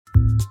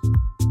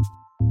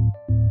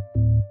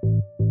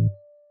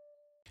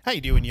How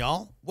you doing,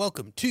 y'all?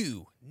 Welcome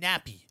to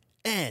Nappy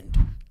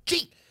and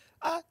G.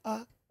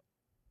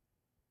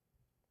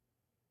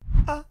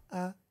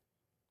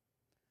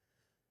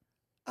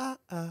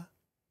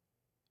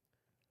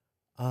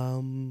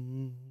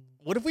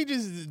 What if we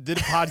just did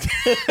a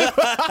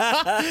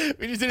podcast?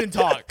 We just didn't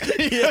talk.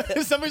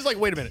 Somebody's like,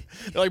 wait a minute.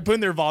 They're like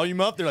putting their volume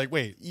up. They're like,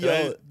 wait,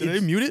 did I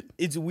mute it?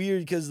 It's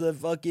weird because the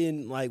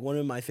fucking, like, one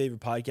of my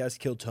favorite podcasts,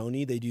 Kill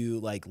Tony, they do,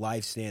 like,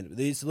 live stand-up.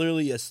 It's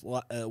literally a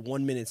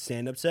 1 minute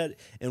stand-up set,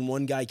 and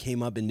one guy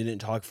came up and didn't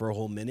talk for a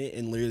whole minute,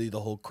 and literally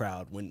the whole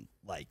crowd went,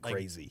 like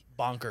crazy.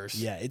 Bonkers.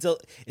 Yeah,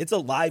 it's a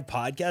live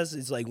podcast.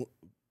 It's, like,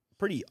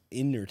 pretty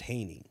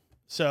entertaining.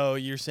 So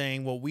you're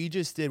saying what we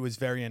just did was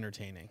very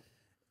entertaining.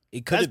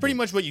 That's pretty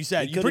much what you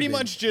said. You pretty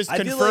much just I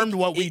feel confirmed like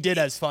what we did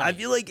as funny. I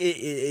feel like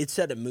it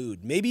set a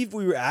mood. Maybe if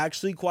we were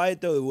actually quiet,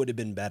 though, it would have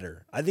been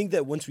better. I think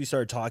that once we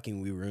started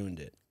talking, we ruined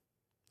it.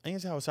 I think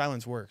that's how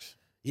silence works.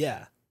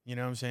 Yeah. You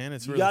know what I'm saying?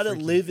 It's you really got to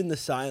freaky. live in the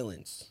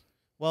silence.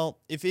 Well,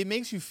 if it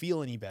makes you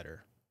feel any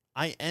better,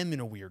 I am in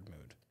a weird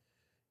mood.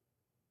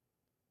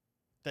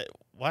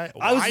 Why?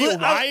 I was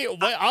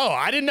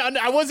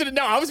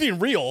being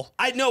real.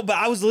 I know, but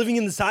I was living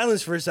in the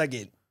silence for a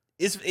second.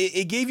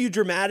 It gave you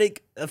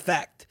dramatic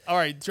effect. All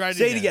right, try it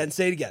Say it again.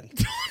 Say it again.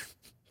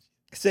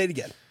 Say it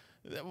again.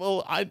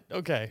 Well,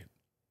 okay.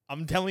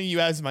 I'm telling you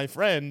as my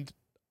friend,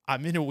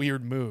 I'm in a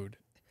weird mood.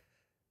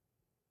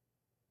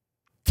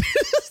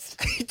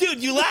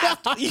 Dude, you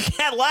laughed. You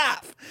can't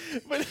laugh.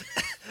 But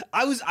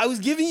I was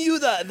giving you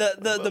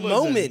the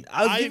moment.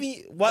 I was giving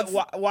you why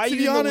are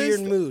you in a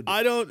weird mood?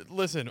 I don't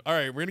listen. All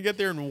right, we're gonna get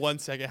there in 1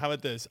 second. How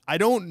about this? I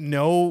don't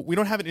know. We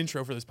don't have an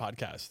intro for this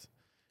podcast.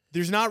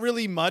 There's not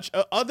really much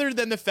other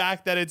than the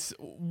fact that it's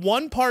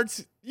one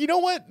part's. You know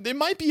what? It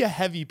might be a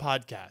heavy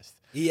podcast.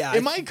 Yeah,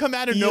 it might come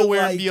out of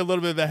nowhere and be a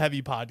little bit of a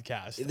heavy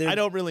podcast. I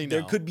don't really know.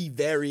 There could be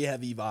very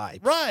heavy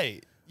vibes.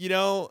 Right. You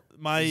know,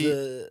 my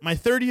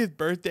 30th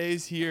birthday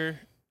is here,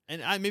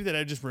 and maybe that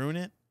I just ruin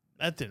it.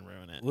 That didn't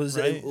ruin it.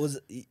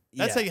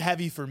 That's like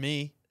heavy for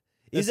me.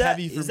 That's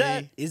heavy for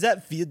me.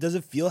 Does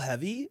it feel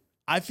heavy?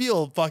 I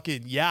feel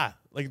fucking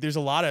like there's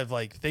a lot of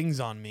like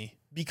things on me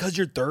because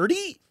you're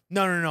 30.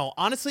 No.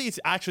 Honestly,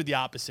 it's actually the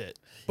opposite.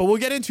 But we'll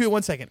get into it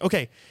 1 second.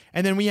 Okay.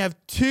 And then we have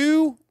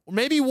two,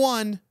 maybe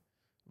one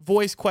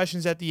voice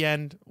questions at the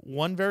end.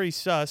 One very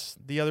sus.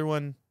 The other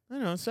one, I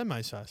don't know,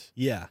 semi-sus.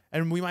 Yeah.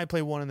 And we might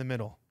play one in the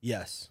middle.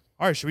 Yes.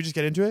 All right. Should we just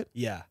get into it?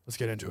 Yeah. Let's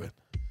get into it.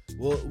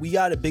 Well, we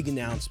got a big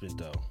announcement,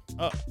 though.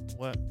 Oh,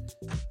 what?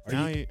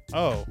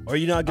 Are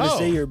you not going to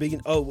say your big...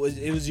 it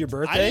was your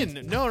birthday? I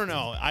didn't...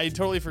 No. I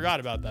totally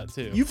forgot about that,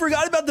 too. You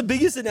forgot about the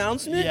biggest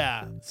announcement?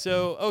 Yeah.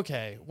 So,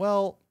 okay.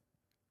 Well...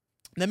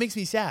 That makes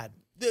me sad.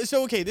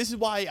 So, okay, this is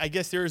why I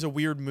guess there is a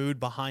weird mood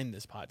behind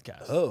this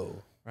podcast. Oh.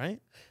 Right?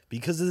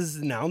 Because of this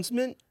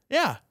announcement?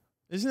 Yeah.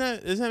 Doesn't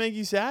that make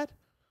you sad?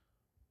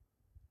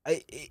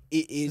 Does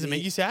it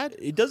make you sad?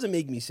 It doesn't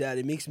make me sad.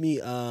 It makes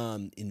me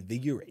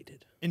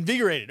invigorated.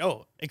 Invigorated.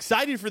 Oh,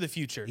 excited for the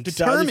future.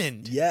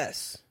 Determined.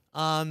 Yes.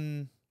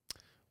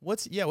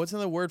 What's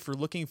another word for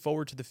looking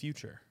forward to the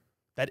future?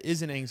 That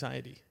isn't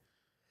anxiety.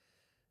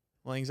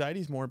 Well, anxiety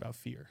is more about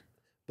fear.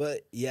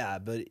 But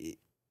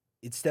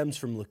it stems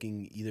from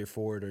looking either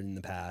forward or in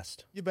the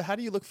past. Yeah, but how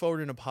do you look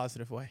forward in a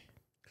positive way?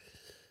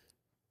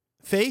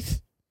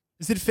 Faith?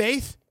 Is it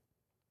faith?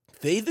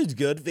 Faith is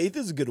good. Faith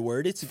is a good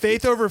word. It's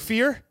faith over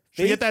fear.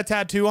 Should we get that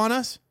tattoo on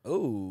us?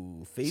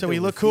 Oh, faith. So we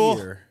look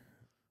cool.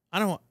 I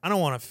don't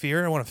want to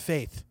fear. I want a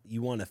faith.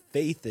 You want to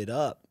faith it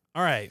up.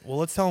 All right. Well,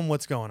 let's tell them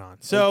what's going on.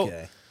 So,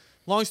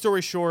 long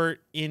story short,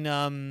 in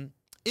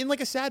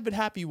like a sad but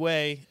happy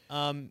way,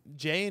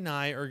 Jay and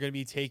I are going to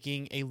be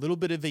taking a little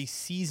bit of a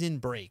season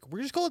break.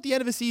 We're just call it the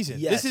end of a season.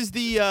 Yes. This is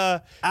the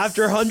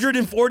after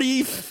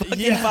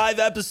 145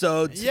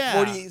 episodes,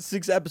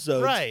 46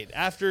 episodes, right?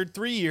 After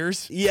 3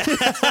 years,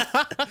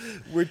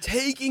 we're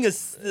taking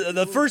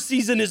the first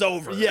season is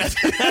over. Yes,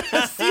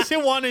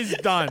 season 1 is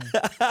done.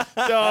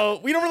 So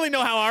we don't really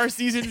know how our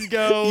seasons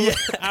go. Yeah.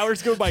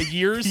 Ours go by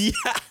years. Yeah.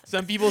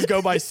 Some people's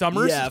go by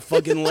summers. Yeah,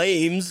 fucking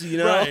lames, you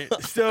know. Right.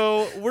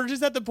 So we're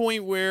just at the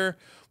point where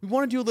we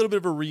want to do a little bit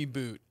of a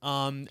reboot,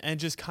 and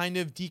just kind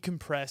of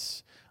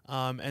decompress,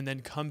 and then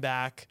come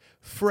back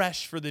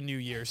fresh for the new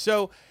year.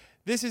 So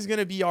this is going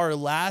to be our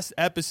last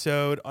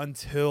episode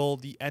until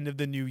the end of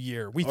the new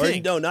year. We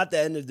think. No, not the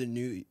end of the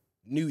new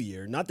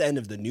year. Not the end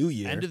of the new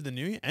year. End of the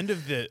new year? End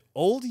of the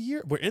old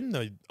year? We're in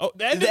the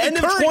end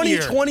of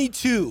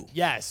 2022. Year.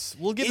 Yes.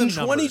 We'll give them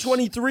numbers.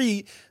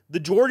 2023, the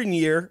Jordan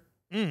year.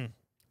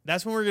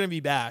 That's when we're going to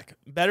be back.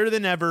 Better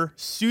than ever.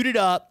 Suited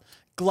up.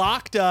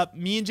 Glocked up.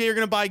 Me and Jay are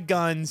going to buy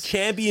guns.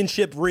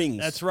 Championship rings.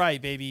 That's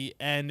right, baby.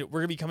 And we're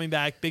going to be coming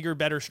back bigger,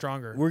 better,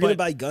 stronger. We're going to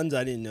buy guns?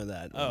 I didn't know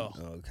that. Oh,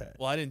 okay.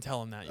 Well, I didn't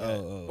tell him that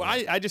yet. Well,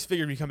 I just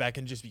figured we'd come back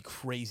and just be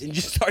crazy. And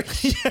just start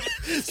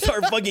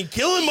fucking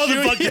killing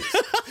motherfuckers.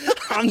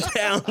 I'm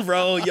down,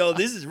 bro. Yo,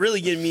 this is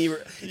really getting me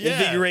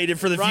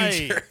invigorated for the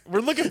future. We're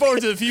looking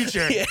forward to the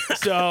future.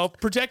 So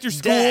protect your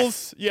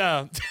schools.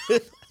 Yeah.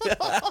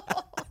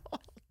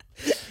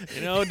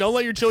 You know, don't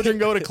let your children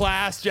go to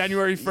class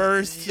January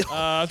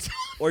 1st.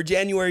 Or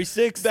January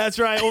 6th. That's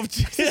right. Oh,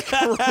 Jesus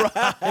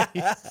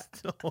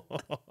Christ.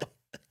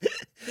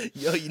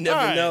 Yo, you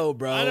never know,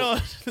 bro. I know.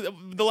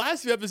 The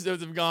last few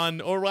episodes have gone,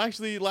 or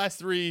actually, last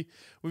 3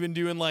 we've been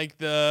doing like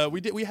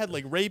we had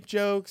like rape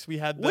jokes. We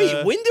had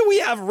Wait, when did we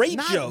have rape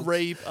not jokes?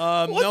 Rape.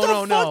 What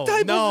the fuck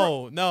type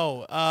of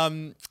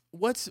no.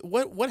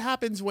 What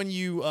happens when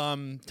you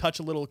touch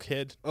a little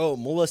kid? Oh,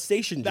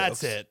 molestation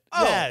That's jokes. it.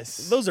 Oh,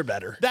 Yes, those are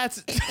better.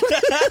 That's.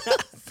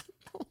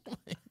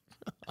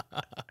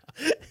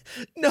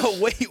 No,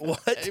 wait,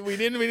 what? We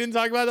didn't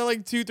talk about that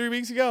like 2-3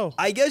 weeks ago.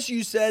 I guess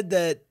you said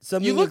that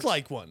something. You look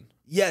like one,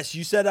 Yes,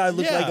 you said I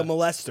look Yeah. like a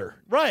molester.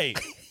 right?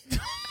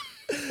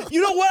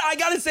 You know what? I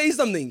gotta say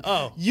something.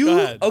 Oh, you go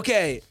ahead.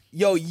 okay?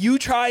 Yo, you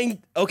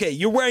trying? Okay,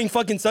 you're wearing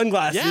fucking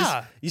sunglasses.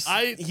 Yeah, He's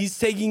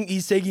taking.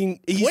 He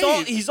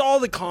Wait. saw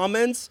the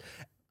comments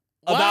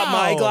about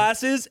my Wow.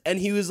 glasses, and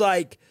he was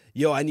like,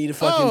 "Yo, I need to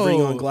fucking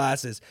bring on Oh.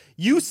 glasses."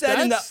 You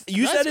said That's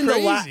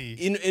crazy.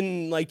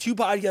 in like 2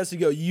 podcasts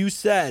ago, you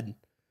said,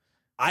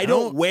 "I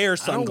don't wear I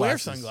sunglasses." don't wear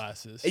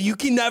sunglasses. You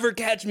can never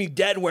catch me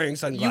dead wearing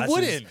sunglasses.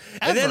 wouldn't,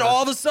 And then ever.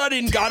 all of a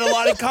sudden, got a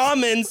lot of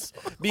comments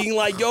being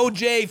like, "Yo,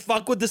 Jay,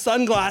 fuck with the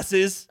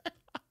sunglasses."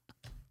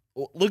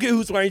 Well, look at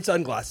who's wearing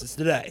sunglasses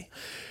today.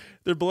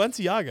 They're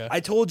Balenciaga. I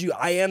told you,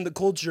 I am the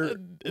culture.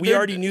 We They're-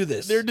 already knew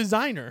this. They're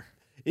designer.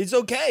 It's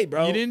okay,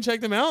 bro. You didn't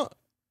check them out?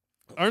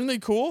 Aren't they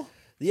cool?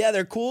 Yeah,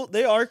 they're cool.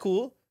 They are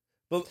cool.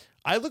 But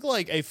I look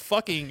like a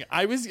fucking.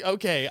 I was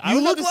okay. I you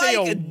was look about to say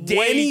like a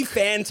Danny wake-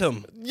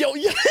 Phantom. Yo,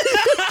 yeah.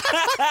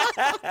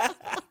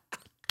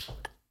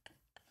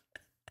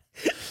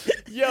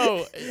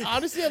 Yo,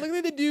 honestly, I look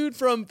like the dude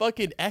from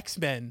fucking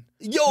X-Men.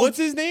 Yo, What's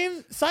his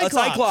name? Cyclops.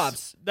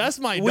 Cyclops. That's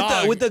my with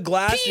dog. with the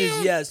glasses, Pew!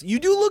 yes. You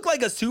do look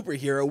like a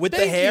superhero with the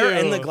Thank hair you.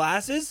 and the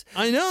glasses.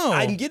 I know.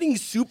 I'm getting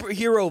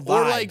superhero vibes.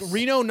 or like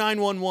Reno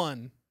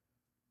 911.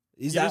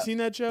 Is You ever seen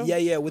that show?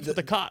 Yeah, with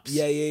the cops.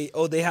 Yeah.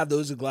 Oh, they have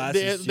those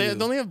glasses They too.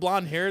 don't they have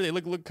blonde hair? They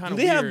look kind Do of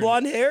they weird. have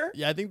blonde hair?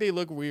 Yeah, I think they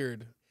look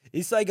weird.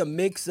 It's like a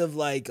mix of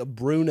like a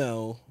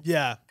Bruno,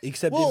 Yeah.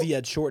 except Well, if he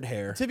had short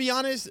hair. To be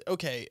honest,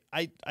 okay,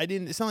 I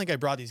didn't. It's not like I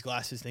brought these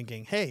glasses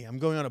thinking, "Hey, I'm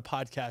going on a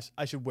podcast.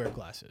 I should wear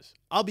glasses."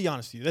 I'll be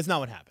honest with you, that's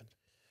not what happened.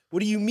 What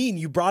do you mean?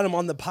 You brought him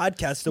on the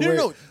podcast to No, wear?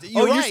 no,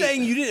 you're you're right.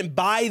 saying you didn't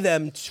buy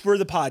them for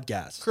the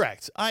podcast?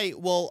 Correct. I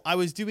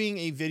was doing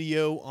a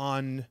video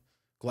on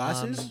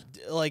Glasses?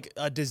 like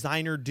a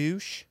designer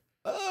douche,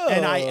 Oh,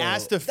 and I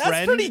asked a friend.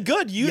 That's pretty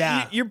good.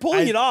 You're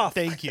pulling it off.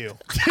 Thank you.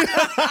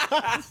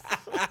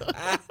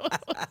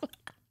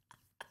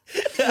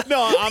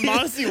 No, I'm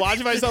honestly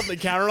watching myself in the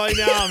camera right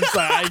now. I'm just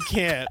like, I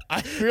can't.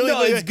 I really.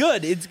 No, it's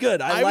good. It's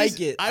good. I like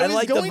it. I was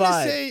like the going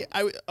vibe. to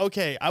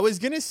say, I was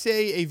gonna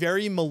say a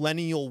very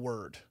millennial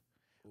word,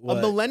 What?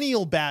 a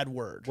millennial bad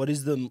word. What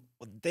is the?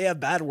 They have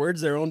bad words.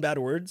 Their own bad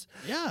words.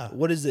 Yeah,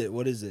 What is it?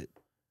 What is it?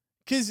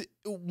 because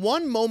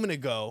one moment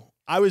ago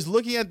I was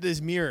looking at this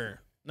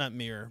not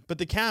mirror, but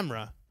the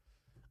camera.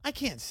 I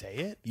can't say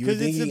it You were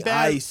because it's thinking a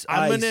bad. ice,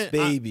 I'm ice, gonna,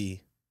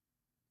 baby,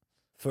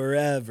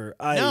 forever,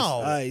 ice,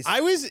 no, ice.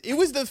 it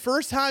was the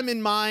first time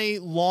in my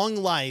long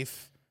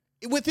life,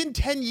 within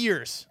 10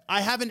 years,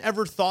 I haven't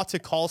ever thought to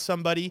call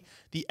somebody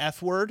the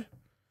F word,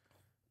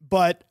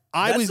 but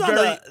I That's was not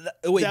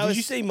very. wait, that did was-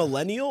 you say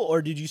millennial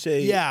or did you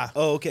say? Yeah.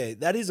 Oh, okay.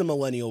 That is a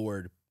millennial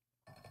word.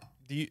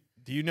 Do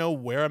you know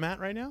where I'm at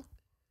right now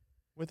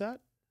with that?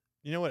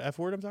 You know what F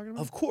word I'm talking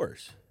about? Of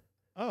course,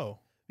 Oh.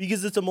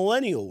 because it's a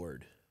millennial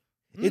word.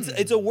 It's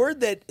Hmm. a word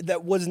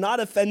that was not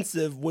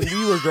offensive when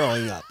we were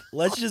growing up.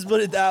 Let's just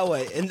put it that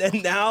way. And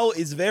then now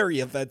is very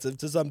offensive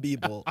to some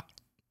people.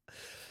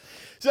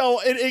 So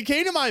it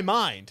came to my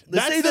mind.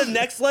 Let's say the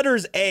next letter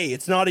is A.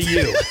 It's not a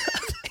U.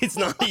 It's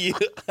not a U.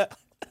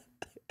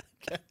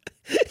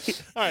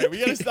 All right, we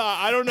gotta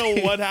stop. I don't know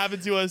what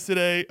happened to us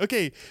today.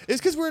 Okay,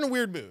 it's because we're in a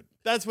weird mood.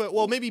 That's what.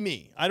 Well, maybe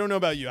me. I don't know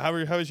about you. How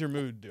is your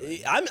mood doing?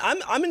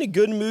 I'm in a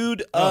good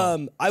mood.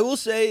 Oh. I will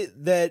say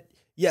that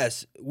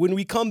yes, when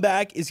we come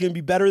back, it's gonna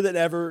be better than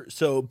ever.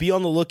 So be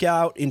on the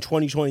lookout in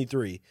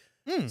 2023.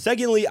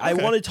 Secondly, I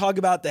Okay. want to talk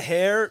about the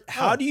hair.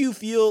 How Oh. do you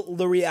feel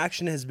the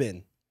reaction has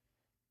been?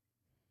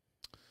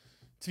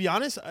 To be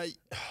honest, I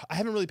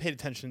haven't really paid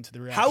attention to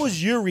the reaction. How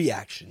was your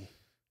reaction?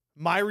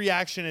 my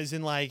reaction? Is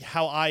in like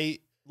how I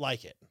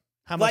like it.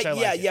 How much Like, I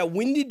like yeah, it. yeah.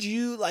 When did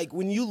you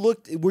when you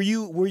looked? Were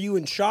you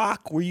in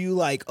shock? Were you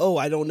like, oh,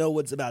 I don't know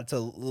what's about to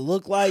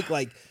look like?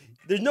 Like,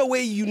 there's no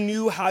way you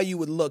knew how you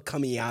would look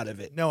coming out of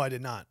it. No, I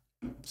did not.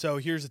 So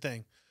here's the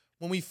thing.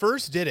 When we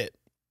first did it,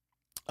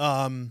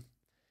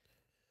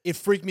 it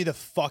freaked me the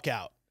fuck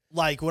out.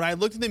 Like when I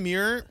looked in the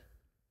mirror,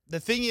 the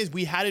thing is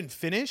we hadn't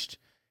finished.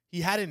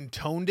 He hadn't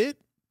toned it.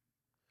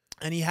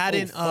 And he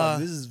hadn't fuck,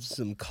 this is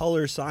some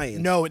color science.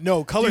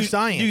 no color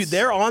science. Dude,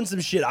 they're on some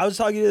shit. I was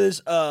talking to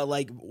this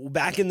like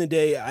back in the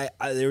day. I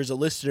there was a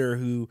listener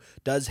who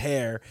does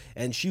hair,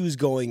 and she was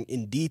going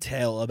in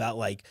detail about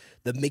like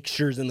the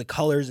mixtures and the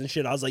colors and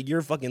shit. I was like, you're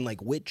a fucking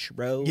like witch,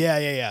 bro.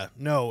 Yeah.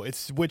 No,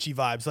 it's witchy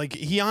vibes. Like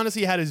he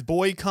honestly had his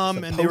boy come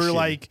It's a and they were potion.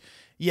 like,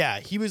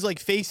 Yeah, he was like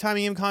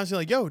FaceTiming him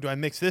constantly, like, yo, do I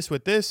mix this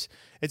with this?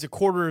 It's a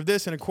quarter of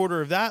this and a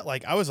quarter of that.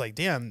 Like, I was like,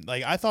 damn,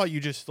 like, I thought you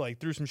just like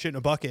threw some shit in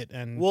a bucket.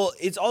 And Well,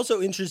 it's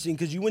also interesting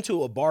because you went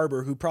to a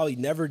barber who probably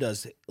never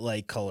does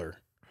like color.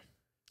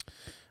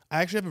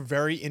 I actually have a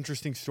very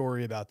interesting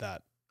story about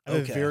that. I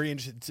have Okay. a very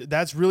interesting.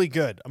 That's really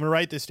good. I'm gonna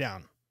write this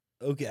down.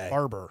 Okay.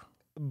 Barber.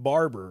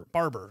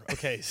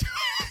 Okay.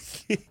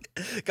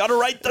 Gotta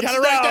write that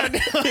Gotta write that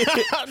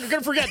down. I'm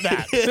gonna forget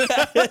that.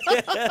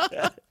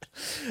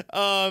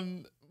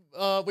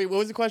 Wait, what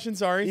was the question?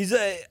 Sorry.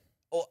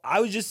 I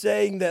was just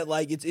saying that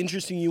like it's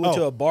interesting you went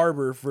to a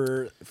barber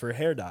for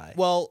hair dye.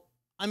 Well,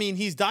 I mean,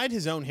 he's dyed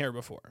his own hair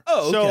before.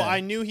 Oh, So okay. I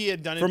knew he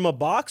had done it. From a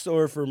box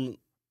or from?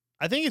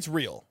 I think it's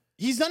real.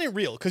 He's done it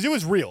real because it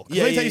was real. 'Cause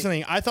Yeah, let me tell yeah, you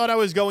something. I thought I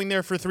was going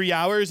there for 3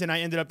 hours and I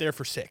ended up there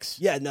for 6.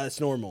 Yeah, no, it's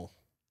normal.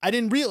 I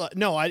didn't realize.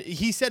 No,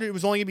 he said it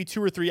was only gonna be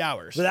 2 or 3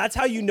 hours. But that's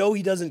how you know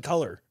he doesn't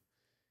color.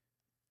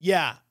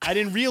 Yeah, I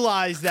didn't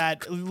realize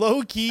that.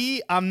 Low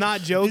key, I'm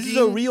not joking. This is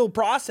a real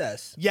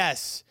process.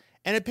 Yes,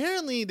 and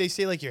apparently they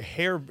say like your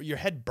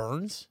head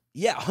burns.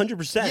 Yeah,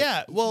 100%.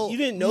 Yeah, well, you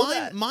didn't know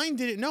that. Mine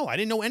didn't know. I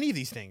didn't know any of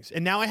these things,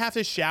 and now I have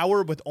to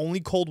shower with only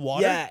cold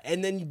water. Yeah,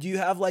 and then do you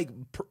have like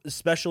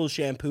special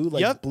shampoo,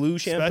 like Yep. blue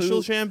shampoo?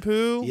 Special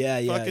shampoo.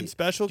 Yeah. Fucking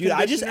special. Dude,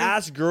 I just conditioner.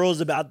 ask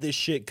girls about this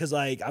shit because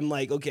like I'm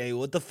like, okay,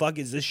 what the fuck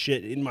is this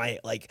shit in my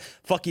like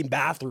fucking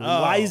bathroom?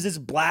 Why Oh. is this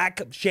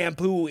black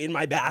shampoo in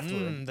my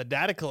bathroom? The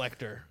data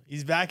collector.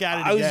 He's back at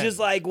it I was again. just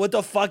like, what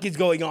the fuck is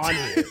going on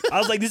here? I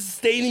was like, this is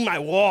staining my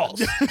walls.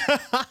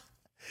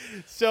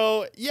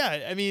 So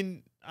yeah, I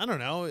mean, I don't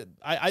know.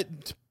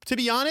 To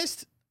be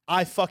honest,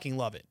 I fucking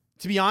love it.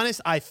 To be honest,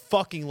 I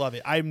fucking love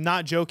it. I'm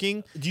not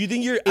joking. Do you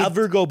think you'll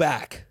ever go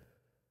back?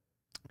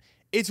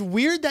 It's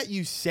weird that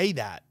you say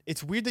that.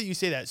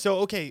 So,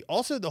 okay,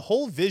 also the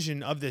whole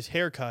vision of this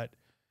haircut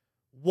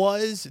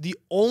was the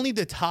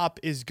top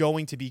is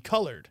going to be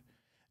colored.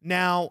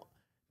 Now,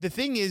 the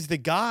thing is, the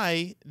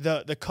guy,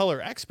 the color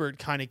expert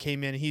kind of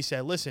came in and he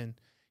said, listen,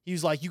 he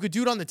was like, you could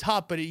do it on the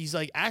top, but he's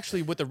like,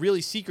 actually what the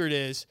really secret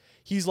is,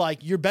 he's like,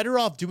 you're better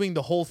off doing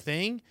the whole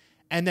thing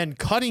and then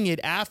cutting it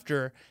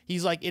after.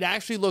 He's like, it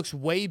actually looks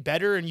way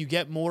better and you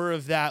get more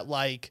of that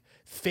like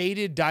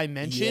faded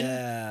dimension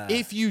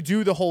if you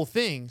do the whole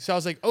thing. So I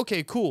was like,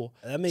 okay, cool.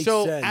 That makes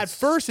so sense. at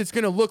first it's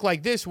going to look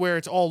like this where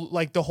it's all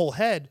like the whole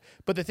head.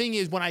 But the thing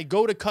is when I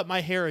go to cut my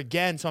hair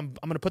again, so I'm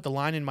going to put the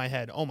line in my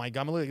head. Oh my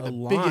God, I'm going to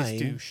look like the biggest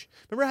douche.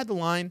 Remember I had the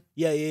line?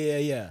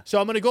 Yeah. So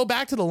I'm going to go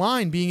back to the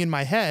line being in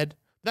my head.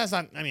 That's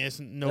not, I mean, it's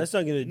no, That's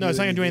not gonna no, it's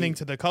not going to do anything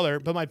to the color.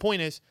 But my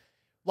point is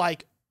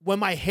like when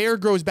my hair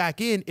grows back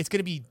in, it's going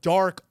to be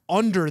dark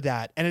under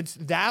that. And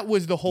that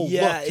was the whole look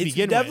to it's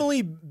begin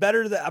definitely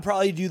better that I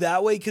probably do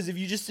that way because if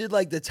you just did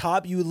like the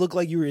top, you would look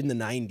like you were in the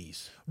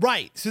 90s.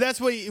 Right. So that's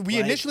what we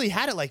initially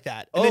had it like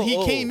that. And then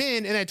he came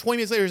in and then 20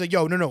 minutes later, he's like,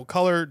 yo, no,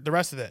 color the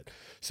rest of it.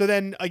 So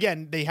then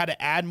again, they had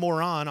to add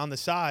more on the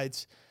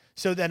sides.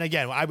 So then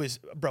again, I was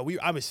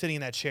sitting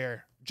in that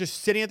chair,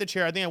 just sitting at the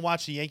chair. I think I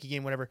watched the Yankee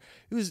game, whatever.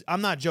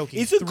 I'm not joking.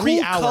 It's a 3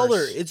 cool hours.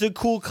 color. It's a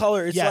cool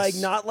color. It's Yes. like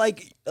not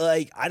like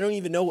I don't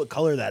even know what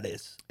color that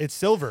is. It's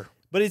silver.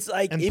 But it's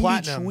like And in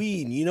platinum.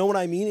 between. You know what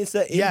I mean? It's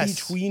that in Yes.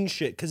 between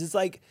shit because it's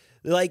like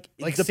Like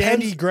it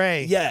sandy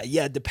gray. Yeah,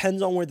 it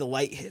depends on where the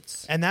light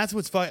hits. And that's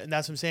what's fun.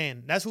 That's what I'm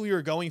saying. That's what we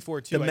were going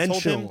for too. I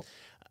told him. Dimensional.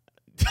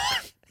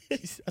 I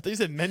thought you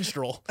said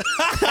menstrual.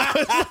 I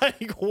was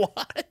like,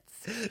 what?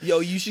 Yo,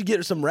 you should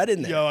get some red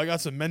in there. Yo, I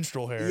got some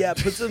menstrual hair. Yeah,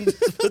 put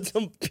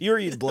some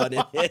period blood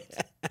in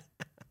it.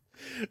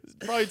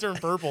 Probably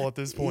turned purple at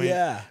this point.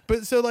 Yeah.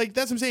 But so like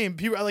that's what I'm saying.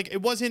 People like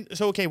it wasn't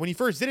so okay when he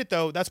first did it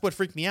though. That's what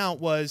freaked me out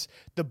was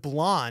the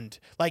blonde.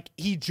 Like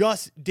he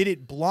just did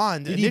it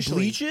blonde Did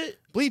initially. he bleach it?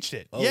 Bleached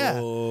it. Yeah.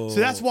 Oh. So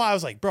that's why I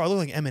was like, bro, I look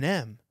like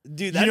Eminem.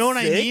 Dude, You know what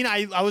sick. I mean?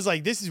 I was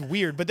like, this is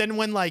weird. But then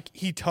when like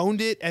he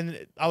toned it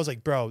and I was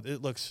like, bro,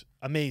 it looks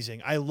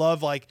amazing. I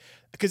love like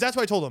because that's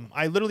what I told him.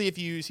 I literally, if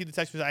you see the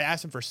text, I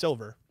asked him for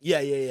silver.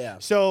 Yeah.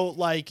 So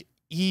like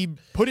he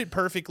put it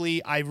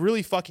perfectly. I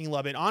really fucking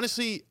love it.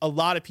 Honestly, a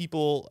lot of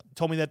people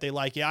told me that they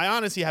like it. I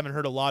honestly haven't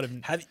heard a lot of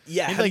Have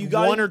maybe you like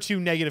gone, one or two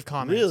negative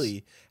comments.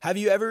 Really? Have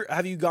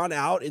you gone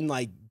out and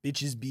like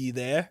bitches be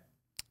there?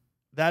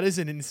 That is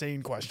an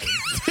insane question.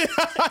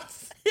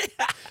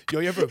 Yo,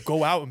 you ever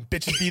go out and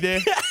bitches be there?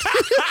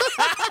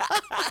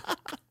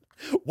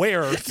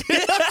 Where?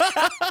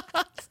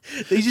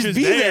 They just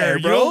be there,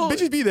 bro. Yo,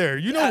 bitches be there.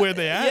 You know where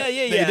they at.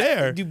 Yeah. They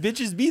there. Do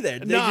bitches be there?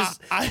 They Nah,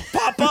 just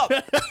pop up.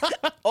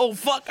 Oh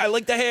fuck! I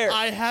like the hair.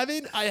 I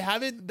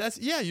haven't. That's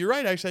you're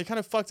right. Actually, I kind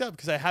of fucked up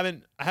because I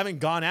haven't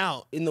gone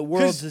out in the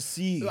world 'Cause, to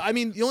see. I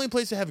mean, the only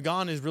place I have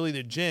gone is really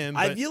the gym.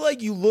 I but feel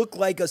like you look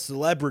like a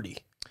celebrity.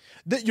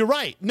 you're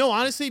right. No,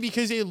 honestly,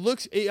 because it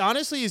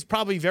honestly is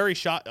probably very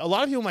shot. A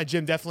lot of people in my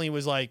gym definitely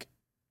was like,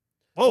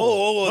 They're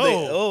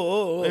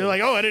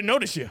like, oh, I didn't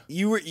notice you.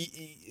 You were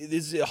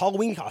this is a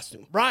Halloween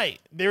costume. Right.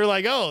 They were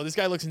like, oh, this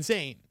guy looks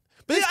insane.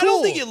 But it's I don't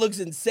cool. think it looks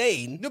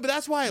insane. No, but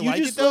that's why I You like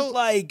just it though. look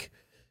like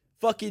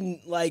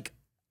fucking like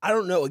I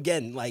don't know.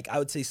 Again, like I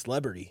would say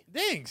celebrity.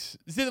 Thanks.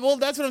 See, well,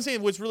 that's what I'm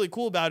saying. What's really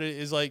cool about it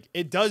is like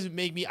it does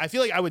make me. I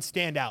feel like I would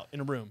stand out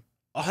in a room.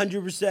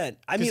 100%.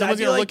 I mean, Someone's I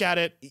feel gonna like, look at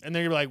it and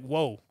they're gonna be like,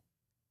 "Whoa,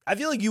 I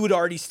feel like you would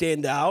already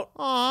stand out,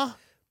 aw."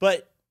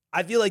 but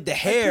I feel like the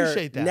hair.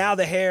 appreciate that. Now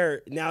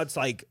it's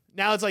like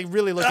Now it's like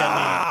really look at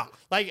Ah!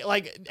 me.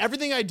 Like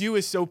everything I do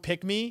is so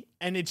pick me,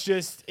 and it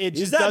just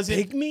is that doesn't.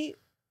 pick me?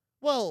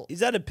 Well, Is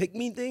that a pick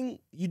me thing?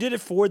 You did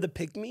it for the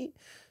pick me?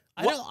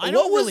 I don't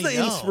What was really the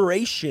know.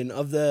 inspiration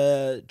of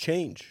the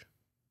change?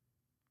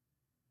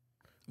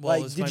 Well,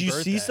 like, it's did my you see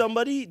birthday.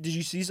 somebody? Did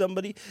you see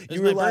somebody? It's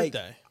You my were like,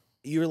 birthday.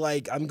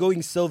 I'm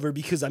going silver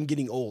because I'm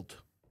getting old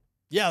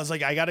Yeah, I was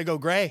like, I gotta go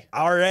gray.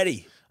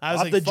 already. I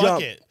was Off like, the fuck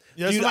jump. it.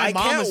 That's Dude, what my I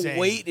mom was can't saying.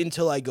 wait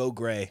until I go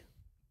gray.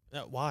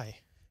 Why?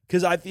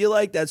 Because I feel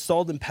like that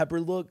salt and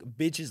pepper look,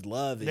 bitches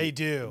love it. They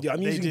do. Dude, I'm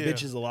They using do.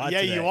 bitches a lot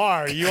Yeah, today. you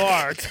are. You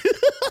are.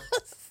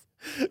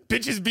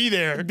 Bitches be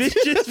there.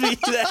 Bitches be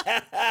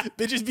that.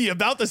 Bitches be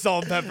about the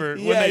salt and pepper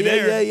when Yeah, they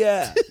there.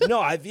 yeah.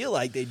 No, I feel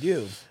like they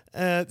do.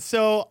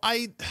 So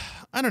I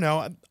don't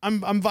know.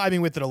 I'm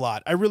vibing with it a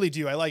lot. I really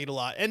do. I like it a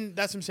lot, and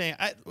that's what I'm saying.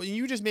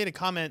 You just made a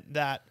comment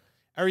that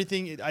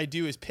everything I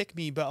do is pick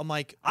me, but I'm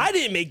like, I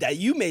didn't make that.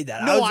 You made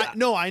that.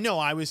 no, I know.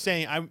 I was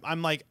saying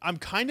I'm like I'm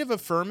kind of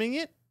affirming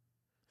it,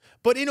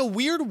 but in a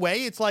weird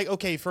way, it's like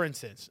okay. For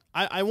instance,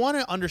 I want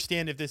to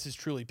understand if this is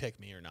truly pick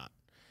me or not.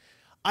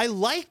 I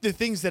like the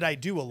things that I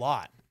do a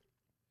lot.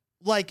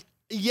 Like,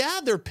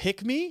 yeah, they're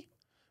pick me,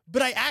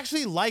 but I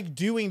actually like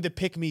doing the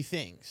pick me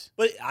things.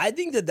 But I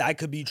think that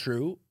could be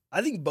true.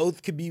 I think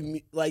both could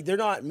be like they're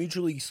not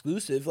mutually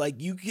exclusive.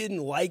 Like you can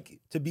like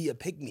to be a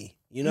pick me,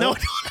 you know? No,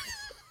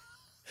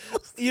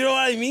 You know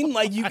what I mean?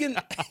 Like you can.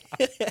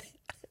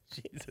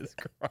 Jesus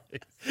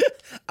Christ.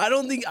 I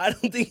don't think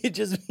it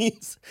just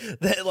means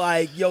that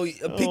like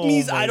pick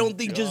me's. Oh my I don't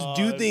think just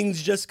do God.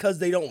 things just because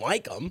they don't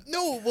like them.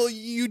 No, well,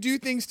 you do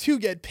things to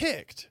get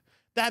picked.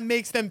 That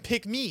makes them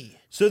pick me.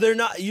 So they're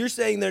not. You're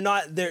saying they're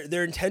not.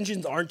 Their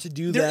intentions aren't to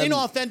do They're them.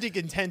 inauthentic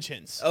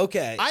intentions.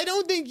 Okay. I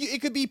don't think it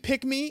could be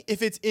pick me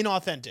if it's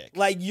inauthentic.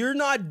 Like you're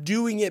not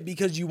doing it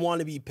because you want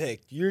to be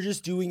picked. You're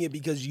just doing it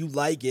because you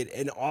like it,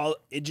 and all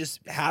it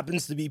just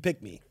happens to be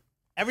pick me.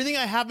 Everything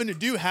I happen to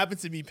do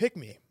happens to be pick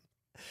me.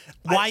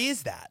 Why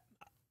is that?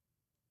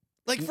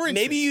 Like, for instance,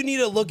 Maybe you need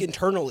to look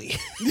internally.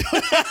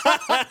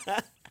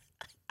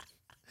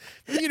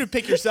 you need to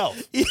pick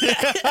yourself.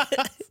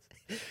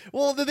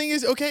 Well, the thing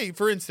is, okay,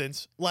 for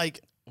instance,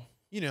 like,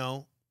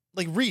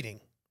 like reading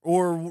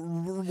or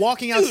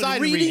walking outside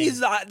and reading reading. is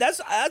not.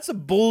 That's a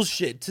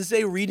bullshit to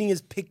say. Reading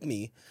is pick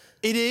me.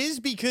 It is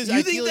because You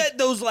I think feel that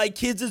those like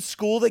kids at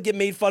school that get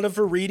made fun of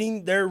for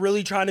reading, they're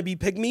really trying to be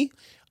pick me?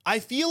 I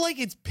feel like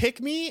it's pick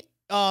me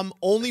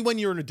only when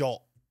you're an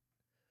adult.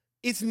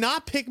 It's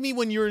not pick me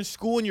when you're in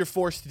school and you're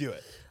forced to do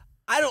it.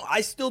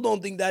 I still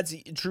don't think that's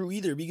true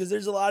either because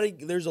there's a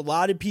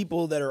lot of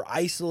people that are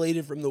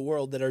isolated from the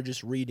world that are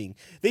just reading.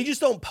 They just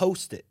don't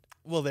post it.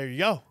 Well, there you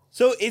go.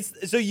 So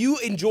you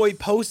enjoy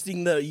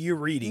posting you're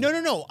reading.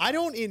 No. I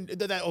don't.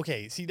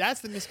 Okay, see,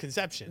 that's the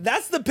misconception.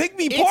 That's the pick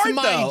me It's part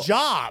my though.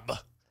 job.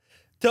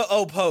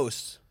 To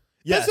post.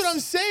 Yes. That's what I'm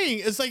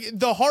saying. It's like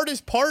the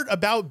hardest part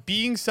about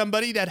being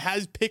somebody that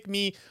has pick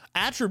me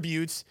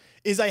attributes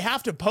is I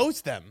have to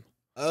post them.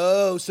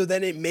 Oh, so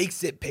then it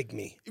makes it pick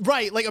me.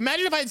 Right. Like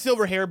imagine if I had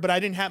silver hair, but I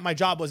didn't have my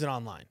job wasn't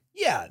online.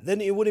 Yeah,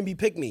 then it wouldn't be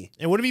pick me.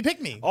 It wouldn't be pick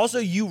me. Also,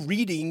 you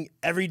reading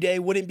every day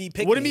wouldn't be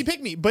pick Wouldn't me. be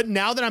pick me. But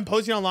now that I'm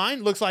posting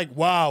online, looks like,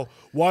 wow,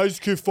 why is this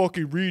kid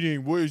fucking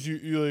reading? What is you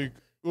like?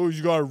 Oh,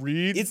 you gotta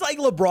read? It's like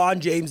LeBron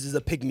James is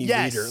a pick me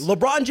Yes. reader.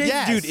 LeBron James,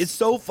 Yes. dude, it's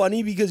so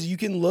funny because you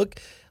can look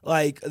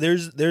like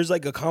there's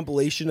like a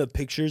compilation of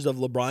pictures of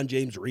LeBron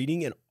James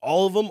reading, and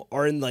all of them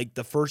are in like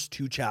the first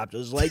two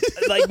chapters, like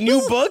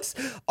new books,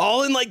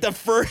 all in like the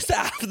first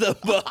half of the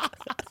book.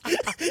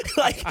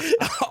 Like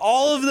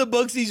all of the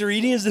books he's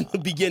reading is in the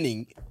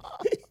beginning.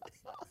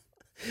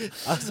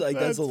 I was like,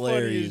 that's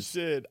hilarious.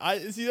 Funny as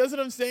shit. That's what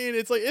I'm saying.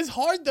 It's like it's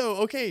hard though.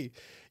 Okay.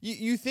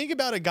 You think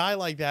about a guy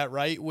like that,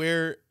 right?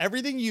 Where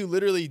everything you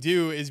literally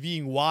do is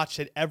being watched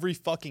at every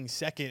fucking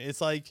second. It's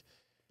like,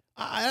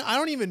 I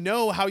don't even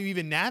know how you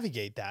even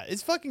navigate that.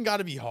 It's fucking got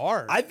to be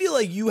hard. I feel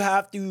like you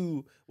have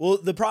to. Well,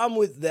 the problem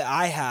with that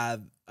I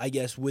have, I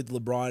guess, with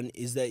LeBron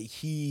is that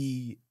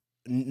he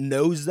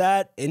knows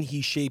that and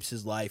he shapes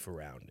his life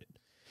around it.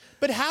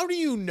 But how do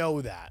you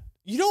know that?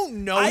 You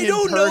don't know I him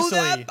don't know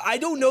personally. that. I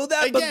don't know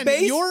that. Again,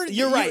 but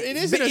you're right. It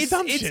is an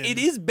assumption. It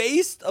is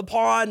based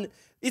upon.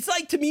 It's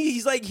like to me,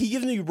 he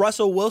gives me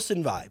Russell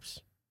Wilson vibes.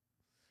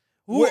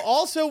 Well,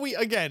 also,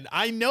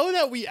 I know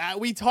that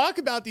we talk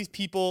about these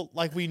people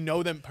like we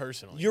know them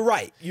personally. You're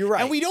right.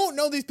 And we don't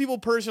know these people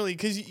personally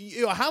because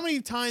how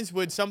many times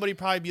would somebody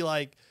probably be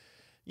like,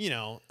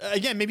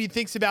 again, maybe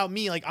thinks about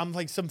me like I'm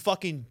like some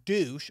fucking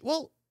douche.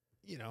 Well,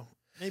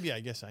 maybe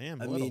I guess I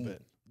am a little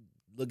bit.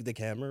 Look at the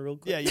camera real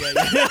quick.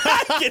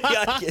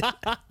 Yeah.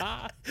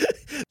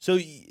 So,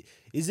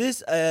 is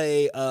this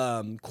a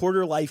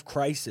quarter life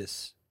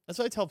crisis? That's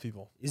what I tell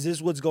people. Is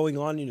this what's going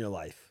on in your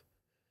life?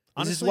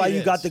 Honestly, is this why it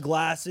you got is. the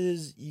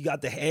glasses? You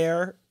got the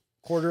hair?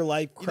 Quarter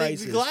life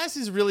crisis. The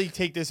glasses really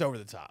take this over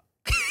the top.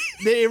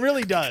 It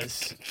really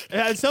does.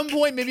 At some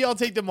point, maybe I'll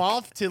take them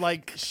off to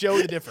like show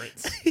the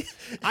difference.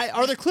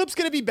 Are the clips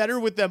going to be better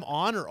with them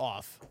on or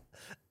off?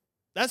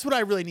 That's what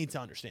I really need to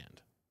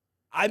understand.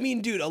 I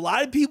mean, dude, a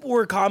lot of people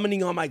were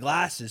commenting on my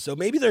glasses, so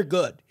maybe they're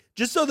good.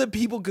 Just so that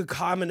people could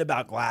comment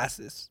about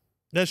glasses.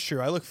 That's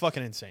true. I look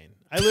fucking insane.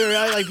 I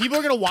like people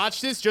are going to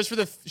watch this just for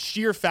the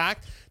sheer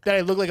fact that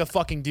I look like a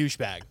fucking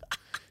douchebag.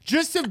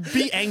 Just to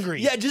be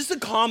angry. Yeah, just to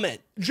comment.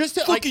 Just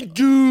to fucking like,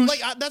 douche. Like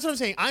that's what I'm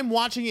saying. I'm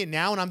watching it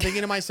now and I'm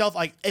thinking to myself,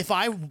 like, if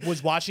I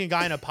was watching a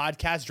guy in a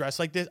podcast dressed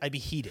like this, I'd be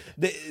heated.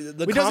 It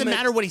doesn't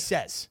matter what he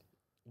says.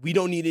 We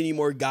don't need any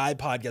more guy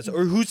podcasts.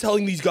 Or who's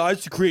telling these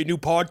guys to create new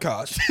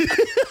podcasts?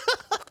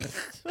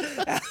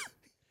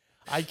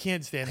 I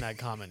can't stand that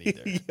comment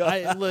either.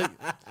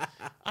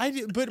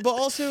 But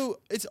also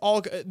it's all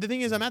the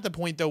thing is I'm at the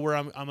point though where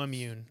I'm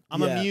immune.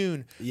 I'm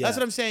immune. Yeah. That's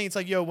what I'm saying. It's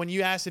like, yo, when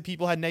you ask if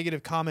people had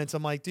negative comments,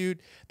 I'm like,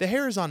 dude, the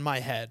hair is on my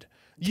head.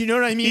 You know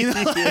what I mean?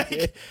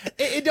 Like,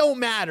 it don't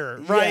matter,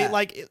 right? Yeah.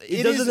 Like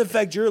it doesn't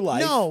affect your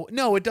life.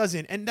 No, it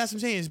doesn't. And that's what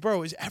I'm saying is,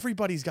 bro, is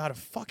everybody's got a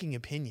fucking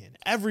opinion.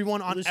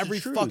 Everyone on every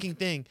fucking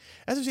thing.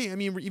 That's what I'm saying. I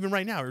mean, even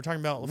right now, we're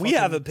talking about we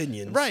have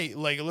opinions, right?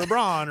 Like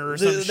LeBron or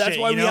some shit. That's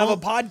why we have a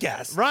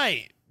podcast,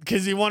 right?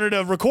 Because he wanted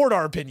to record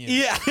our opinion.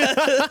 Yeah.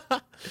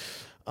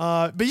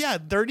 But yeah,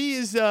 30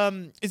 is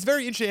it's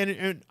very interesting.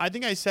 And I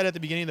think I said at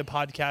the beginning of the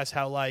podcast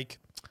how like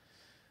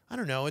I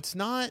don't know, it's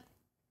not.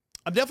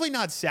 I'm definitely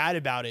not sad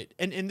about it.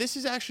 And this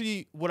is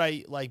actually what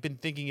I like been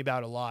thinking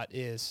about a lot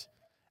is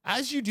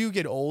as you do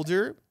get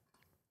older,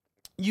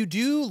 you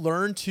do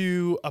learn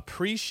to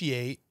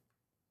appreciate,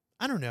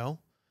 I don't know,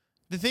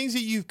 the things that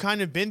you've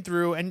kind of been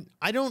through. And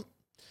I don't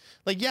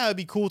like, yeah, it'd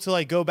be cool to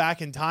like go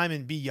back in time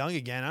and be young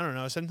again. I don't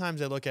know.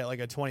 Sometimes I look at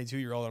like a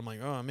 22-year-old. I'm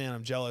like, oh man,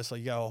 I'm jealous.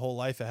 Like you got a whole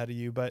life ahead of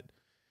you. But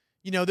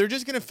you know, they're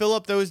just going to fill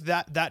up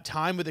that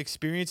time with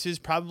experiences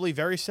probably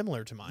very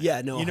similar to mine.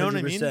 Yeah, no, you know 100%. What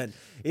I mean?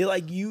 It,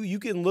 like you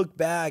can look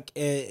back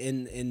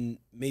and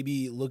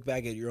maybe look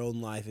back at your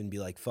own life and be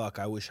like, fuck,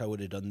 I wish I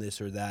would have done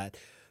this or that.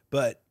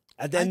 But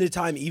at the end of the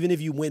time, even if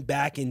you went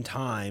back in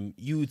time,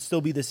 you would still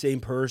be the same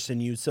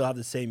person. You would still have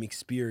the same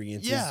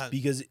experiences. Yeah.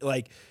 Because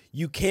like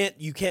you can't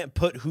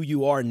put who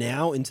you are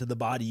now into the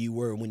body you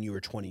were when you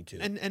were 22.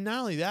 And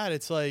not only that,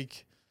 it's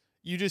like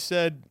you just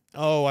said,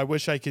 oh, I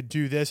wish I could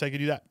do this. I could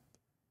do that.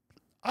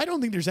 I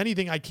don't think there's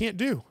anything I can't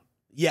do.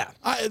 Yeah.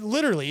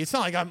 Literally, it's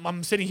not like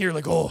I'm sitting here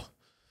like, oh,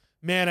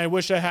 man, I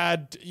wish I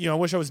had, I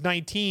wish I was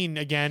 19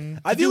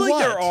 again. I feel like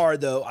there are,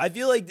 though. I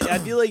feel like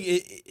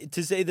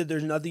to say that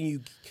there's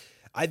nothing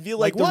I feel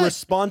like the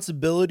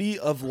responsibility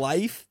of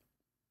life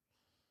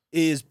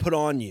is put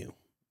on you.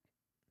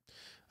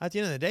 At the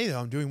end of the day, though,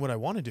 I'm doing what I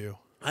want to do.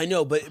 I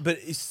know, but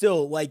it's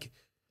still like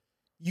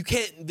you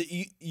can't,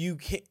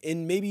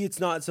 and maybe it's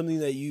not something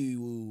that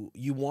you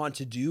want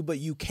to do, but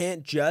you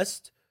can't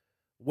just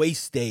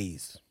waste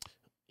days.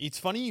 It's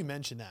funny you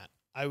mentioned that.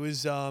 I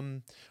was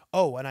and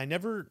I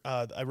never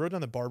I wrote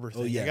down the barber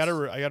thing. Oh, yes.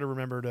 I gotta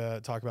remember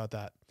to talk about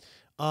that.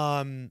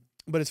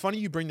 But it's funny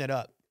you bring that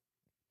up.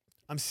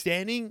 I'm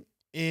standing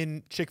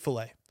in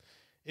Chick-fil-A.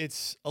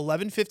 It's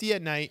 11:50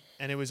 at night,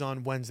 and it was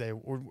on Wednesday.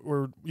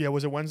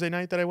 Was it Wednesday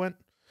night that I went?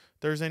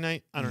 Thursday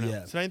night? I don't know.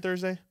 Yeah. Tonight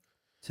Thursday?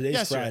 Today's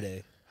yesterday.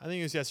 Friday. I think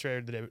it was yesterday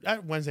or the day.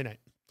 Wednesday night.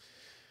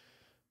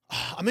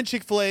 I'm in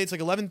Chick-fil-A. It's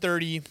like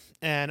 11:30,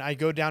 and I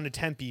go down to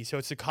Tempe, so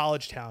it's a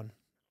college town.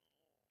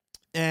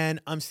 And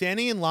I'm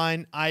standing in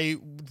line. I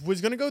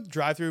was going to go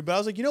drive-through, but I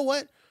was like, you know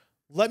what?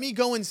 Let me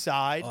go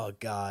inside. Oh,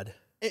 God.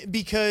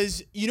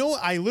 Because,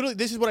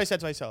 this is what I said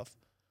to myself.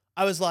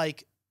 I was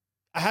like,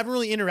 I haven't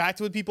really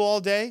interacted with people all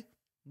day.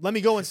 Let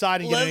me go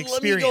inside and get an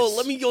experience.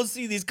 Let me go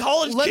see these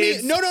college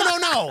kids.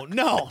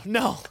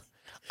 No.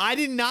 I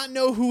did not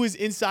know who was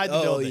inside the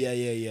building.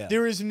 Yeah.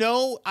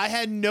 I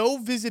had no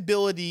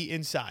visibility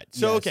inside.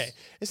 So, Yes. okay.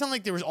 It's not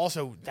like there was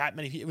also that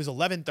many people. It was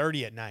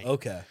 11:30 at night.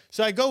 Okay.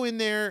 So I go in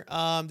there.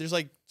 There's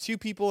like 2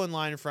 people in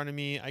line in front of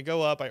me. I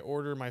go up. I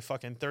order my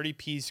fucking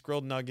 30-piece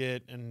grilled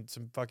nugget and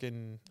some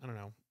fucking, I don't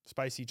know,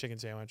 spicy chicken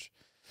sandwich.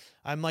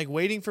 I'm like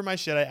waiting for my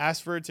shit. I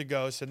asked for it to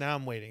go. So now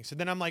I'm waiting. So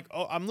then I'm like,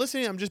 oh, I'm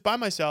listening. I'm just by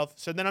myself.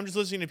 So then I'm just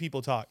listening to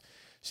people talk.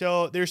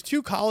 So there's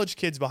 2 college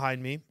kids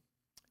behind me.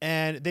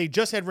 And they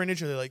just had ran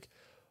into each other,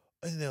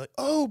 and they're like,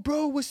 oh,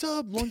 bro, what's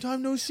up? Long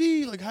time no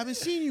see. Like, haven't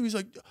seen you. He's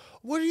like,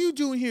 what are you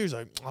doing here? He's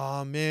like,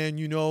 oh, man,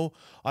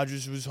 I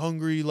just was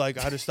hungry. Like,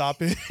 I had to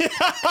stop it.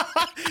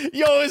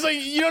 Yo, it's like,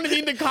 you know what I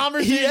mean? The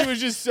conversation was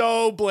just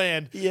so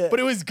bland. Yeah. But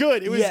it was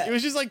good. It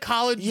was just like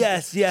college.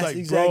 Yes, like,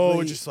 exactly.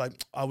 Bro, just like,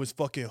 I was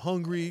fucking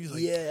hungry.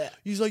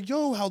 He's like,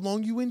 yo, how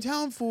long you in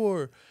town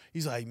for?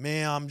 He's like,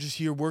 man, I'm just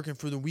here working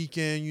for the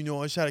weekend.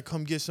 I just had to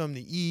come get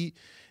something to eat.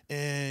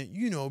 And,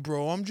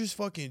 bro, I'm just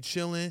fucking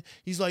chilling.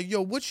 He's like,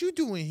 yo, what you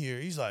doing here?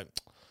 He's like,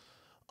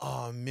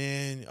 oh,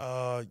 man,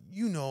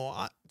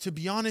 to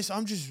be honest,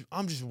 I'm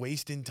just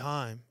wasting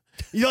time.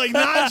 You're like,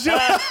 not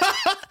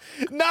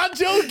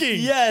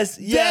joking. Yes.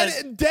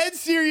 Dead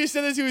serious.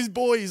 Said this to his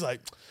boy. He's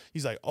like,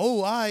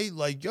 oh,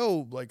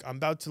 I'm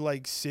about to,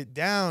 like, sit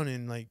down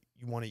and, like,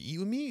 you want to eat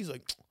with me? He's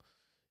like,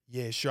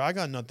 yeah, sure. I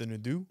got nothing to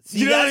do. See,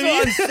 You know that's what I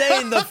what mean? I'm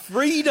saying. The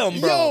freedom,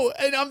 bro. Yo,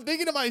 and I'm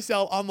thinking to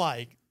myself, I'm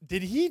like,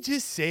 did he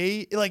just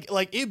say like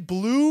it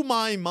blew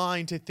my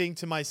mind to think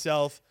to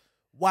myself,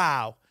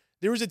 wow,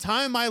 there was a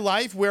time in my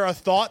life where a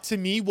thought to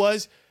me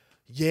was,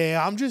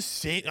 yeah, I'm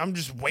just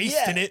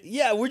wasting it.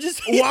 Yeah, we're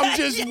just. Well, I'm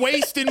just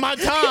wasting my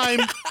time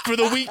for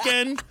the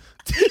weekend.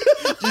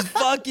 Just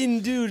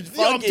fucking, dude.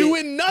 Yo, I'm fuck it.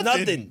 doing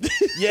nothing.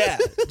 Yeah,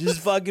 just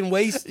fucking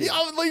wasting. Yeah,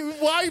 I'm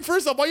like, why?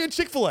 First off, why you in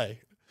Chick-fil-A?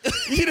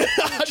 You know,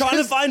 Trying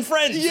to find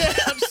friends. Yeah,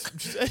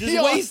 just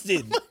yo,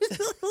 wasted.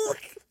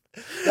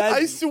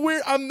 I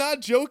swear, I'm not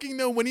joking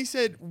though. When he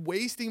said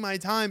wasting my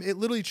time, it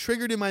literally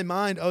triggered in my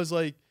mind. I was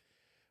like,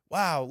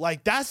 wow,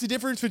 like that's the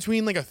difference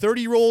between like a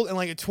 30-year-old and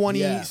like a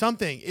 20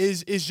 something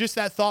is just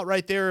that thought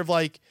right there of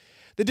like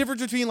the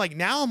difference between like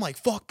now I'm like,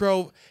 fuck,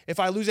 bro, if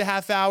I lose a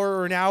half hour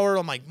or an hour,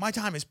 I'm like, my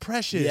time is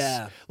precious.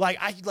 Yeah.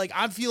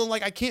 I'm feeling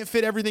like I can't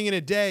fit everything in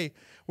a day.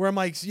 Where I'm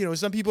like, you know,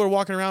 some people are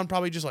walking around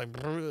probably just like,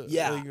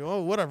 like,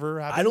 oh, whatever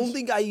happens. I don't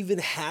think I even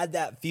had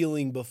that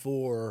feeling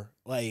before.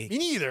 Like, Me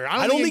neither.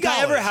 I don't think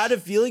I ever had a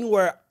feeling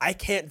where I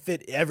can't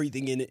fit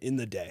everything in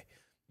the day.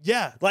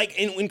 Yeah. Like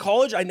in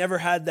college, I never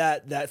had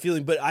that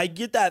feeling, but I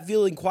get that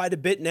feeling quite a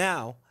bit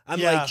now.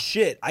 I'm like,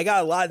 shit, I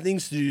got a lot of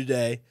things to do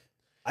today.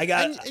 I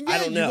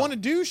don't know. You want to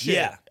do shit.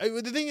 Yeah.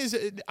 The thing is,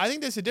 I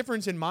think there's a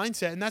difference in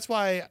mindset, and that's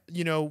why,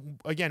 you know,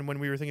 again, when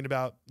we were thinking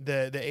about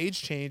the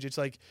age change, it's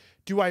like,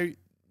 do I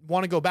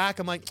want to go back?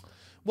 I'm like,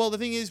 well, the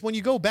thing is, when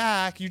you go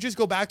back, you just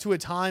go back to a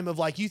time of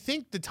like, you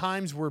think the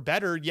times were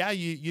better. Yeah,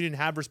 you didn't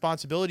have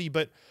responsibility,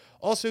 but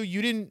also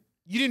you didn't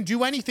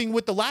do anything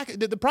with the lack.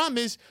 The problem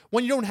is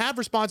when you don't have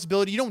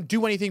responsibility, you don't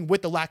do anything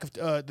with the lack of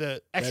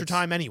the extra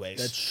time anyways.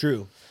 That's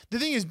true. The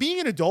thing is, being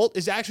an adult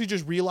is actually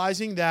just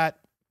realizing that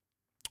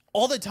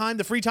all the time,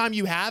 the free time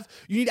you have,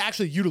 you need to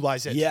actually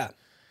utilize it. Yeah.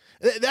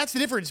 That's the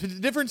difference. The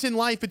difference in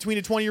life between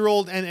a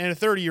 20-year-old and a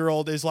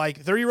 30-year-old is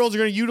like 30-year-olds are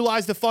going to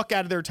utilize the fuck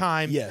out of their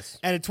time. Yes.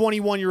 And a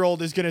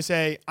 21-year-old is going to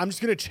say, I'm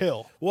just going to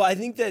chill. Well, I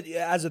think that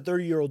as a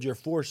 30-year-old, you're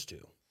forced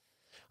to.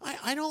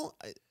 I don't.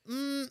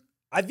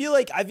 I feel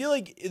like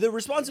the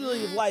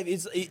responsibility of life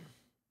is.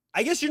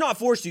 I guess you're not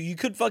forced to. You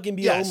could fucking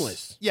be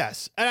homeless.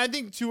 Yes. And I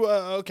think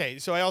okay.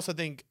 So I also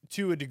think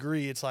to a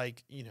degree, it's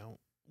like, you know,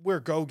 we're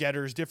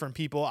go-getters, different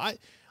people.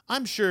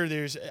 I'm sure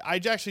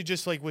I actually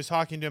just like was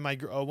talking to my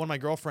one of my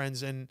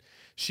girlfriends, and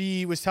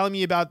she was telling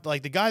me about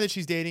like the guy that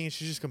she's dating, and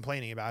she's just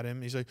complaining about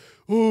him. He's like,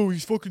 oh,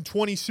 he's fucking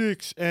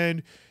 26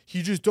 and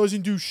he just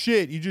doesn't do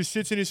shit. He just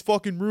sits in his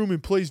fucking room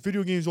and plays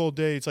video games all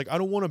day. It's like, I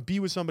don't want to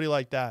be with somebody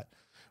like that.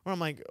 Where I'm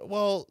like,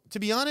 well, to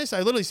be honest, I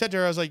literally said to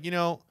her, I was like, you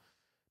know,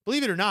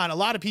 believe it or not, a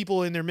lot of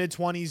people in their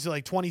mid-20s,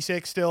 like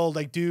 26 still,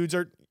 like dudes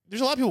there's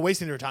a lot of people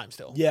wasting their time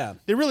still. Yeah.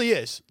 There really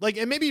is. Like,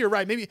 and maybe you're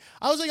right. Maybe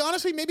I was like,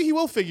 honestly, maybe he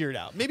will figure it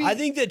out. Maybe I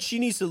think that she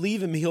needs to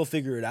leave him. He'll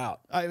figure it out.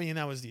 I mean,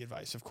 that was the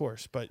advice, of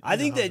course. But I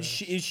think that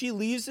if she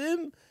leaves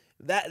him,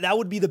 that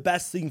would be the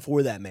best thing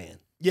for that man.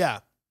 Yeah.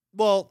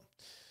 Well,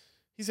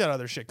 he's got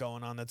other shit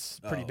going on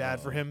that's pretty bad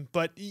for him.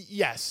 But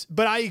yes.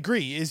 But I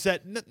agree. Is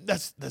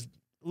that's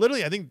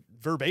literally, I think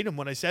verbatim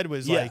what I said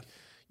was like,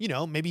 you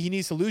know, maybe he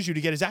needs to lose you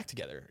to get his act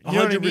together. You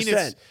know what I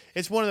mean?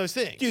 It's one of those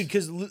things. Dude,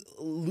 because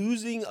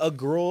losing a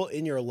girl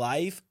in your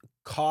life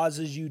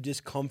causes you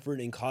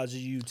discomfort and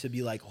causes you to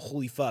be like,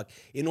 holy fuck,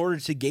 in order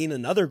to gain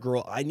another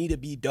girl, I need to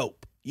be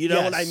dope. You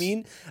know what I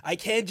mean? I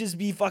can't just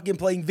be fucking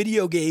playing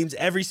video games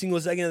every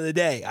single second of the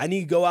day. I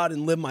need to go out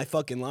and live my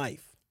fucking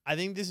life. I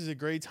think this is a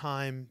great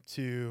time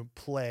to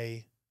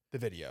play the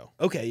video.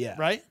 Okay, yeah.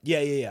 Right?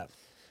 Yeah.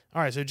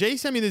 All right, so Jay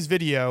sent me this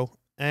video,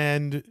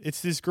 and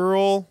it's this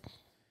girl.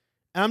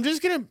 And I'm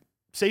just going to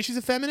say she's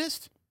a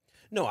feminist.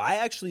 No, I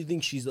actually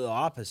think she's the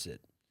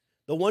opposite.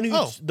 The one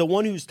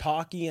who's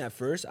talking at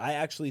first, I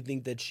actually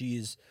think that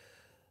she's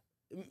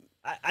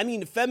I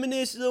mean,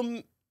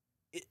 feminism,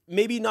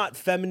 maybe not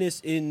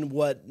feminist in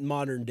what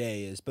modern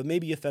day is, but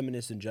maybe a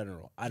feminist in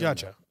general. I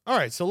don't know. All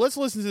right, so let's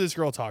listen to this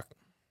girl talk.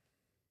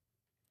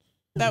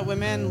 That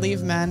women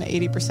leave men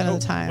 80%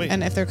 of the time.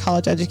 And if they're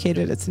college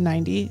educated, it's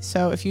 90.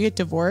 So if you get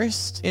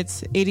divorced,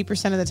 it's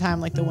 80% of the time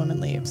like the woman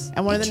leaves.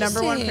 And one of the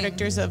number one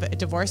predictors of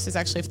divorce is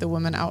actually if the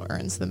woman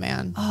out-earns the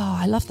man. Oh,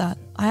 I love that.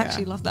 I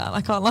actually love that.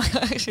 I can't lie.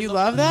 You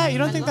love that? You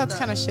don't think that's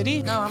kind of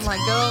shitty? No, I'm like,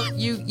 girl,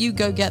 you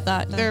go get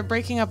that. No. They're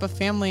breaking up a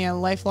family and a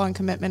lifelong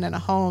commitment in a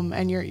home,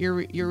 and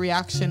your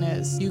reaction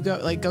is you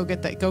go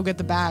get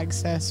the bag,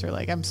 sis, or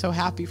like, I'm so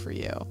happy for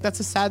you. That's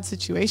a sad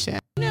situation.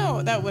 You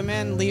know that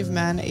women leave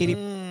men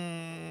 80%.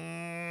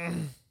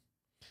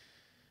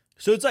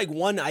 So it's like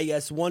one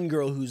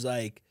girl who's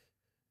like,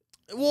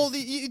 well,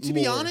 to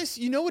be honest,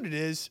 you know what it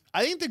is?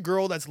 I think the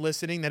girl that's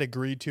listening that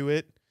agreed to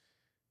it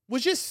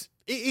was just,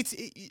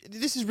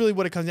 this is really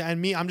what it comes down to. And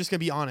me, I'm just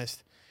going to be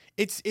honest.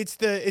 It's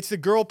the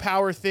girl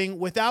power thing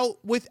without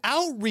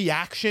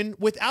reaction,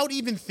 without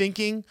even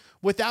thinking,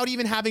 without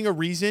even having a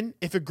reason.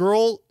 If a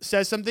girl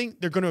says something,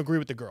 they're going to agree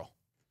with the girl.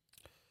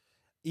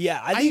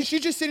 Yeah, I think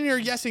she's just sitting here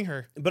yesing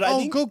her. But I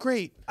think, go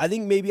great. I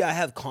think maybe I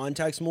have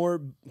context more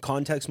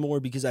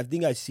because I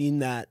think I've seen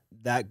that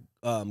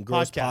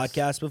girls'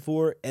 podcast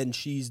before, and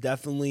she's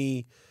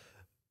definitely,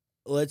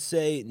 let's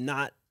say,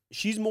 not.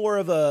 She's more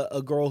of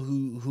a girl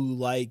who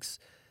likes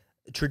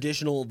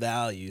traditional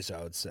values,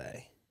 I would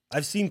say.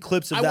 I've seen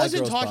clips of that. I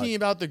wasn't talking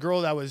about the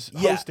girl that was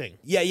hosting.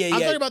 Yeah.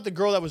 I'm talking about the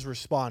girl that was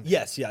responding.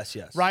 Yes.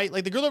 Right?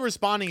 Like the girl that was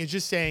responding is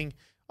just saying,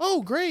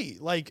 "Oh,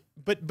 great." Like,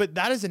 but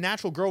that is a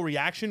natural girl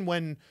reaction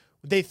when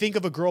they think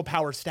of a girl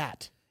power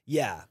stat.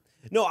 Yeah.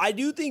 No, I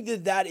do think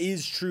that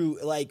is true.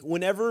 Like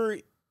whenever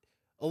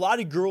a lot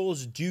of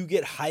girls do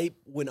get hype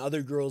when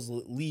other girls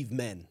leave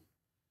men.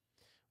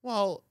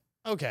 Well,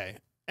 okay.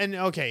 And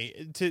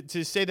okay,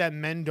 to say that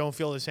men don't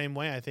feel the same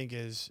way, I think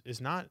is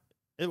not.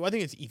 I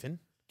think it's even.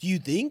 Do you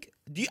think?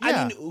 Yeah.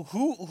 I mean,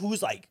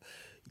 who's like,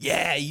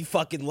 yeah, you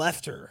fucking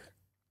left her?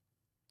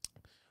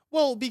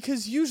 Well,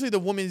 because usually the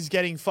woman's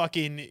getting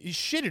fucking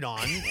shitted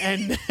on,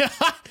 and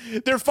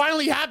they're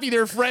finally happy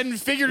their friend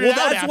figured it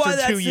out after 2 years. Well,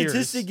 that's why that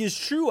statistic is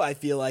true, I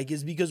feel like,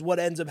 is because what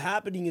ends up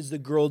happening is the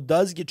girl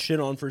does get shit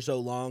on for so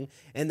long,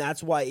 and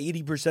that's why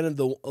 80% of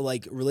the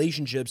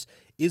relationships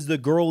is the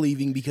girl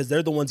leaving because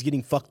they're the ones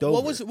getting fucked over.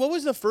 What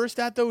was the first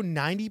stat though?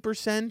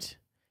 90%,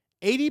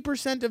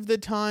 80% of the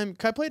time.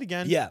 Can I play it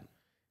again? Yeah.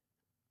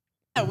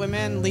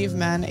 Women leave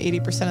men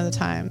 80% of the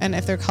time. And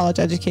if they're college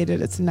educated,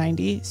 it's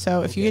 90.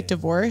 So if you get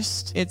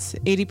divorced, it's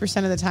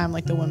 80% of the time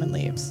like the woman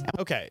leaves.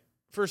 Okay.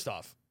 First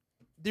off,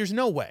 there's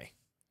no way.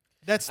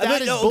 That is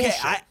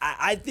bullshit. Okay,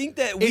 I think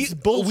that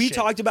we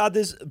talked about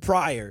this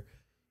prior.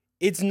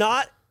 It's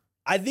not.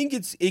 I think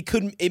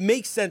it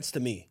makes sense to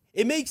me.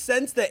 It makes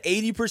sense that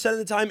 80% of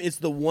the time it's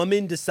the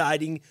woman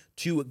deciding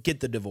to get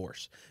the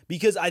divorce.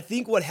 Because I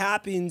think what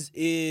happens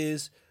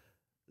is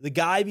the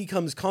guy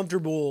becomes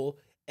comfortable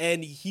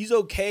and he's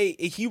okay.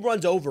 He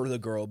runs over the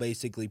girl,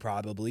 basically,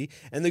 probably.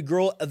 And the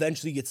girl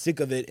eventually gets sick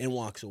of it and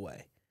walks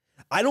away.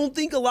 I don't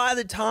think a lot of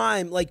the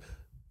time, like,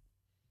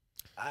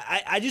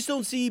 I just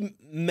don't see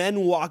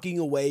men walking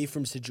away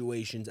from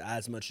situations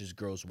as much as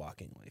girls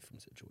walking away from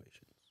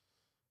situations.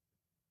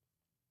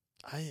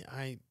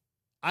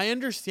 I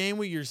understand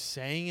what you're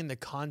saying in the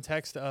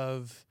context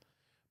of,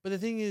 but the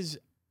thing is,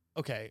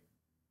 okay,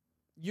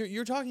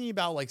 you're talking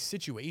about like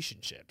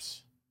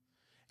situationships.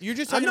 You're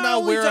just talking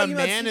about where a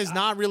man is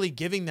not really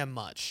giving them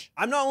much.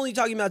 I'm not only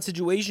talking about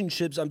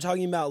situationships, I'm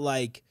talking about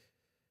like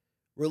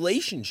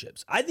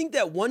relationships. I think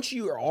that once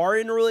you are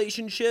in a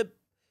relationship,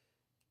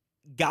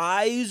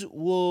 guys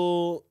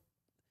will,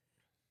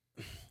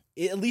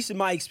 at least in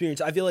my experience,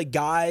 I feel like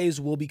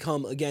guys will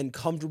become, again,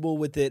 comfortable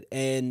with it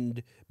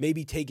and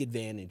maybe take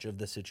advantage of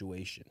the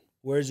situation.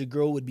 Whereas a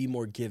girl would be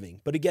more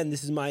giving. But again,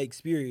 this is my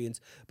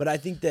experience. But I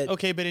think that...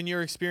 Okay, but in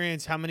your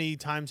experience, how many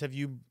times have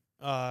you...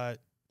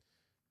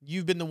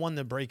 you've been the one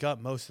to break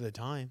up most of the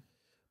time.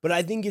 But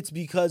I think it's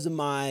because of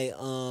my...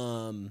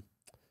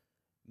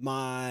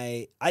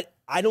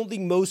 I don't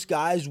think most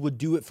guys would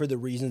do it for the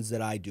reasons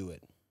that I do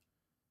it.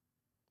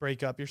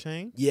 Break up, you're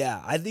saying?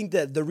 Yeah, I think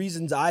that the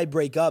reasons I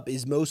break up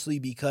is mostly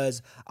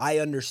because I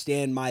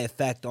understand my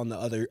effect on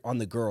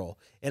the girl,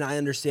 and I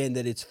understand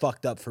that it's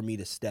fucked up for me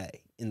to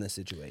stay in the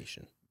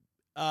situation.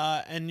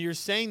 And you're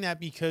saying that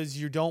because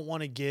you don't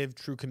want to give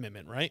true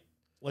commitment, right?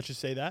 Let's just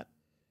say that.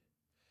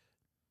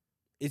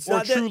 It's or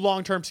not true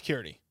long-term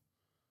security.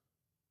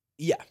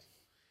 Yeah.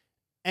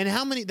 And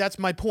how many? That's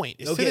my point.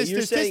 It's okay, a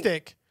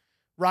statistic.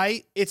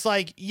 Right? It's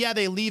like, yeah,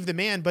 they leave the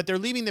man, but they're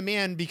leaving the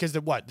man because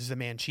of what? Is the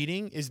man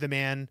cheating? Is the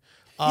man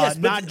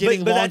not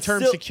getting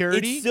long-term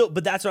security?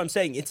 But that's what I'm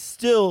saying. It's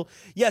still,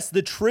 yes,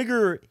 the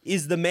trigger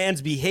is the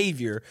man's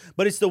behavior,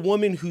 but it's the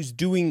woman who's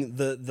doing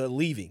the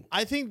leaving.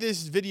 I think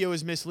this video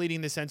is misleading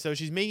in the sense, though.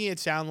 She's making it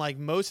sound like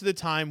most of the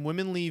time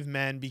women leave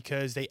men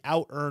because they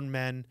out-earn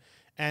men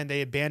and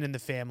they abandon the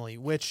family,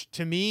 which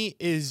to me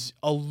is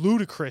a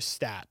ludicrous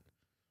stat.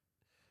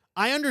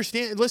 I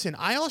understand. Listen,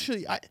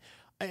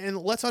 and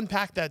let's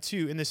unpack that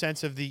too in the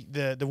sense of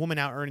the woman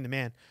out earning the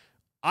man.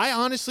 I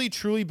honestly,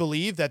 truly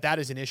believe that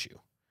is an issue.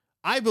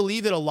 I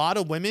believe that a lot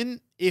of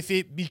women, if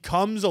it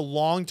becomes a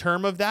long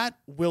term of that,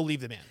 will leave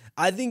the man.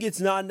 I think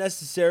it's not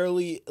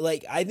necessarily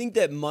like, I think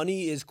that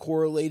money is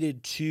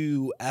correlated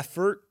to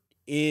effort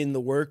in the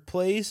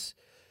workplace.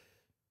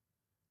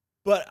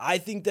 But I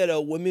think that a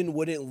woman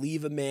wouldn't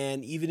leave a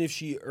man, even if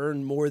she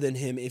earned more than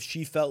him, if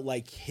she felt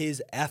like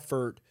his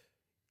effort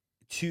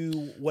to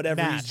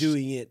whatever he's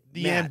doing it.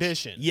 The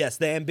ambition. Yes,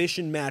 the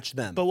ambition matched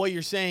them. But what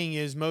you're saying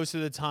is most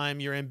of the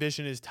time your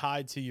ambition is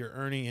tied to your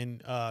earning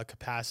and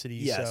capacity.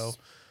 Yes. So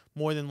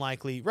more than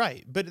likely,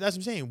 right. But that's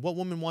what I'm saying. What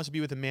woman wants to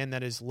be with a man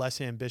that is less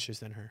ambitious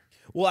than her?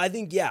 Well, I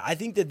think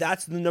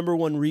that's the number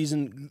one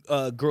reason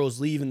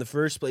girls leave in the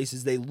first place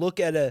is they look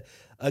at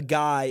a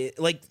guy,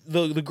 like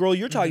the girl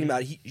you're talking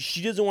about,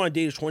 she doesn't want to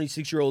date a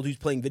 26-year-old who's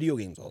playing video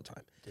games all the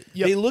time.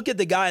 Yep. They look at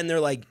the guy and they're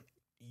like,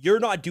 you're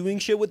not doing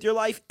shit with your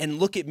life, and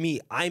look at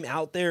me. I'm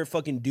out there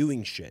fucking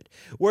doing shit.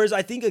 Whereas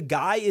I think a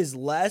guy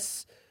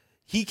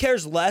he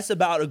cares less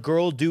about a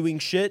girl doing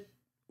shit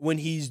when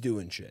he's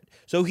doing shit.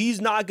 So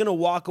he's not going to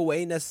walk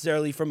away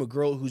necessarily from a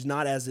girl who's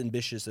not as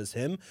ambitious as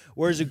him,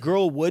 whereas a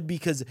girl would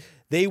because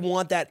they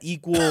want that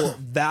equal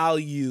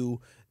value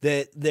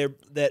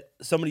that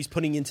somebody's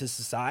putting into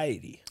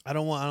society. I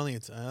don't think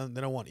it's.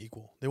 They don't want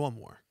equal. They want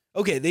more.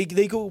 Okay, they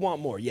could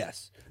want more,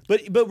 yes.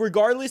 But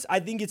regardless,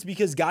 I think it's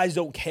because guys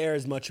don't care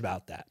as much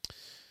about that.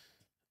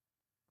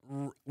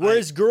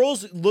 Whereas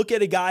girls look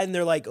at a guy and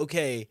they're like,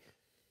 okay,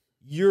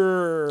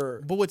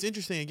 you're. But what's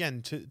interesting,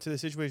 again, to the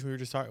situation we were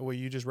just talking, what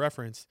you just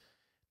referenced,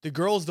 the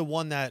girl's the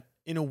one that,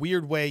 in a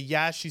weird way,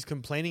 yeah, she's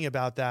complaining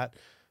about that,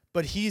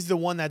 but he's the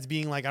one that's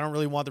being like, I don't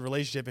really want the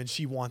relationship, and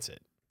she wants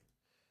it.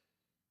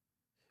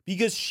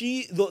 Because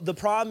the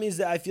problem is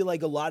that I feel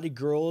like a lot of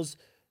girls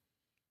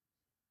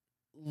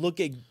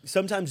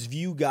sometimes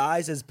view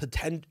guys as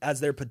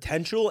their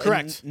potential,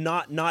 correct, and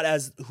not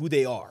as who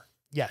they are.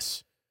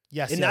 Yes,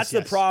 and that's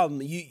the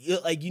problem.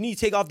 You need to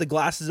take off the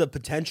glasses of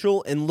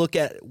potential and look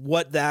at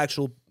what the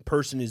actual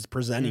person is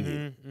presenting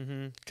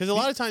you. Because a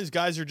lot of times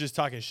guys are just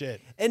talking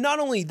shit. And not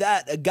only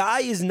that, a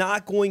guy is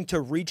not going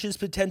to reach his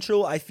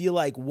potential, I feel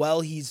like,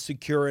 while he's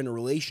secure in a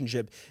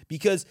relationship,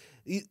 because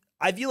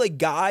I feel like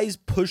guys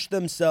push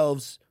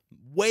themselves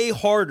way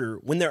harder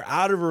when they're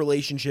out of a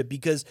relationship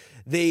because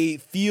they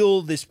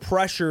feel this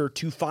pressure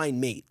to find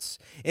mates.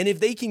 And if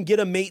they can get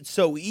a mate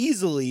so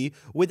easily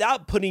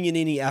without putting in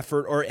any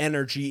effort or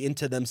energy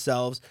into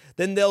themselves,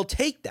 then they'll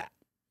take that.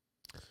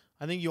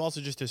 I think you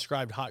also just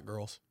described hot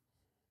girls.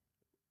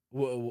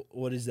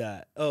 What is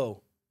that?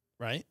 Oh,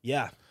 right.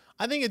 Yeah.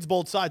 I think it's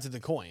both sides of the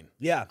coin.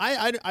 Yeah.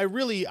 I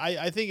really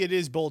think it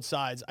is both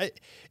sides.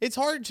 It's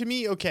hard to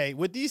me. Okay.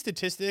 With these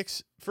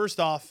statistics, first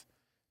off,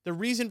 the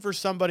reason for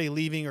somebody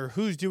leaving or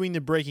who's doing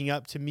the breaking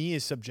up to me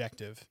is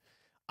subjective.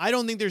 I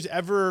don't think there's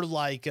ever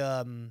like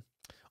a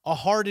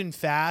hard and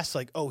fast,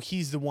 like, oh,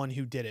 he's the one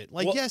who did it.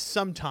 Like, well, yes,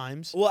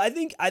 sometimes. Well, I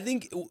think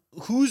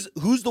who's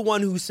the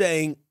one who's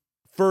saying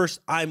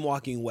first, I'm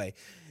walking away,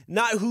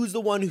 not who's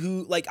the one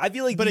who, like, I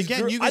feel like, but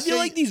again, I feel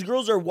like these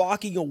girls are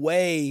walking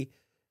away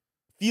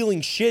feeling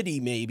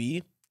shitty,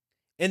 maybe,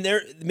 and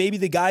maybe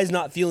the guy's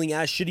not feeling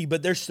as shitty,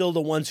 but they're still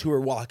the ones who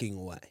are walking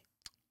away.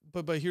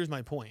 But here's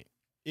my point.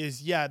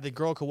 Is, yeah, the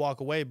girl could walk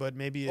away, but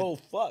maybe oh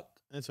fuck,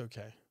 it's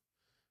okay.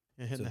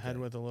 You're hitting the head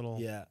with a little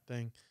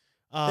thing.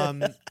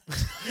 But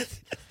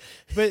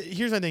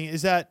here's my thing: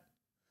 is that,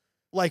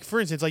 like, for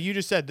instance, like you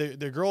just said,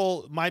 the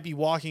girl might be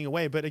walking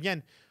away, but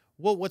again,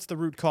 what's the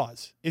root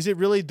cause? Is it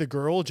really the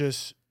girl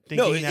just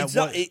thinking that? It's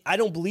not. I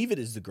don't believe it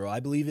is the girl. I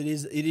believe it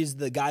is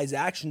the guy's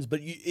actions, but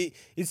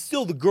it's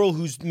still the girl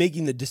who's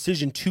making the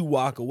decision to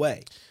walk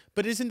away.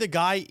 But isn't the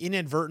guy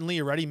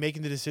inadvertently already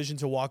making the decision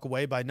to walk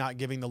away by not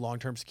giving the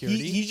long-term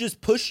security? He's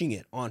just pushing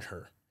it on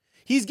her.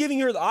 He's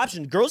giving her the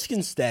option. Girls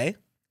can stay.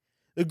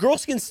 The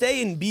girls can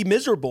stay and be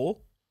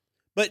miserable.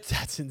 But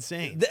that's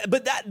insane.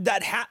 But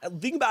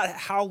think about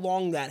how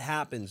long that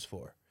happens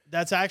for.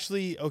 That's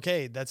actually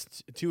okay.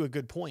 That's to a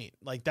good point.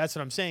 Like, that's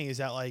what I'm saying is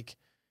that, like,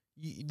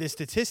 the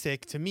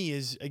statistic to me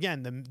is,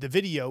 again, the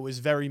video is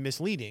very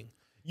misleading.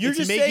 You're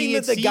just saying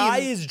that the guy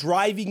is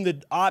driving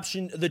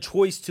the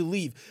choice to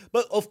leave.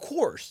 But of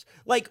course,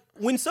 like,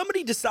 when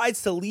somebody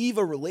decides to leave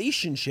a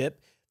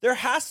relationship,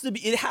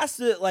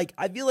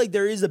 I feel like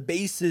there is a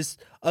basis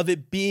of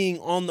it being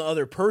on the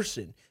other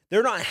person.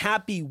 They're not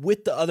happy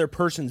with the other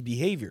person's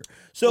behavior.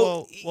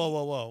 So,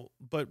 whoa.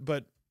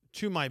 But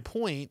to my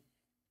point,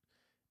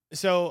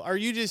 so are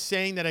you just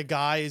saying that a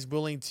guy is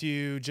willing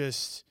to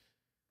just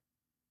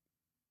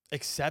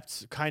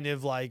accept kind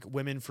of like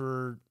women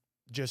for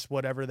just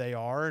whatever they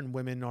are and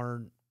women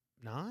are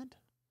not?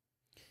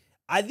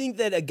 I think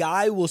that a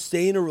guy will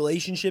stay in a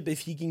relationship if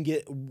he can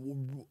get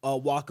a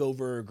walk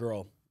over a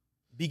girl,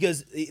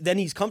 because then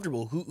he's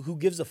comfortable. Who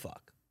gives a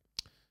fuck?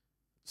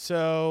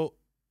 So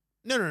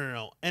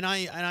no. And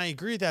I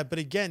agree with that. But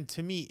again,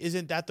 to me,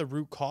 isn't that the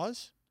root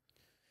cause?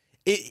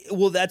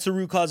 Well, that's the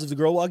root cause of the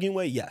girl walking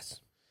away.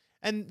 Yes.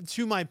 And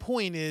to my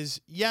point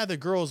is, yeah, the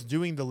girl's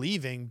doing the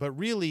leaving, but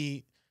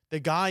really the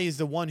guy is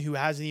the one who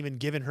hasn't even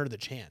given her the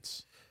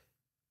chance.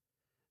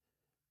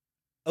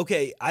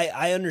 Okay,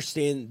 I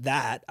understand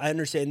that.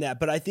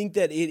 But I think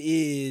that it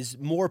is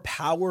more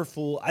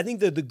powerful. I think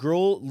that the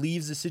girl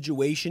leaves the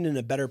situation in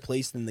a better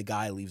place than the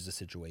guy leaves the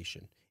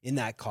situation in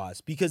that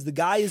cause, because the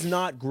guy is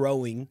not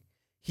growing.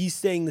 He's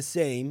staying the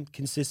same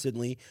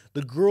consistently.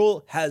 The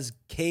girl has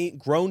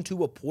grown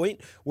to a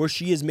point where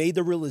she has made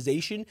the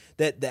realization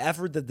that the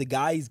effort that the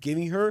guy is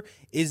giving her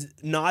is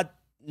not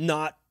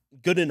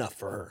good enough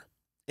for her.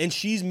 And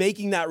she's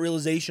making that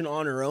realization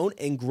on her own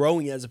and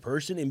growing as a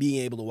person and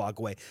being able to walk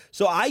away.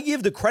 So I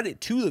give the credit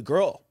to the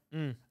girl.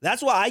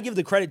 That's why I give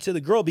the credit to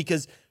the girl,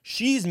 because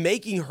she's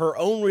making her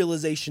own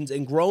realizations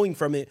and growing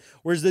from it,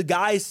 whereas the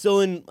guy is still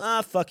in,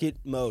 fuck it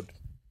mode.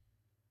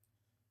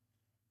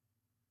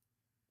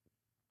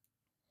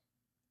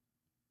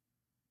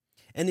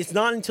 And it's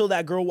not until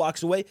that girl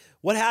walks away.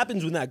 What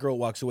happens when that girl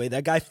walks away?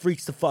 That guy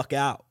freaks the fuck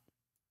out.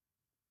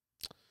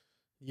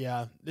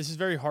 Yeah, this is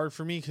very hard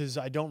for me because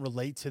I don't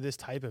relate to this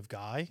type of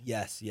guy.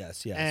 Yes.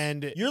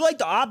 And you're like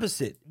the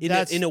opposite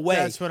in a way.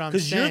 That's what I'm saying.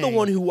 Because you're the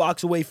one who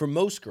walks away from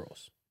most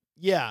girls.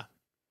 Yeah,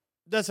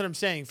 that's what I'm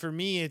saying. For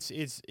me, it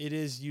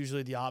is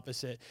usually the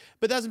opposite.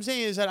 But that's what I'm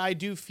saying is that I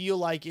do feel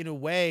like, in a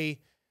way,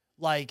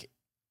 like,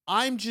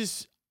 I'm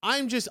just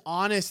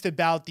honest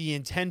about the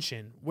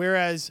intention.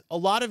 Whereas a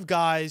lot of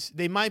guys,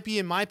 they might be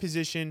in my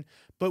position,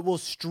 but will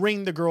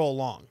string the girl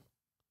along.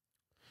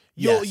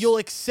 You'll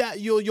accept.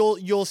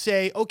 You'll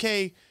say,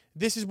 okay,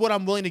 this is what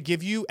I'm willing to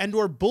give you, and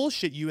or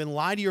bullshit you and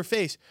lie to your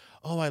face.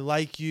 Oh, I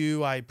like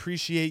you. I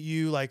appreciate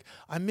you. Like,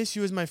 I miss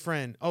you as my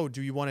friend. Oh,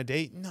 do you want to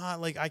date? Nah,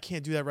 like, I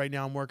can't do that right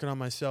now. I'm working on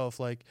myself.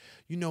 Like,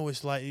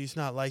 it's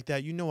not like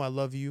that. You know I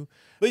love you.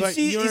 But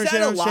see, you is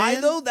that a lie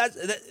saying? though?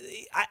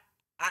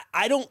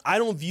 I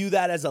don't view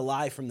that as a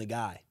lie from the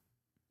guy.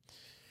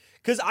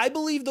 Because I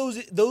believe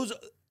those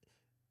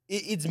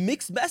it's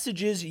mixed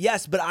messages,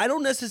 yes, but I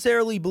don't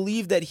necessarily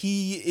believe that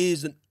he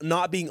is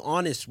not being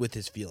honest with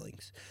his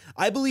feelings.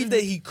 I believe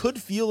that he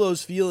could feel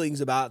those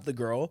feelings about the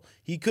girl.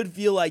 He could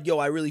feel like, yo,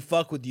 I really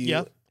fuck with you.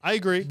 Yeah, I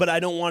agree. But I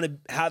don't want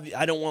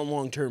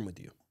long term with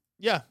you.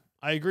 Yeah,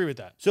 I agree with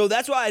that. So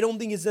that's why I don't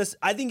think it's this.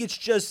 I think it's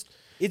just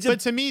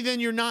But to me, then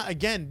you're not.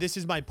 Again, this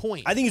is my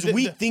point. I think it's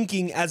weak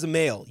thinking as a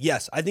male.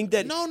 Yes, I think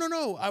that.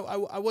 No.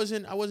 I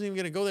wasn't even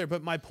gonna go there.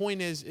 But my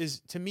point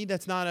is to me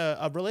that's not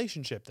a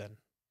relationship. Then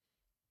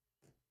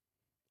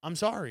I'm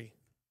sorry.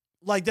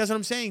 Like, that's what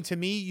I'm saying. To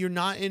me, you're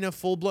not in a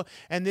full blown.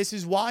 And this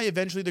is why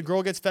eventually the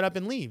girl gets fed up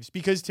and leaves.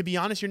 Because to be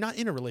honest, you're not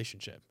in a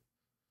relationship.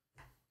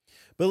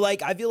 But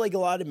like, I feel like a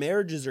lot of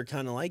marriages are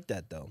kind of like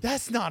that, though.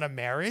 That's not a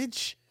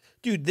marriage,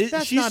 dude.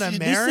 That's not a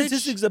marriage.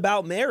 This statistic's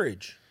about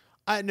marriage.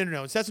 No.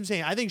 That's what I'm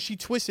saying. I think she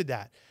twisted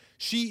that.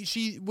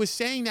 She was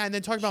saying that and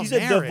then talked about She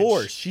said marriage.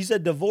 divorce. She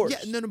said divorce.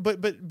 Yeah, no.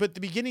 But the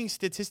beginning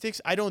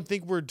statistics, I don't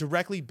think were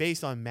directly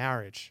based on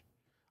marriage.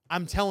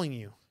 I'm telling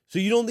you. So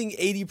you don't think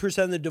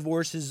 80% of the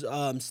divorces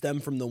stem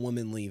from the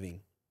woman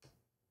leaving?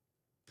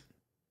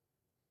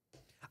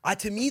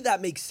 To me,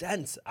 that makes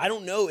sense. I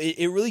don't know.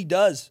 It really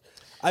does.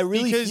 I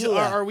really feel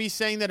that. Are we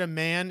saying that a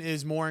man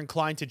is more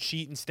inclined to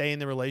cheat and stay in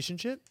the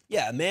relationship?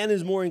 Yeah, a man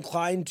is more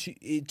inclined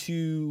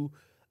to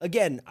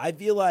again, I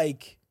feel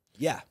like,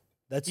 yeah.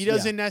 He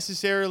doesn't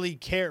necessarily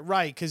care,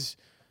 right? Because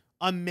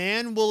a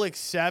man will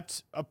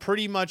accept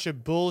pretty much a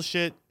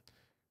bullshit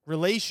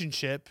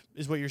relationship,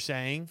 is what you're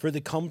saying. For the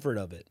comfort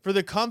of it. For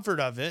the comfort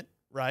of it,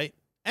 right?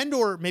 And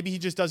or maybe he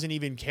just doesn't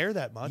even care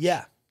that much.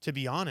 Yeah. To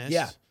be honest.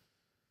 Yeah.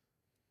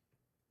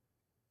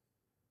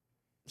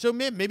 So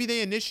maybe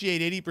they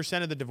initiate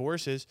 80% of the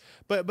divorces,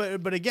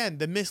 but again,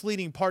 the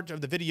misleading part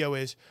of the video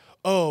is,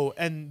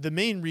 and the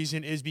main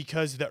reason is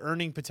because the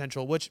earning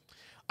potential, which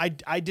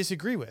I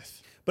disagree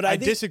with. But I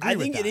think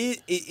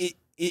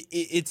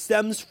it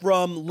stems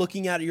from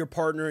looking at your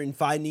partner and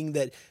finding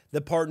that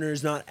the partner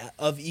is not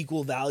of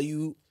equal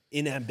value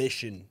in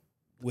ambition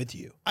with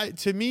you.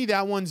 To me,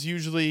 that one's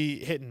usually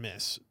hit and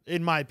miss,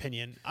 in my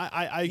opinion.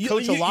 I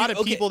coach a lot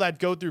of people that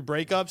go through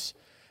breakups.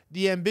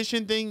 The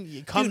ambition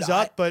thing comes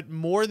up, but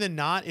more than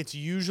not, it's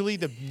usually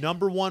the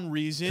number one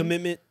reason.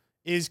 Commitment.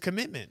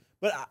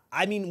 But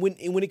I mean,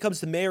 when it comes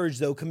to marriage,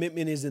 though,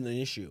 commitment isn't an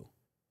issue.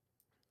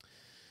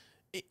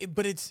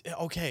 But it's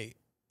okay.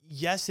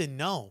 Yes and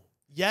no.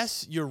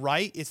 Yes, you're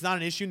right. It's not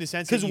an issue in the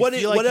sense that because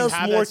what else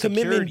more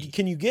commitment security.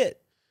 Can you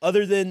get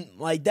other than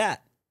like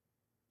that?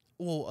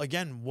 Well,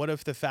 again, what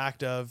if the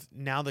fact of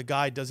now the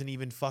guy doesn't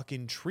even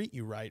fucking treat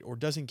you right or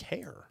doesn't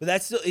care? But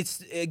that's still,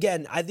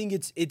 I think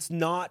it's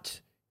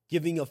not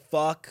giving a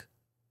fuck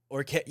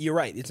you're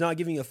right. It's not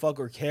giving a fuck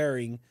or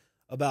caring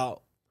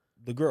about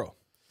the girl.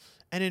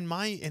 And in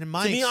my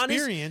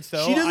experience,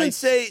 though,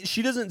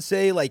 she doesn't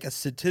say like a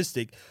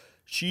statistic.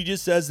 She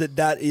just says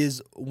that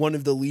is one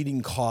of the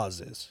leading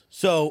causes.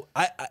 So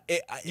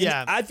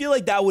I feel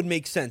like that would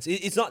make sense.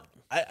 It's not.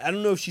 I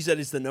don't know if she said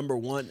it's the number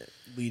one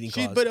leading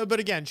cause. But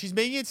again, she's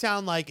making it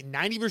sound like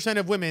 90%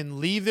 of women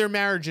leave their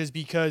marriages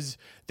because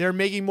they're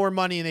making more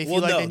money and they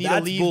feel like they need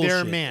to leave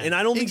their man. And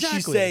I don't think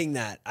she's saying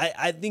that.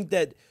 I think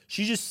that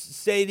she's just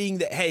stating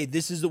that, hey,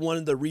 this is one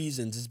of the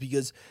reasons. It's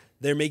because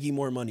they're making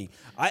more money.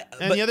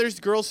 The other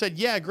girl said,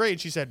 yeah,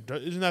 great. She said,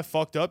 isn't that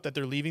fucked up that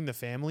they're leaving the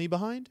family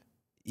behind?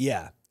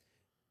 Yeah.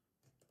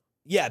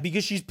 Yeah,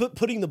 because she's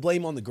putting the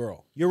blame on the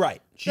girl. You're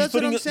right. She's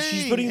putting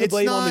the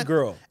blame on the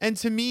girl. And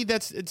to me,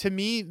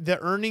 the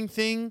earning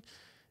thing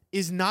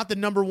is not the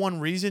number one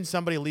reason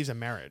somebody leaves a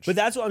marriage. But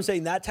that's what I'm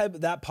saying. That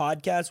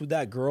podcast with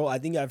that girl, I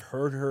think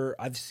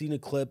I've seen a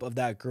clip of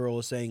that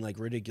girl saying like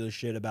ridiculous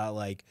shit about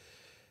like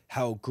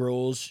how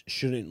girls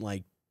shouldn't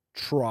like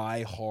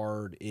try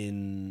hard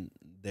in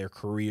their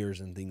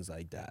careers and things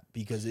like that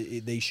because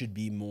they should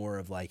be more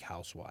of like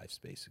housewives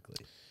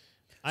basically.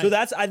 So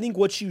that's, I think,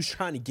 what she was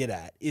trying to get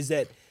at is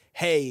that,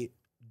 hey,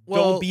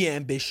 don't be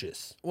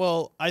ambitious.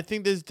 Well, I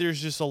think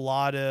there's just a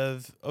lot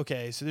of,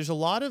 so there's a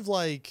lot of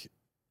like,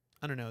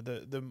 I don't know,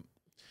 the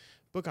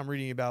book I'm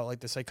reading about,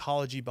 like the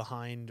psychology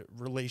behind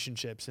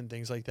relationships and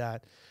things like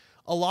that.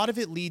 A lot of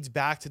it leads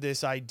back to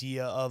this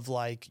idea of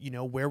like, you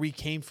know, where we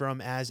came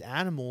from as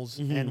animals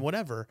and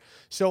whatever.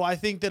 So I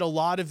think that a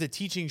lot of the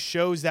teaching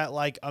shows that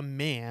like a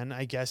man,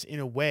 I guess, in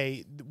a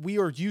way, we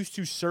are used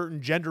to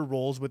certain gender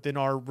roles within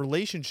our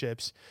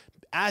relationships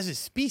as a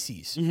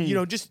species, you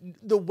know, just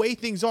the way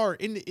things are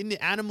in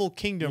the animal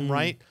kingdom,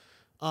 right?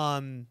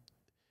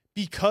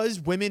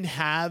 Because women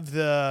have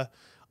the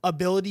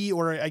ability,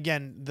 or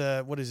again,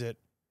 what is it?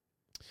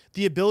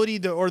 The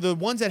ability or the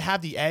ones that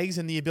have the eggs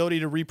and the ability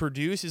to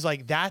reproduce is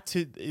like that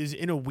is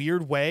in a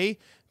weird way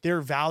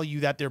their value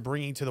that they're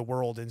bringing to the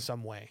world in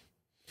some way.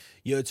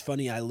 It's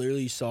funny. I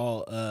literally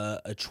saw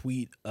a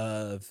tweet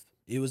of,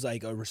 it was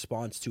like a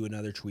response to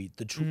another tweet.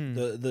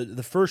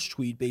 The first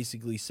tweet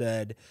basically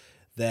said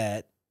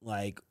that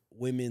like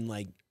women,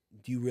 like,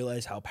 do you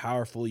realize how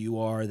powerful you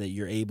are that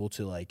you're able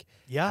to like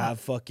have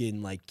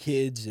fucking like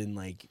kids and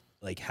like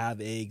have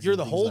eggs? You're and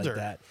the holder.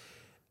 like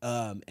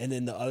that. And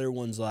then the other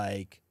one's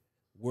like,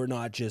 we're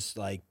not just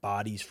like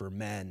bodies for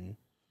men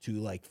to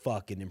like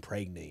fuck and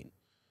impregnate.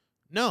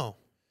 No.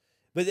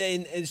 But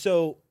then, and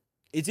so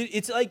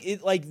it's like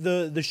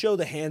the show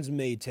The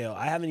Handmaid's Tale.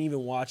 I haven't even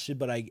watched it,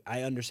 but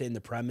I understand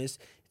the premise.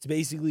 It's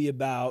basically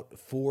about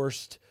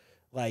forced,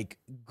 like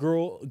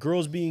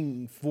girls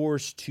being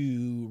forced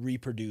to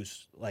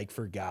reproduce, like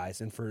for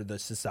guys and for the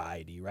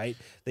society, right?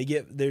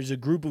 There's a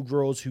group of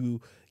girls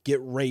who get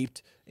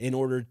raped and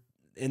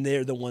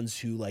they're the ones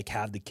who like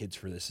have the kids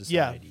for the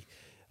society.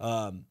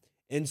 Yeah.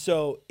 And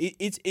so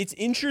it's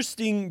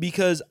interesting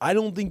because I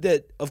don't think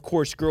that, of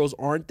course, girls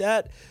aren't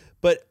that,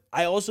 but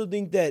I also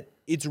think that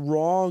it's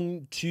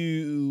wrong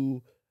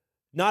to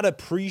not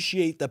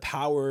appreciate the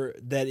power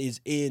that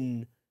is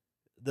in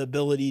the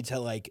ability to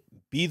like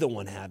be the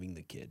one having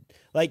the kid.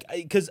 Like,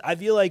 because I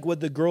feel like what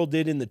the girl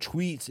did in the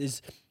tweets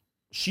is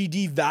she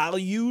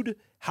devalued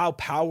how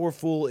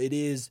powerful it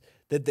is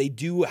that they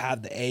do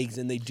have the eggs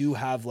and they do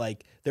have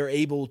like, they're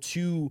able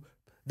to,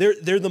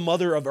 they're the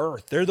mother of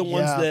earth. They're the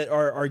ones that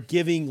are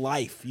giving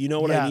life. You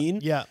know what I mean?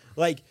 Yeah.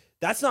 Like,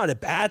 that's not a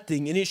bad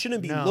thing, and it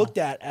shouldn't be looked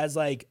at as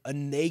like a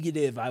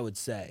negative, I would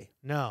say.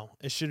 No,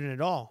 it shouldn't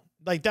at all.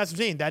 Like, that's what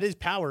I'm saying. That is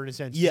power in a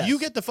sense. Yes. You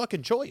get the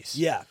fucking choice.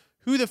 Yeah.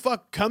 Who the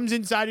fuck comes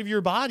inside of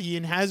your body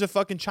and has a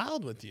fucking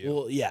child with you?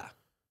 Well, yeah.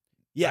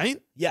 Yeah.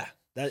 Right?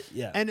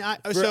 Yeah. And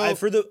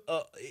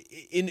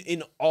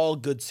in all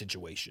good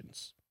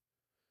situations.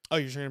 Oh,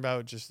 you're talking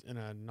about just in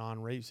a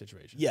non-rape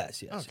situation?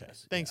 Yes. Okay.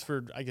 Yes, Thanks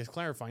for, I guess,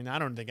 clarifying. I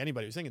don't think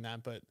anybody was thinking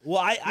that, but well,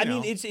 I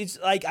mean, it's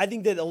like I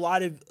think that a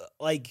lot of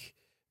like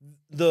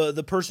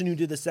the person who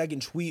did the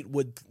second tweet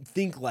would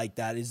think like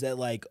that, is that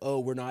like, oh,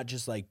 we're not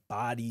just like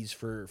bodies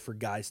for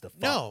guys to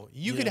fuck. No,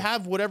 you could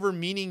have whatever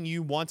meaning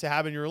you want to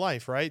have in your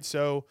life, right?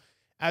 So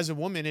as a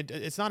woman,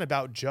 it's not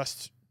about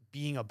just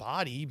being a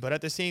body, but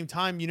at the same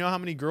time, you know how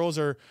many girls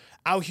are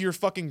out here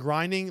fucking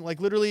grinding? Like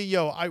literally,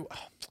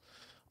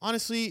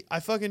 honestly, I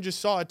fucking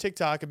just saw a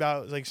TikTok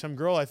about like some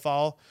girl I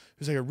follow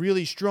who's like a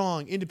really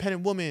strong,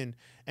 independent woman.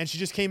 And she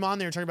just came on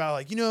there talking about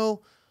like,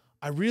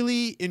 I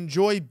really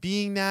enjoy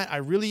being that. I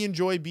really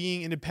enjoy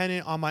being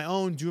independent on my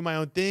own, doing my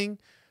own thing.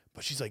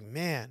 But she's like,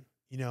 man,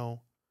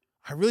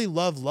 I really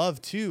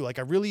love too. Like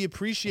I really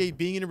appreciate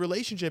being in a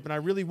relationship and I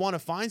really want to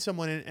find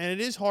someone. And it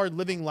is hard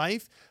living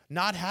life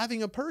not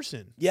having a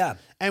person. Yeah.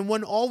 And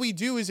when all we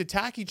do is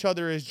attack each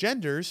other as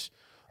genders,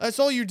 that's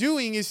all you're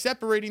doing is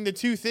separating the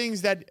two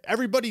things that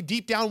everybody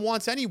deep down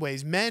wants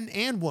anyways, men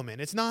and women.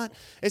 It's not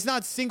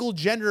single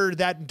gender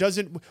that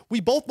doesn't, we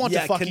both want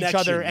to fuck each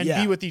other and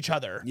be with each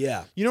other.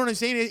 Yeah. You know what I'm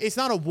saying? It's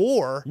not a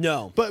war.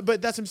 No. But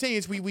that's what I'm saying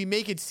is we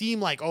make it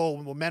seem like,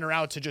 oh, well, men are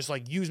out to just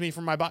like use me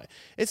for my body.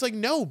 It's like,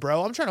 no,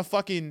 bro, I'm trying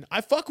to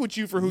I fuck with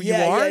you for who you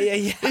are.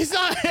 Yeah. It's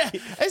not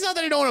that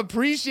I don't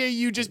appreciate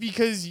you just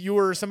because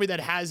you're somebody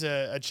that has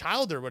a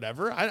child or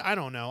whatever. I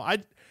don't know.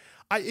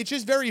 It's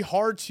just very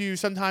hard to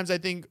sometimes, I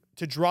think,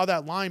 to draw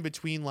that line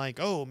between like,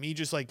 oh, me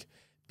just like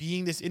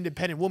being this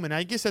independent woman.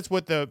 I guess that's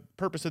what the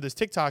purpose of this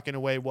TikTok in a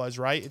way was,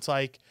 right? It's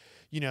like,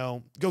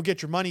 go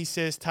get your money,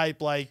 sis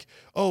type, like,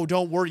 oh,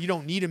 don't worry, you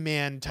don't need a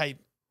man type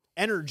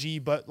energy.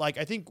 But like,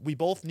 I think we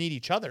both need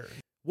each other.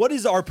 What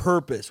is our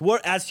purpose?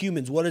 As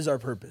humans, what is our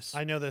purpose?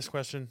 I know this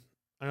question.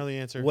 I know the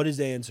answer. What is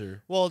the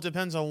answer? Well, it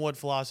depends on what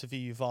philosophy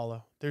you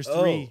follow. There's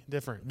three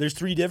different. There's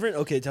three different?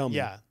 Okay, tell me.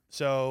 Yeah.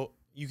 So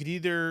you could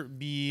either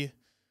be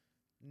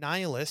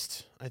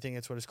nihilist, I think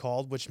that's what it's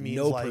called, which means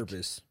no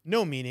purpose,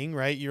 no meaning,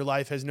 right? Your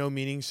life has no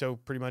meaning, so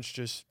pretty much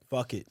just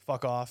fuck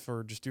off,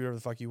 or just do whatever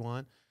the fuck you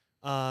want.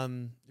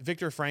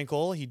 Viktor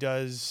Frankl, he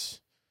does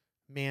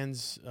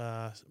man's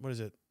what is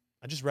it?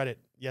 I just read it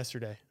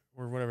yesterday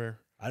or whatever.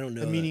 I don't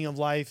know. The meaning of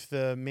life,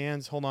 the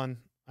man's. Hold on,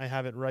 I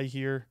have it right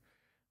here.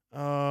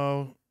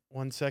 Oh,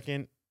 1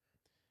 second.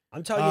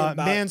 I'm talking about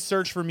man's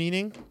search for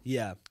meaning.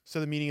 Yeah. So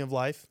the meaning of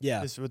life.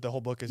 Yeah. This is what the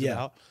whole book is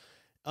about.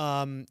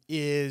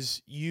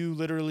 Is you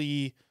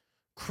literally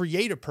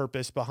create a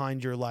purpose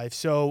behind your life.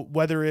 So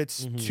whether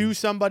it's to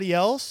somebody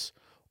else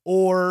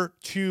or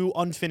to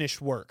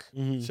unfinished work.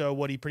 So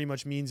what he pretty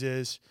much means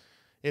is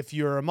if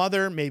you're a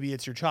mother, maybe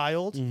it's your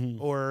child,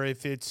 or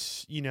if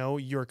it's,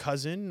 your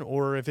cousin,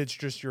 or if it's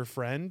just your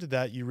friend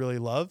that you really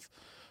love,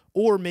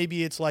 or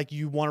maybe it's like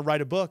you want to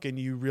write a book and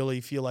you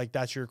really feel like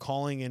that's your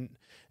calling. And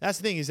that's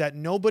the thing, is that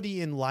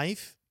nobody in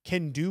life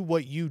can do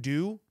what you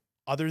do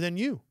other than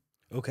you.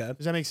 Okay.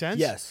 Does that make sense?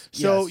 Yes.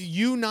 So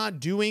you not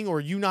doing or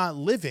you not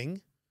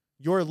living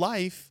your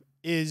life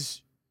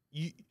is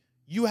you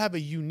you have a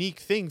unique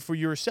thing for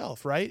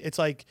yourself, right? It's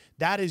like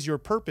that is your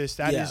purpose.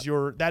 That is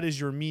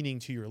your meaning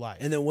to your life.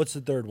 And then what's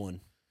the third one?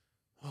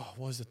 Oh,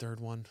 what was the third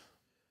one?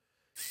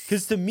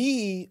 Because to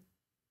me,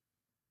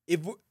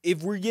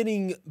 if we're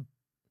getting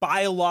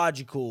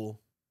biological,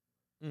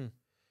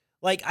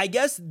 like I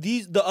guess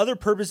the other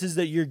purposes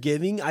that you're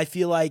giving, I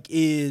feel like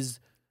is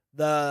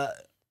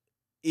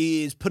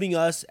putting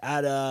us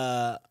at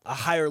a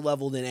higher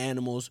level than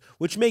animals,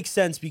 which makes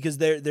sense because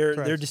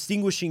they're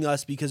distinguishing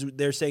us because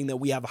they're saying that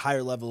we have a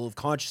higher level of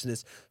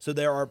consciousness. So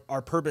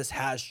our purpose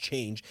has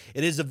changed.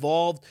 It has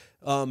evolved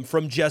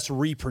from just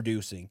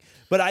reproducing.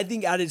 But I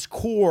think at its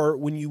core,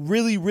 when you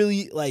really,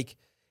 really like,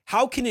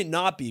 how can it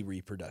not be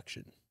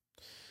reproduction?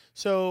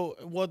 So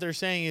what they're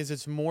saying is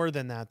it's more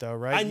than that, though,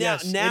 right?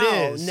 Yes, it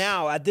is.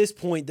 Now at this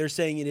point, they're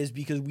saying it is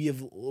because we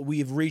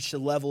have reached a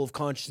level of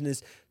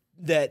consciousness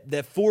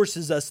that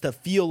forces us to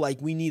feel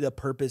like we need a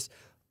purpose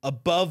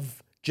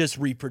above just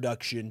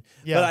reproduction.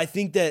 Yeah. But I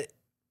think that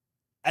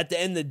at the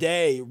end of the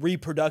day,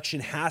 reproduction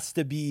has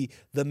to be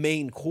the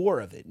main core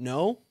of it.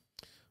 No?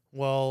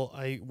 Well,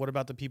 what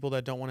about the people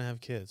that don't want to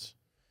have kids?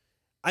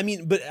 I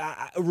mean, but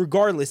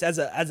regardless, as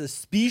a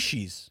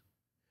species.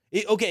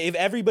 If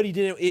everybody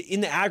didn't,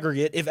 in the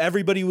aggregate, if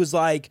everybody was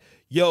like,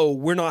 yo,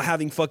 we're not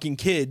having fucking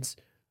kids,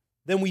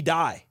 then we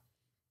die.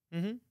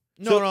 Mm-hmm.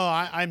 No,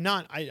 I'm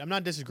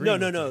not disagreeing.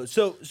 No.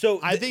 So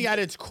I think at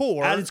its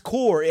core,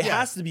 it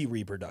has to be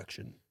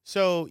reproduction.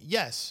 So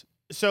yes.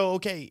 So,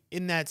 okay.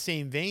 In that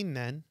same vein,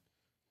 then,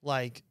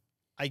 like,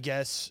 I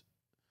guess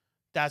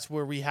that's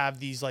where we have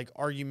these like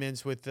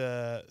arguments with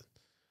the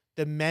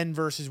men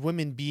versus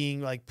women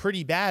being like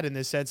pretty bad in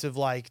the sense of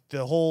like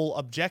the whole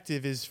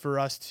objective is for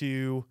us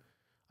to,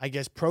 I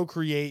guess,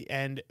 procreate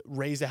and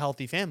raise a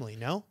healthy family.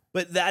 No,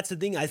 but that's the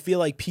thing. I feel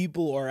like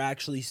people are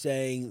actually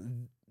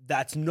saying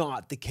that's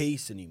not the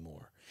case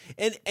anymore.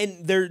 And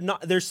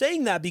they're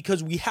saying that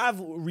because we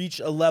have reached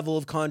a level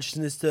of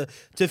consciousness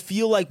to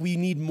feel like we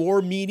need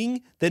more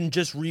meaning than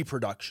just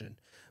reproduction.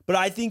 But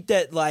I think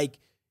that like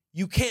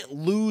you can't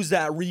lose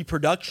that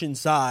reproduction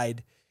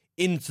side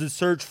in the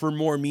search for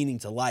more meaning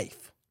to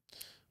life.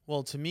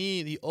 Well, to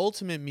me, the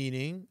ultimate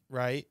meaning,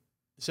 right?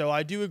 So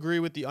I do agree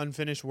with the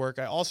unfinished work.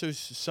 I also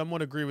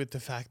somewhat agree with the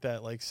fact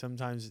that like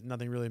sometimes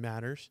nothing really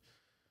matters.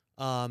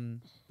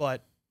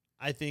 But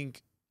I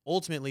think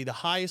ultimately the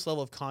highest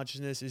level of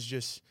consciousness is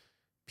just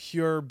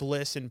pure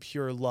bliss and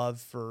pure love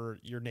for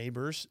your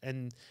neighbors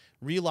and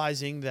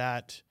realizing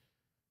that,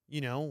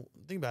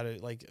 think about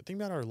it, like think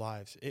about our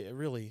lives. It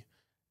really,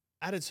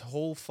 at its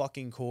whole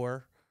fucking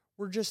core,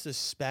 we're just a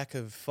speck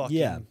of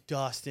fucking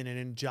dust in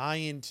a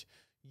giant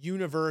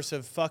universe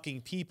of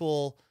fucking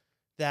people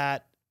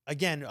that,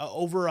 again,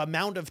 over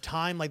amount of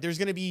time, like there's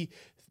going to be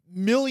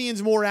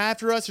millions more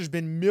after us. There's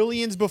been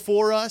millions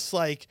before us.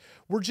 Like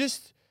we're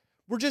just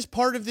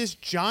part of this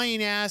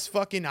giant ass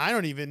fucking, I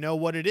don't even know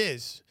what it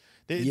is.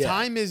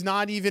 Time is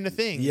not even a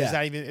thing.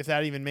 Yeah. If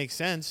that even makes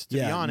sense, to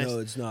be honest. No,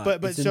 it's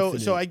not. But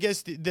so I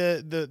guess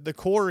the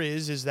core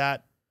is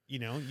that, you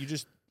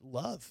just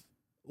love.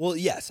 Well,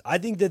 yes, I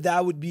think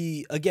that would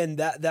be, again,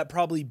 that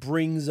probably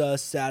brings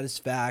us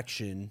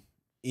satisfaction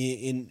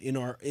in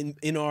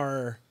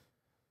our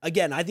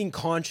again, I think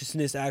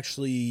consciousness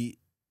actually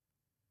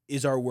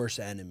is our worst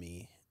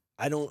enemy.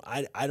 I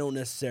don't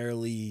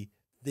necessarily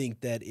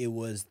think that it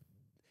was,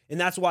 and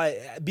that's why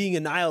being a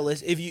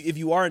nihilist, if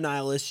you are a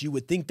nihilist, you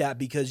would think that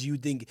because you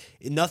think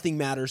nothing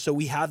matters. So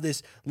we have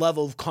this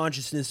level of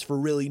consciousness for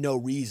really no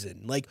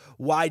reason. Like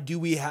why do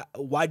we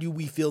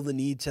feel the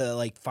need to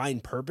like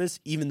find purpose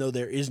even though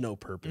there is no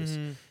purpose?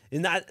 Mm-hmm.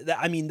 And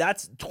I mean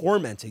that's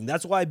tormenting.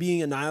 That's why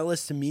being a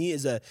nihilist to me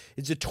is a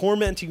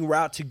tormenting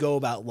route to go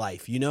about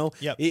life. Yep.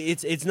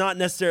 It's not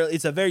necessarily,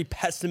 it's a very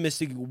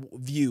pessimistic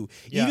view.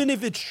 Yeah. Even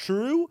if it's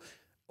true,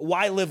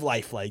 why live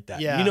life like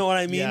that? Yeah. You know what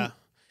I mean? Yeah.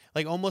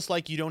 Like almost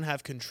like you don't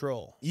have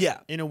control. Yeah.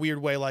 In a weird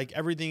way, like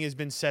everything has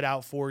been set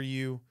out for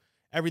you.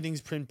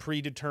 Everything's been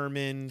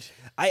predetermined.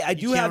 I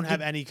don't have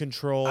any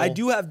control. I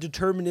do have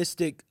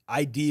deterministic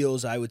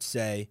ideals, I would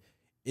say,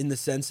 in the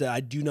sense that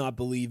I do not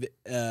believe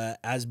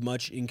as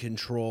much in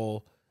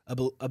control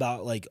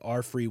about like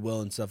our free will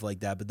and stuff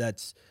like that. But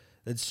that's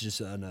just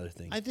another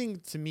thing. I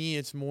think to me,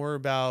 it's more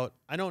about,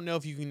 I don't know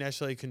if you can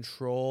necessarily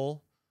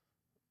control,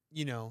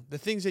 the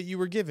things that you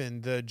were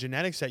given, the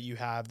genetics that you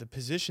have, the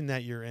position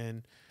that you're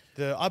in,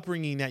 the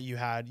upbringing that you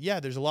had. Yeah,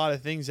 there's a lot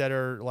of things that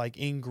are like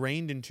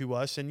ingrained into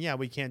us, and yeah,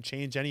 we can't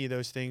change any of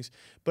those things,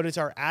 but it's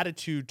our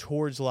attitude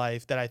towards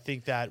life that I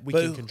think that we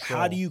can control.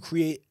 How do you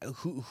create,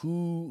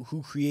 who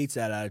creates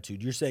that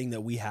attitude? You're saying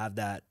that we have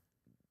that.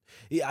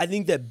 I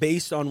think that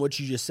based on what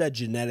you just said,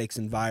 genetics,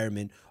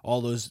 environment, all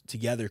those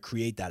together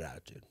create that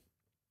attitude.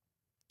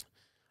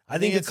 I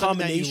think a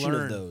combination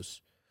of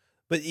those.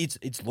 But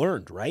it's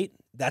learned, right?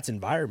 That's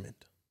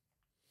environment.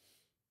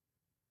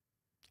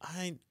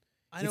 I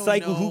don't it's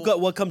like know.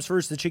 What comes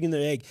first, the chicken or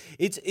the egg?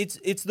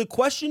 It's the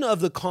question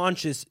of the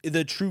conscious,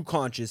 the true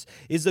conscious.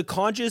 Is the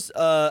conscious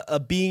a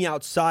being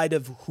outside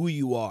of who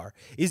you are?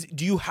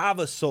 Do you have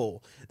a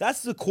soul?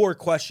 That's the core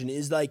question.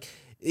 Is like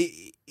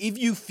if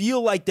you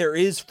feel like there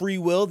is free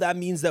will, that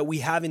means that we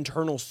have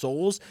internal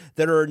souls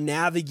that are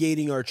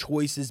navigating our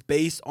choices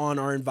based on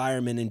our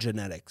environment and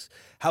genetics.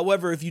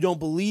 However, if you don't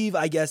believe,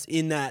 I guess,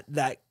 in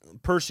that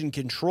person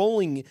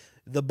controlling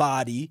the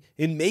body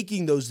and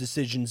making those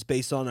decisions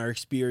based on our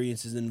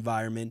experiences and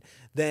environment,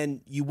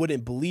 then you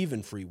wouldn't believe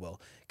in free will.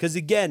 Because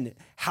again,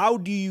 how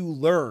do you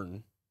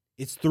learn?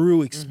 It's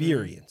through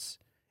experience.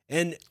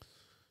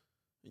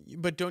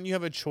 But don't you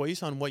have a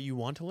choice on what you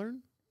want to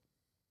learn?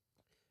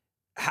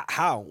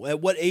 How?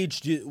 At what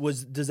age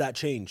does that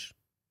change?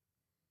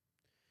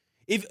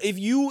 If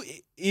you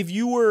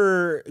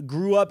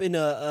grew up in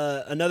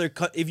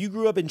if you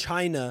grew up in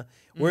China,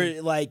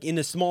 where like in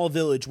a small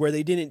village where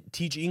they didn't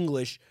teach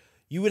English,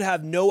 you would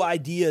have no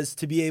ideas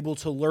to be able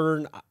to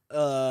learn.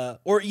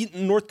 Or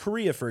in North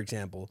Korea, for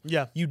example,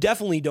 you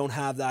definitely don't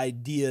have the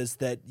ideas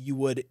that you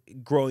would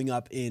growing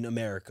up in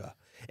America,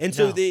 and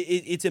so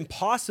it's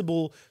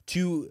impossible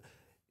to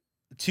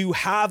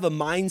have a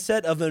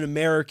mindset of an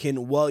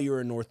American while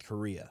you're in North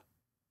Korea.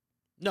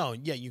 No,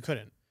 you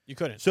couldn't. You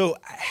couldn't. So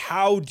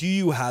how do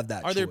you have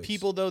that Are there choice?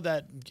 people, though,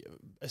 that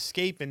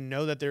escape and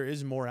know that there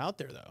is more out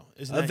there, though?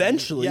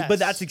 Eventually, but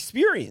that's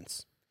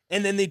experience.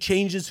 And then they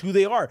changes who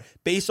they are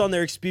based on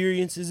their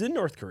experiences in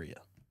North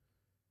Korea.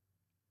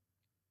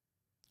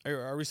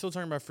 Are we still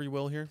talking about free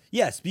will here?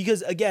 Yes,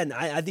 because again,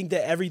 I think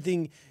that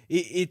everything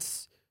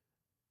is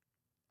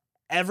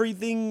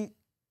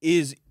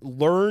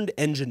learned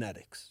and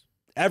genetics.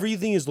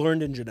 Everything is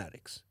learned in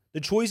genetics. The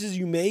choices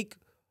you make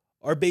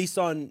are based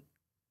on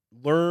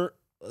what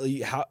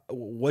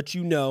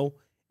you know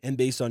and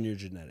based on your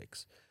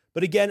genetics.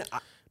 But again,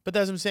 but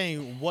that's what I'm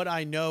saying. What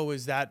I know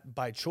is that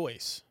by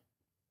choice.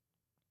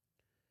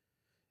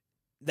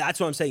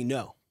 That's what I'm saying.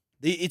 No,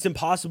 it's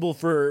impossible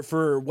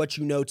for what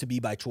you know to be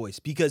by choice,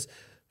 because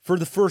for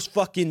the first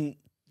fucking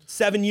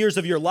 7 years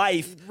of your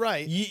life,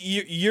 right?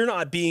 You're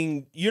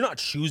not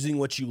choosing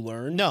what you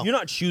learn. No, you're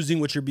not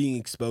choosing what you're being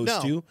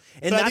exposed to,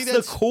 and that's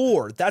the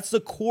core. That's the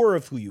core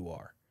of who you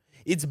are.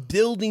 It's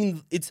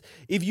building.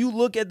 If you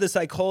look at the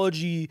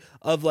psychology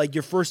of like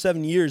your first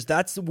 7 years,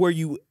 that's where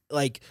you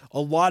like a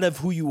lot of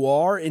who you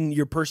are and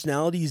your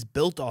personality is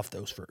built off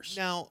those first.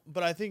 Now,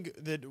 but I think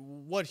that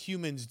what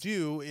humans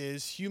do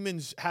is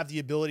humans have the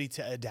ability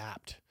to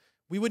adapt.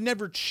 We would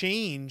never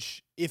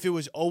change if it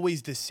was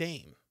always the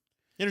same.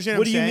 You understand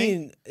what I'm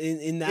saying? What do you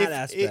mean in that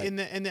aspect?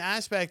 In the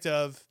aspect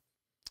of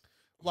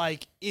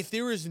like, if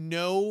there is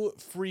no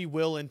free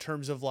will in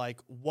terms of like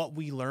what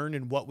we learn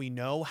and what we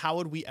know, how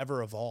would we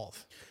ever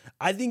evolve?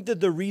 I think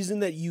that the reason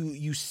that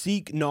you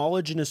seek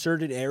knowledge in a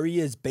certain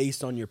area is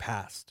based on your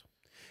past.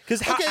 Because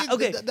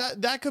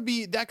that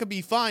could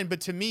be fine,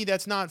 but to me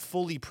that's not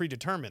fully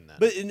predetermined. Then,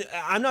 but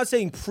I'm not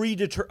saying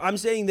I'm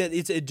saying that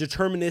it's a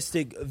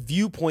deterministic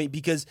viewpoint,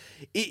 because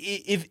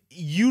if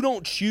you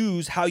don't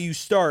choose how you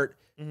start,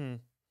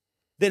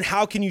 then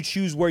how can you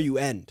choose where you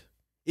end?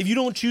 If you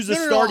don't choose a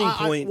starting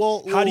point,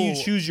 how do you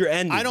choose your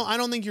ending? I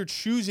don't think you're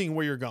choosing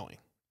where you're going.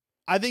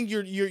 I think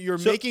you're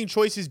making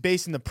choices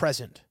based in the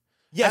present.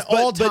 Yes, at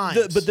all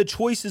times. But the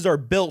choices are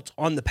built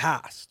on the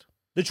past.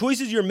 The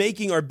choices you're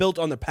making are built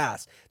on the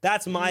past.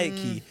 That's my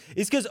key.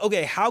 It's because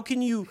how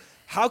can you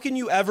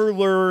ever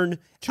learn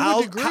to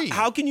a degree?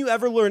 How can you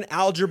ever learn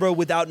algebra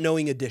without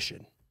knowing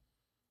addition?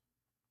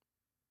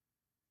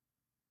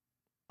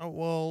 Oh,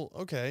 well,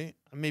 okay.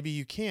 Maybe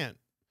you can't.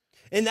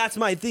 And that's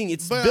my thing.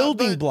 It's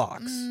building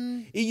blocks.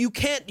 You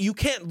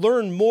can't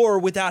learn more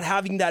without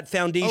having that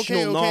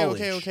foundational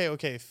knowledge.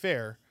 Okay.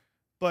 Fair.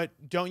 But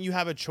don't you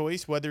have a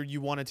choice whether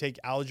you want to take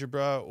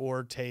algebra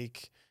or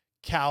take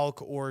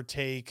calc or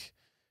take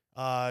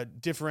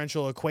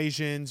differential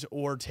equations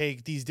or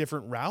take these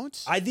different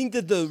routes? I think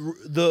that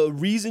the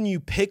reason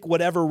you pick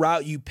whatever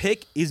route you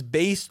pick is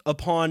based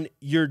upon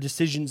your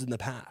decisions in the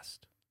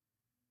past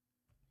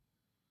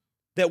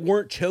that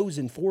weren't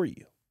chosen for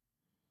you.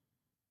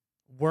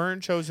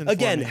 Weren't chosen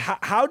again for me.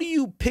 How do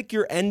you pick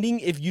your ending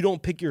if you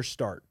don't pick your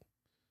start?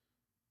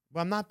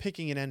 Well, I'm not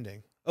picking an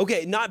ending.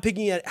 Okay, not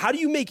picking it. How do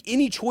you make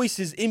any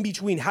choices in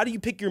between? How do you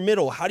pick your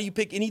middle? How do you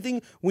pick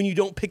anything when you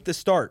don't pick the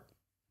start?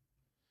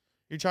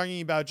 You're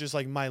talking about just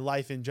like my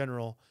life in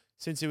general.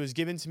 Since it was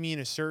given to me in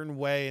a certain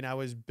way and I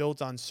was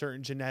built on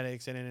certain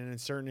genetics and in a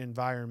certain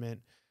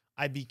environment,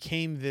 I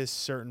became this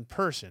certain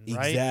person,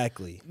 right?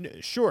 Exactly.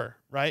 Sure,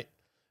 right?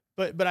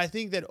 But I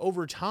think that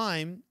over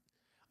time,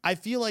 I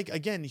feel like,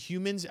 again,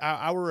 humans,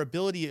 our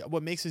ability,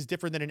 what makes us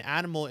different than an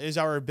animal is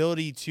our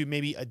ability to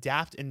maybe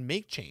adapt and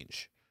make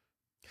change.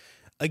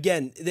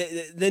 Again,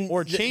 then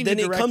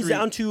it comes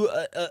down to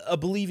a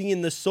believing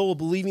in the soul,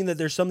 believing that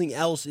there's something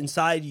else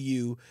inside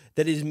you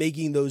that is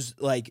making those,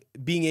 like,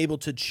 being able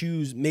to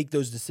choose, make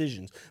those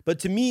decisions. But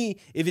to me,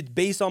 if it's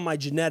based on my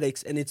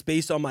genetics and it's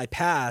based on my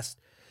past,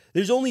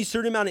 there's only a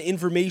certain amount of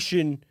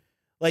information,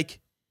 like,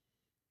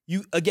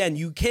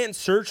 you can't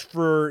search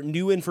for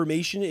new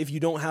information if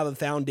you don't have a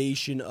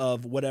foundation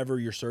of whatever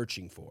you're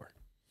searching for.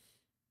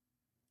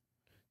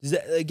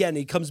 Again,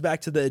 it comes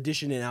back to the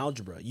addition in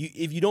algebra.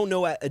 If you don't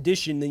know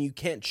addition, then you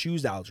can't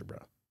choose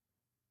algebra.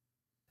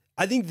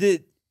 I think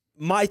that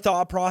my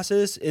thought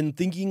process in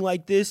thinking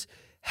like this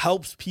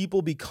helps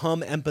people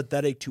become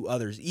empathetic to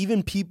others,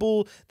 even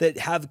people that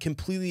have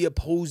completely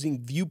opposing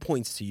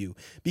viewpoints to you,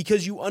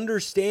 because you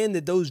understand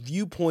that those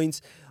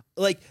viewpoints,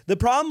 like the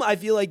problem I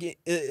feel like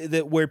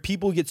that where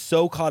people get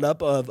so caught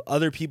up of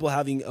other people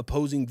having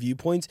opposing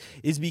viewpoints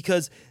is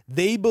because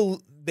they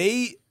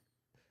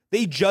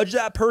judge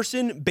that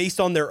person based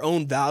on their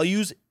own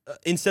values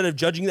instead of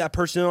judging that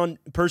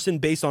person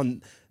based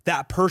on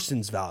that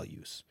person's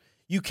values.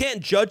 You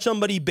can't judge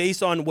somebody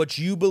based on what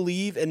you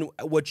believe and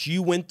what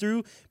you went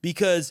through,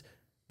 because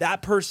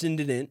that person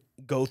didn't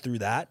go through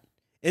that.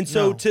 And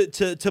so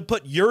to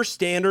put your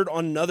standard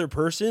on another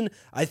person,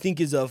 I think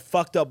is a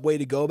fucked up way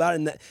to go about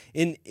it.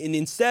 And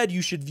instead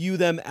you should view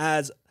them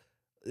as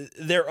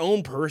their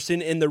own person.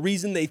 And the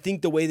reason they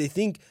think the way they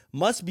think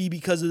must be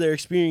because of their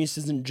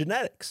experiences and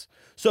genetics.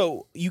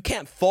 So you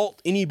can't fault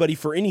anybody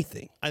for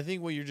anything. I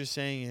think what you're just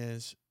saying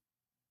is,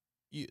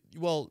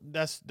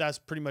 that's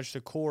pretty much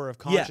the core of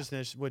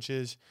consciousness, which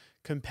is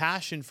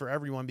compassion for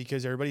everyone,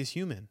 because everybody's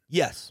human.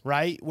 Yes.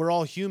 Right? We're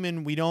all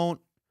human. We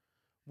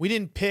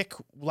didn't pick,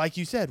 like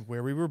you said,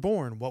 where we were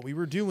born, what we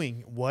were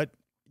doing,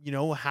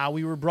 how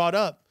we were brought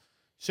up.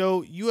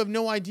 So you have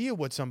no idea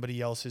what somebody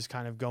else is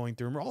kind of going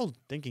through. And we're all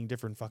thinking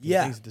different fucking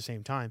things at the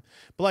same time.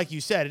 But like you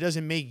said, it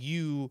doesn't make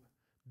you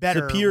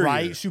better,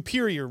 right?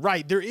 Superior,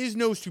 right? There is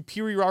no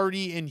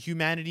superiority in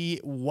humanity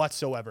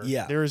whatsoever.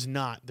 Yeah. There is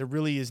not. There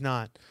really is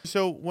not.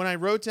 So when I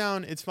wrote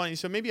down, it's funny.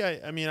 So maybe I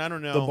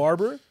don't know. The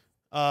barber?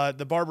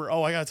 The barber.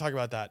 Oh, I got to talk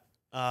about that.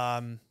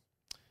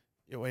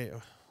 Wait,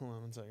 hold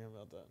on one second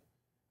about that.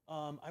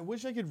 I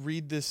wish I could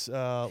read this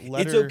letter.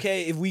 It's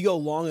okay if we go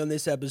long on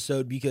this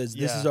episode, because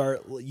this is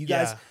you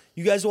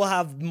guys will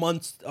have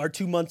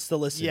 2 months to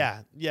listen.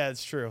 Yeah,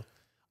 it's true.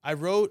 I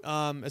wrote,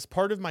 as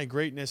part of my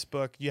greatness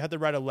book, you had to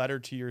write a letter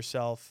to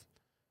yourself,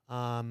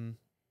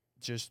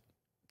 just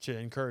to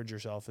encourage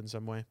yourself in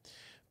some way.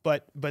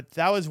 But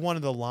that was one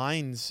of the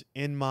lines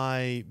in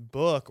my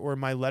book, or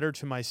my letter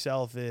to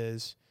myself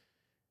is,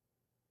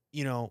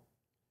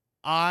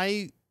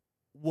 I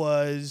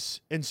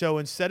was, and so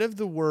instead of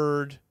the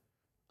word,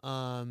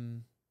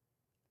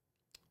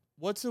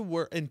 what's the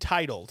word?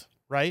 Entitled,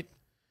 right?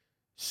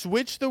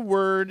 Switch the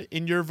word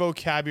in your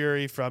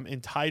vocabulary from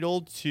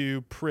entitled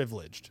to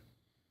privileged.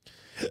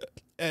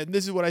 And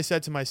this is what I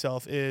said to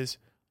myself is,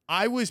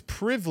 I was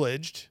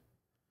privileged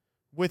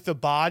with the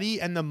body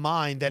and the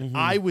mind that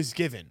I was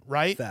given,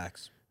 right?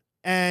 Facts.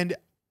 And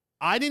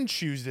I didn't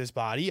choose this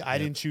body. I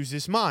didn't choose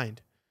this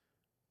mind.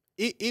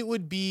 It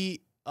would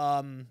be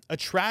a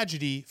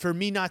tragedy for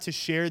me not to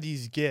share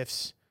these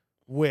gifts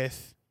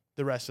with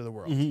the rest of the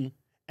world. Mm-hmm.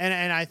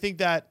 And I think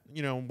that,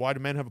 why do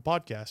men have a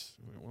podcast?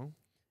 Well,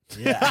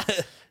 yeah.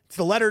 It's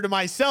the letter to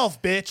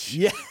myself, bitch.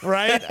 Yeah.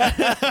 Right?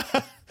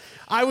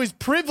 I was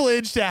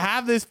privileged to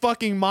have this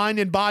fucking mind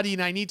and body,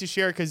 and I need to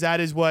share it because that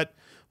is what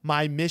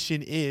my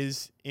mission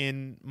is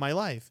in my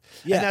life.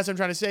 Yeah. And that's what I'm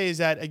trying to say is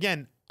that,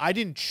 again, I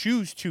didn't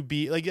choose to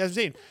be, like I was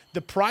saying,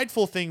 the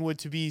prideful thing would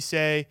to be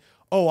say,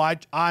 oh,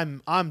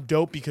 I'm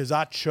dope because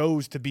I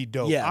chose to be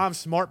dope. Yeah. I'm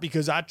smart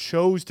because I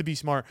chose to be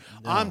smart.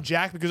 No. I'm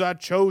jacked because I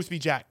chose to be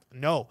jacked.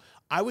 No,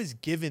 I was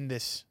given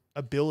this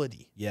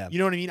ability. Yeah. You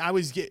know what I mean? I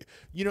was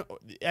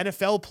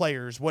NFL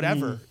players,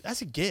 whatever.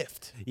 That's a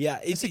gift. Yeah.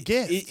 It's a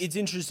gift. It's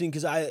interesting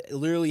because I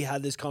literally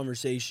had this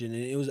conversation,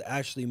 and it was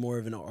actually more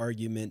of an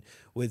argument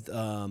with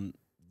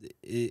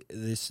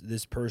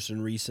this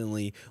person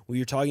recently. We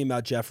were talking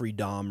about Jeffrey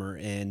Dahmer,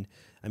 and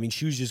I mean,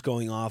 she was just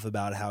going off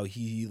about how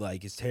he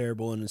is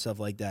terrible and stuff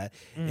like that.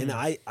 Mm.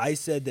 And I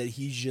said that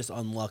he's just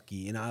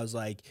unlucky. And I was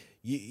like,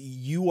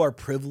 you are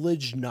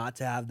privileged not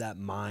to have that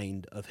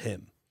mind of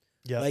him.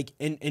 Yeah.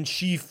 And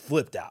she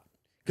flipped out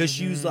because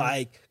she was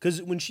like,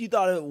 because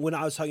when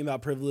I was talking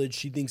about privilege,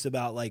 she thinks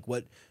about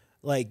what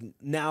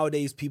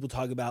nowadays people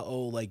talk about,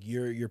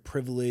 you're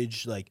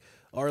privileged,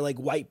 or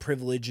white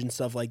privilege and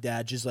stuff like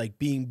that. Just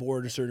being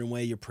born a certain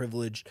way, you're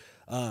privileged.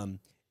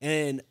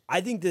 And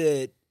I think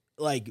that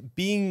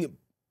being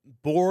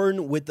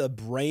born with a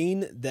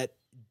brain that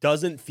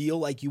doesn't feel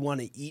like you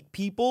want to eat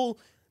people,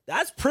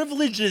 that's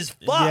privileged as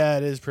fuck. Yeah,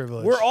 it is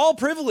privileged. We're all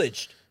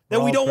privileged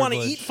that we don't want to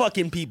eat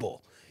fucking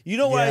people. You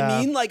know what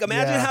I mean?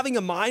 Imagine having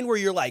a mind where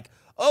you're like,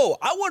 oh,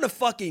 I want to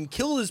fucking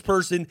kill this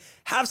person,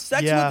 have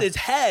sex with his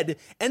head,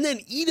 and then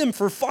eat him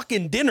for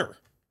fucking dinner.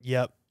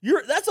 Yep.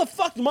 That's a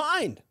fucked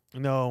mind.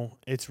 No,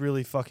 it's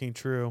really fucking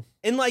true.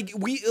 And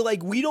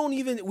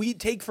we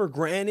take for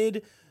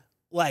granted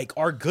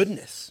our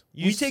goodness.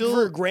 We take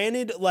for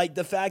granted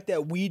the fact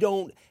that we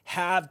don't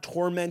have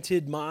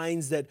tormented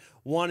minds that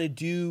want to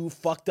do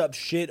fucked up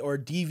shit or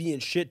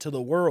deviant shit to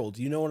the world.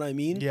 You know what I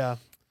mean? Yeah.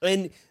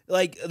 And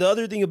the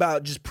other thing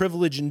about just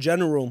privilege in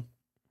general,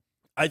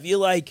 I feel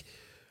like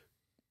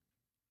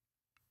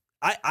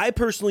I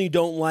personally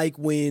don't like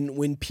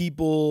when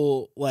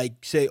people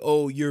say,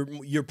 oh,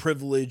 you're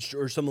privileged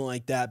or something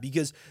like that,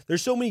 because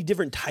there's so many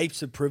different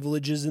types of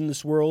privileges in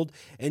this world.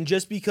 And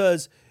just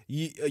because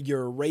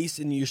you're a race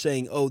and you're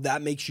saying, oh,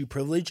 that makes you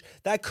privileged,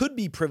 that could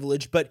be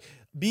privileged, but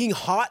being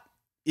hot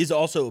is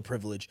also a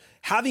privilege.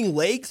 Having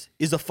legs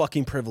is a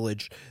fucking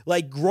privilege.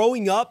 Like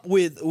growing up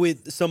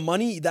with some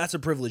money, that's a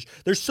privilege.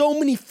 There's so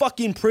many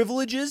fucking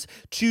privileges.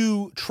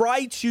 To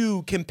try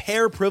to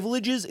compare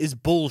privileges is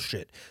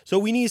bullshit. So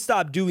we need to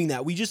stop doing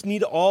that. We just need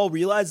to all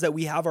realize that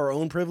we have our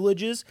own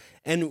privileges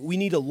and we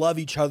need to love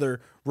each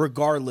other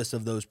regardless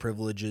of those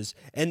privileges.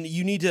 And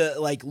you need to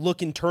like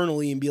look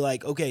internally and be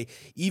like, okay,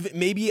 even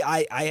maybe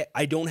I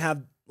don't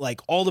have like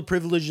all the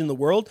privilege in the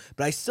world,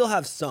 but I still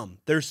have some.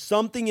 There's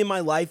something in my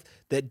life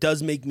that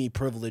does make me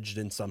privileged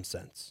in some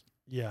sense.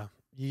 Yeah.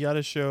 You got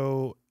to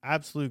show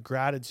absolute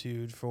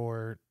gratitude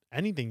for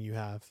anything you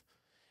have.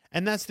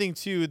 And that's the thing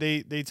too.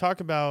 They talk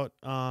about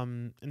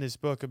in this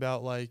book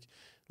about like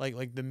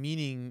the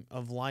meaning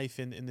of life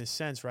in this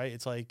sense, right?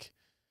 It's like,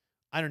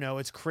 I don't know,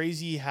 it's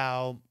crazy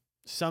how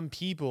some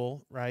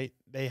people, right?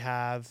 They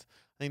have,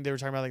 I think they were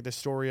talking about like the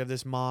story of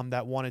this mom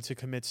that wanted to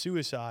commit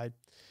suicide.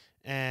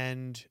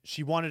 And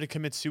she wanted to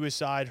commit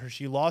suicide.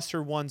 She lost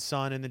her one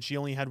son, and then she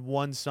only had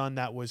one son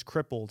that was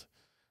crippled.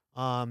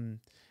 And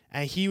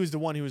he was the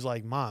one who was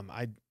like, Mom,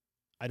 I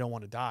don't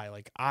want to die.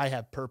 Like, I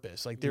have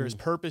purpose. Like, there is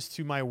purpose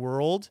to my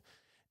world.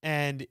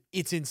 And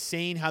it's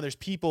insane how there's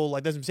people,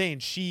 like that's what I'm saying,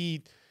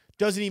 she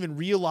doesn't even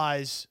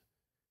realize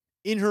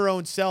in her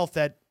own self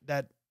that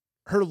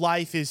her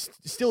life is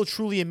still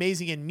truly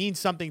amazing and means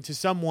something to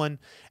someone,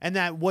 and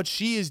that what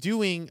she is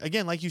doing,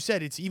 again, like you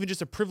said, it's even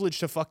just a privilege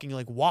to fucking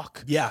like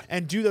walk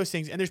and do those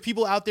things. And there's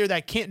people out there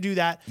that can't do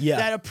that,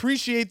 that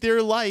appreciate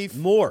their life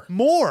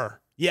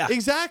more. Yeah,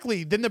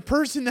 exactly. Than the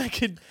person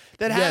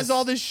that has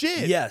all this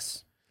shit.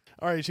 Yes.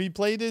 All right. Should we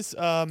play this?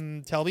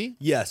 Telby?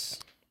 Yes.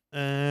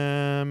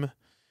 Okie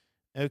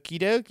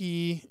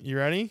dokie. You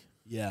ready?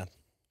 Yeah.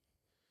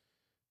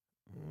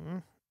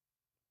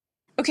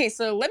 Okay,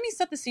 so let me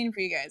set the scene for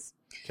you guys.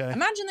 Okay.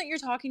 Imagine that you're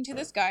talking to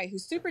this guy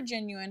who's super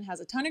genuine, has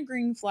a ton of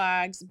green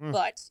flags,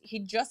 but he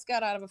just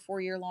got out of a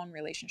 4-year-long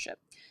relationship.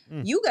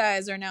 You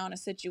guys are now in a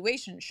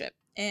situationship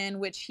in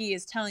which he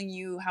is telling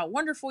you how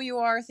wonderful you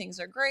are, things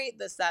are great,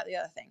 this, that, the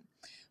other thing.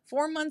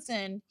 4 months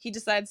in, he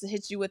decides to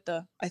hit you with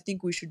the, I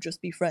think we should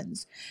just be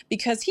friends,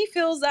 because he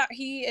feels that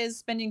he is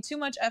spending too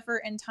much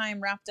effort and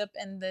time wrapped up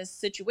in this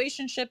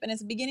situationship, and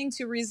it's beginning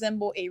to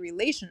resemble a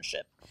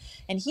relationship.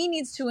 And he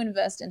needs to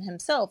invest in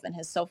himself and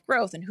his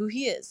self-growth and who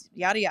he is,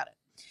 yada, yada.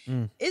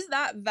 Is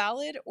that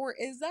valid, or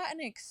is that an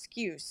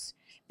excuse?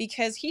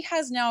 Because he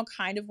has now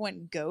kind of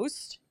went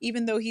ghost,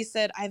 even though he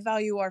said, I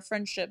value our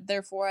friendship,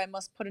 therefore I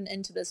must put an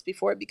end to this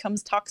before it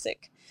becomes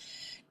toxic.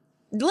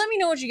 Let me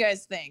know what you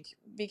guys think,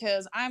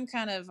 because I'm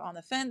kind of on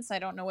the fence. I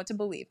don't know what to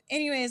believe.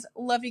 Anyways,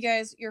 love you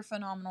guys. You're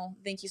phenomenal.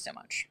 Thank you so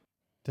much.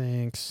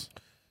 Thanks.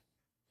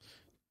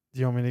 Do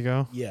you want me to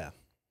go? Yeah.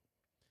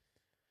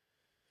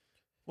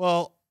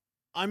 Well,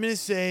 I'm going to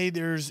say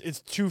it's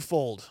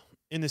twofold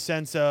in the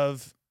sense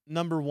of,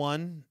 number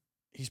one,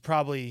 he's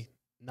probably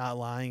not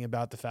lying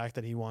about the fact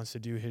that he wants to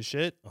do his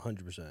shit.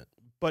 100%.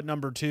 But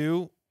number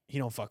two, he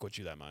don't fuck with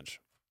you that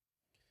much.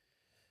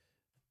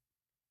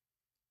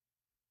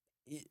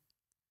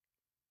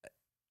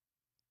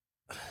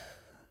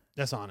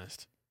 That's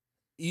honest.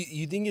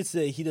 You think it's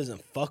that he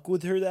doesn't fuck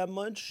with her that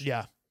much?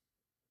 Yeah.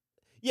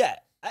 Yeah,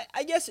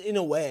 I guess in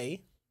a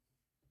way.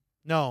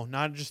 No,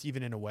 not just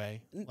even in a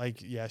way.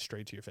 Like, yeah,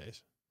 straight to your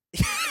face.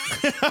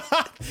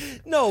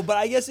 No, but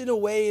I guess in a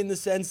way, in the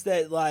sense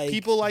that like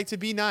people like to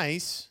be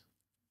nice.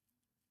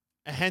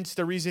 Hence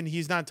the reason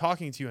he's not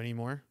talking to you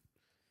anymore.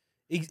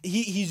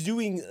 He's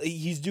doing which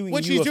he's doing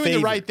the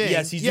right thing.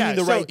 Yes, he's doing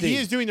the right thing. He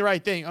is doing the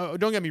right thing. Oh,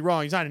 don't get me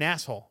wrong, he's not an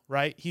asshole,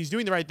 right? He's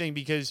doing the right thing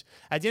because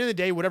at the end of the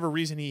day, whatever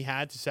reason he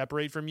had to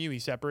separate from you, he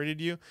separated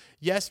you.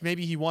 Yes,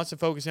 maybe he wants to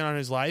focus in on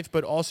his life,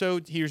 but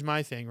also here's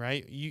my thing,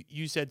 right?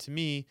 You said to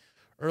me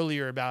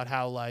earlier about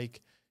how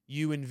like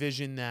you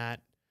envision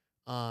that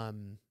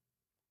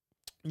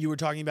you were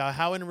talking about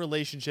how in a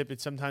relationship it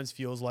sometimes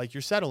feels like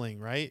you're settling,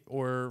 right?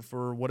 Or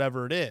for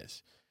whatever it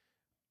is.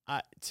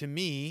 To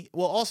me,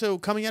 well, also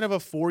coming out of a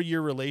 4-year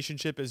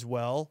relationship as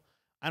well,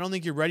 I don't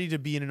think you're ready to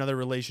be in another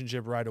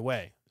relationship right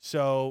away.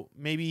 So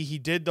maybe he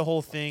did the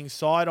whole thing,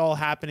 saw it all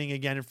happening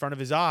again in front of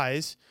his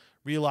eyes,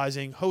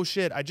 realizing, oh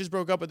shit, I just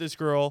broke up with this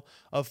girl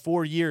of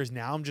 4 years.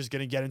 Now I'm just going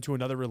to get into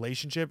another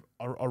relationship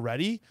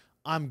already.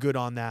 I'm good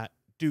on that.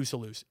 Deuce a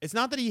loose. It's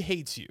not that he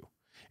hates you.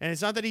 And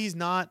it's not that he's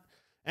not,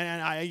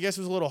 and I guess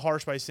it was a little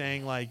harsh by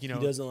saying like, you know,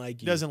 he doesn't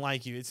like you. Doesn't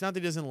like you. It's not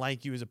that he doesn't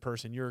like you as a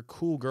person. You're a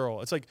cool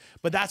girl. It's like,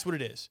 but that's what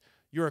it is.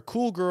 You're a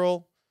cool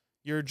girl.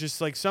 You're just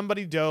like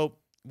somebody dope.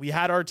 We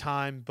had our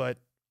time, but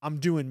I'm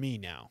doing me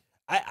now.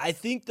 I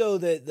think though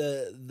that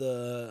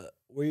the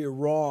where you're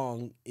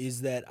wrong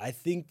is that I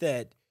think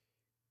that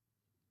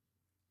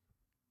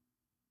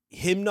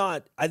him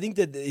not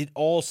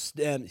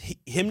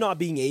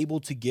being able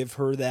to give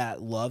her that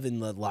love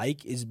and the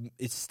like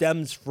it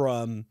stems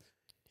from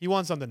he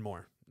wants something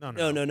more. No.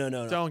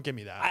 Don't give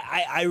me that.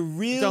 I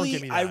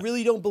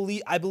really don't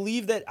believe. I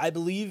believe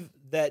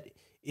that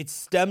it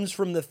stems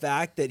from the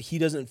fact that he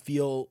doesn't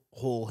feel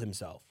whole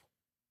himself.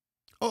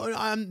 Oh,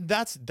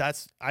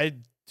 I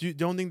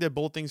don't think that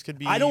both things could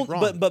be I don't.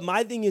 wrong. But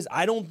my thing is,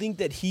 I don't think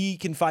that he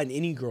can find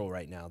any girl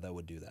right now that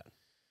would do that.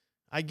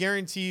 I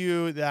guarantee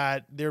you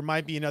that there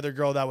might be another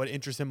girl that would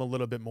interest him a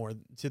little bit more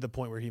to the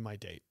point where he might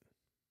date.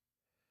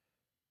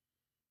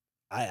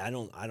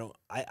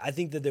 I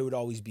think that there would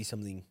always be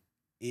something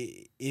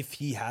if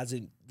he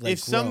hasn't. Like, if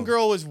some grown.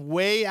 girl was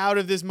way out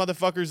of this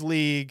motherfucker's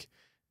league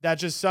that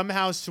just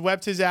somehow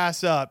swept his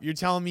ass up, you're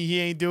telling me he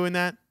ain't doing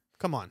that?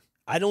 Come on.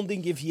 I don't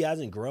think if he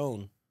hasn't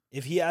grown,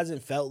 if he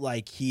hasn't felt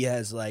like he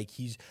has, like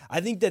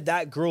I think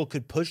that girl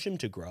could push him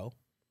to grow.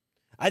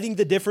 I think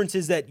the difference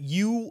is that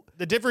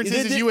The difference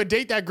is you would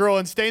date that girl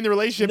and stay in the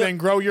relationship and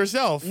grow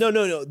yourself. No.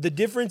 The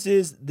difference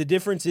is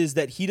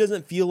that he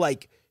doesn't feel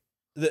like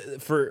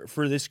for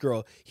this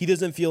girl, he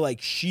doesn't feel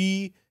like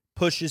she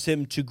pushes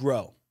him to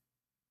grow.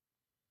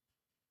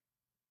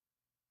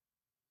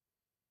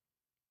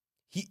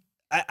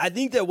 I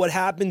think that what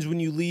happens when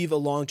you leave a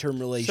long-term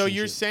relationship. So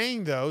you're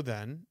saying, though,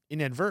 then,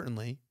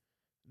 inadvertently,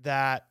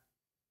 that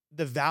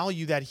the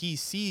value that he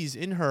sees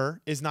in her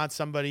is not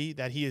somebody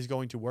that he is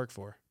going to work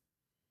for.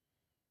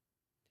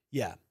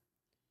 Yeah.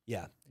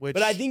 Which,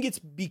 But I think it's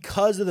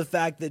because of the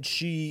fact that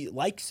she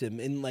likes him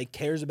and like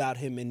cares about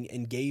him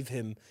and gave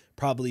him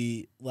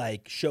probably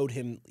like showed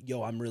him,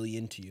 yo, I'm really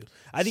into you.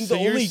 I think So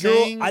the you're only girl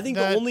saying I think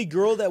that- the only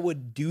girl that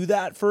would do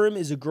that for him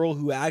is a girl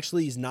who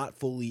actually is not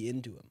fully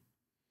into him.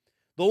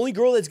 The only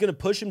girl that's going to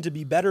push him to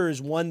be better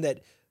is one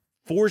that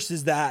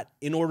forces that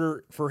in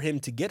order for him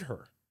to get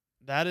her.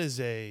 that is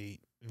a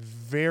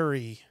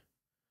very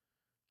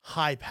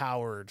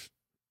high-powered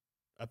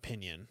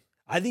opinion.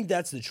 I think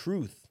that's the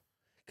truth.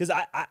 Because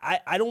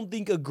I don't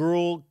think a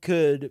girl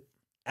could,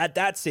 at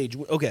that stage,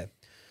 okay,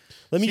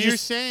 let me So you're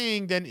just...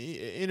 saying then,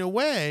 in a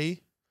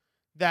way,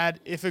 that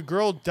if a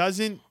girl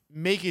doesn't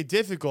make it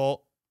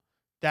difficult,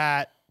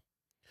 that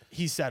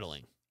he's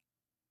settling.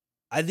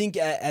 I think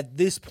at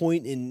this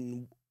point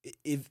in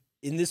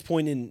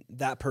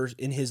that person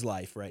in his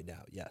life right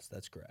now, yes,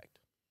 that's correct.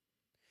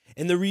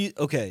 And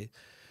okay,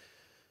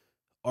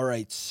 all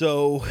right,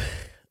 so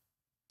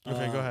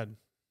Okay, go ahead.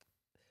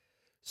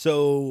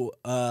 So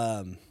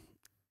I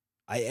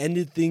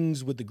ended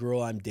things with the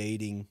girl I'm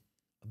dating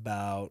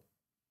about,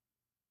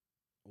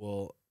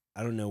 well,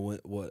 I don't know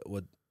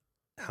what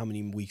how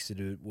many weeks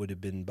it would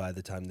have been by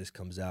the time this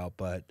comes out,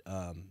 but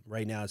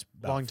right now it's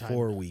about Long time.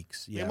 4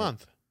 weeks. A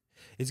month.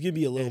 It's gonna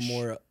be a little Ish.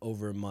 more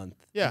over a month.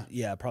 Yeah.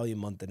 Yeah, probably a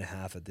month and a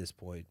half at this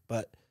point.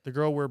 But The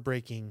girl we're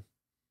breaking.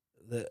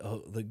 the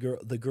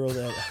girl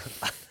that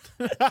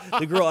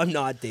the girl I'm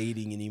not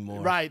dating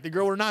anymore. Right, the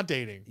girl we're not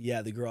dating.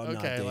 Yeah, the girl I'm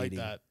not Okay, I dating. like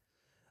that.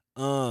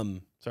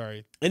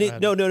 Sorry. And Go it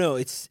ahead. no,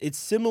 it's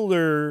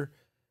similar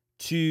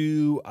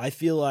to, I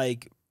feel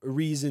like,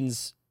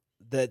 reasons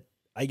that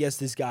I guess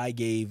this guy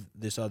gave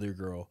this other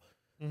girl.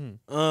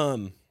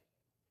 Mm-hmm.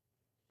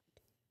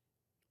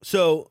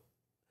 So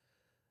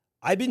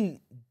I've been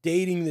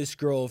dating this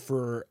girl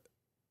for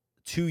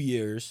 2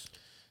 years.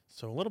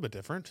 So a little bit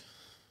different.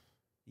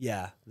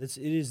 Yeah, it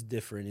is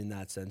different in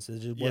that sense. It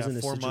just Yeah, wasn't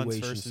a 4 months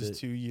situation. versus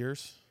 2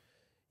 years.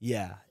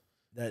 Yeah,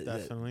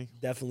 Definitely.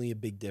 definitely a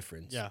big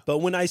difference. Yeah. But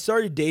when I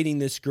started dating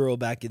this girl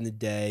back in the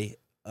day,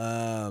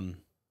 I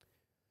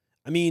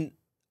mean,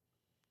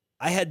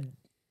 I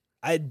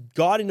had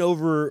gotten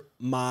over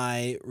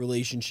my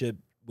relationship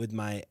with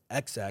my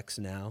ex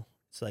now.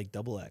 It's like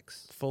double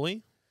X.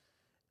 Fully?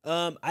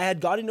 I had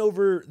gotten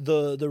over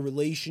the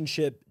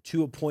relationship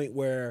to a point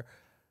where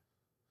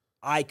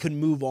I could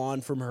move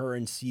on from her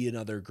and see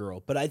another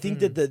girl. But I think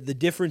that the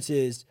difference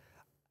is,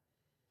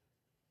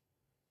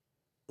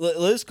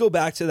 let's go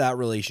back to that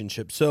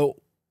relationship. So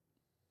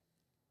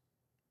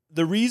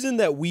the reason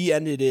that we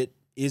ended it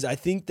is, I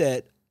think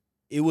that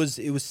it was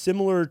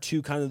similar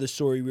to kind of the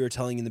story we were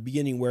telling in the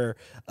beginning, where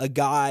a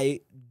guy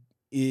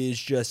is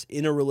just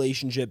in a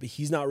relationship.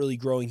 He's not really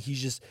growing.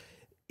 He's just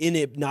in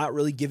it, not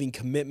really giving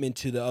commitment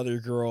to the other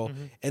girl.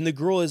 Mm-hmm. And the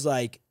girl is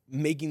like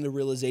making the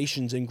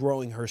realizations and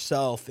growing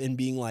herself and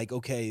being like,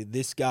 okay,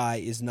 this guy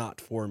is not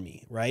for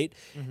me, right?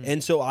 Mm-hmm.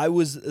 And so I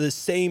was the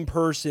same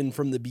person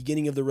from the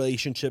beginning of the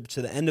relationship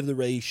to the end of the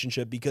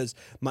relationship, because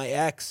my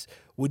ex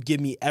would give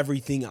me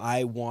everything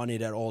I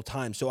wanted at all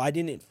times. So I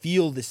didn't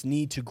feel this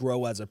need to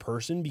grow as a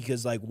person,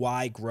 because like,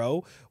 why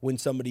grow when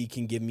somebody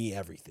can give me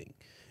everything?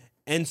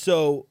 And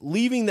so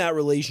leaving that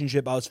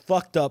relationship, I was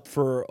fucked up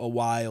for a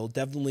while,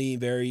 definitely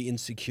very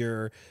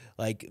insecure,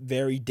 like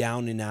very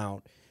down and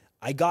out.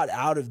 I got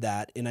out of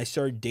that and I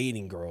started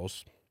dating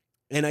girls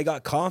and I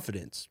got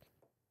confidence.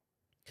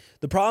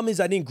 The problem is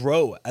I didn't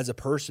grow as a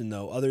person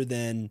though, other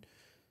than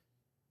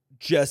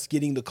just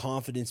getting the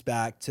confidence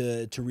back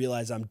to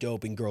realize I'm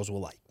dope and girls will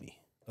like me.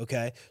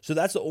 Okay. So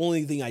that's the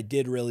only thing I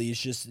did really,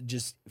 is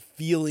just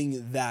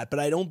feeling that. But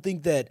I don't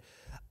think that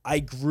I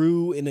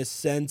grew in a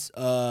sense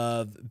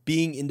of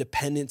being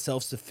independent,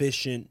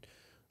 self-sufficient,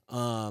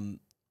 and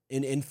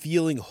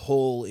feeling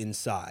whole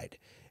inside.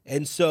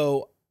 And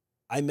so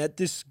I met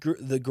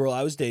the girl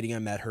I was dating. I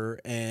met her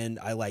and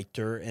I liked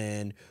her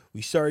and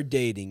we started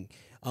dating.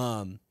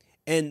 And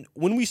And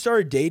when we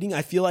started dating,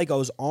 I feel like I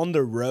was on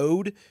the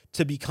road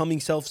to becoming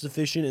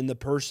self-sufficient and the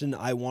person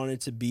I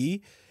wanted to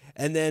be.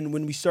 And then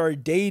when we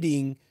started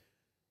dating,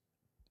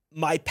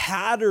 my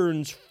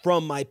patterns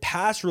from my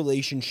past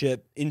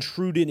relationship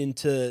intruded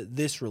into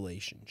this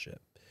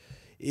relationship.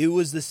 It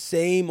was the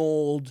same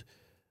old,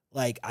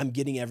 like, I'm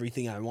getting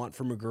everything I want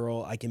from a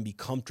girl. I can be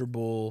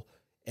comfortable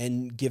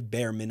and give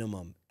bare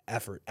minimum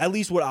effort. At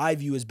least what I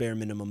view as bare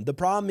minimum. The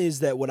problem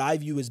is that what I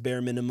view as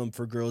bare minimum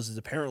for girls is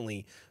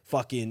apparently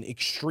fucking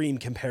extreme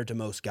compared to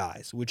most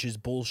guys, which is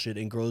bullshit,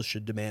 and girls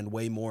should demand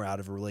way more out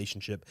of a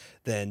relationship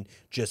than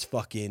just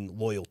fucking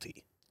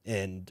loyalty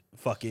and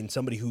fucking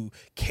somebody who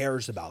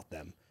cares about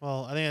them.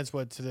 Well, I think that's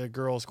what to the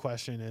girls'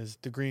 question is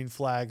the green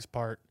flags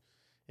part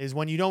is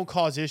when you don't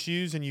cause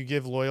issues and you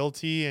give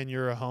loyalty and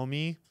you're a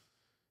homie,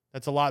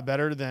 that's a lot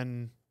better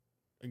than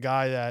a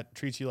guy that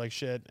treats you like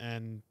shit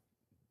and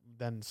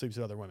then sleeps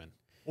with other women,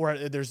 or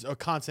there's a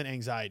constant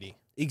anxiety.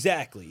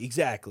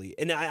 Exactly.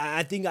 And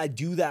I think I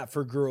do that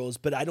for girls,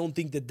 but I don't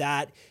think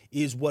that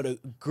is what a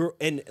girl,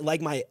 and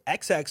like my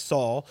ex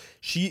saw,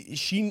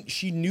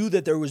 she knew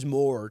that there was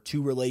more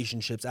to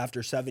relationships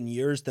after 7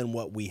 years than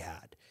what we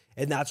had.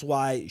 And that's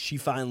why she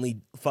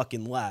finally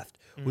fucking left,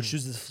 which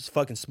was this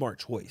fucking smart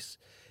choice.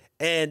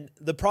 And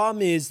the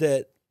problem is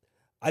that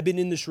I've been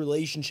in this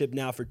relationship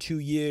now for 2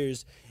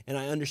 years, and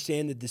I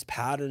understand that this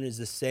pattern is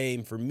the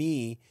same for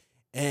me.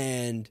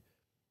 And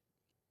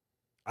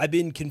I've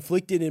been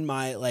conflicted in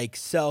my like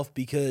self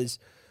because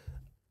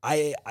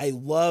I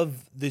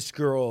love this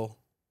girl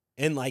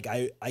and like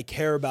I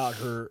care about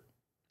her,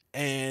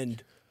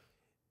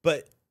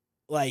 but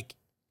like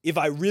if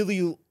I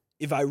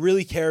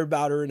really care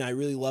about her and I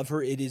really love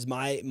her, it is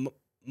my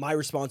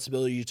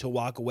responsibility to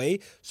walk away,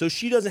 so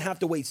she doesn't have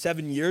to wait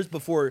 7 years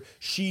before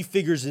she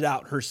figures it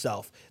out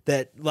herself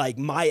that like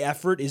my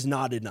effort is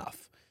not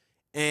enough.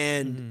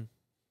 And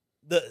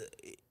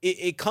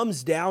it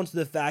comes down to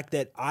the fact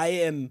that I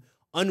am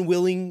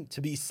unwilling to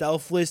be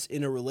selfless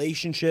in a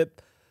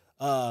relationship.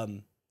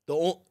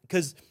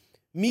 Because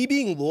me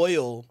being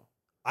loyal,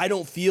 I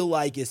don't feel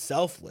like is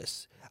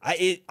selfless.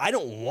 I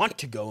don't want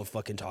to go and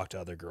fucking talk to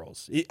other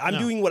girls. I'm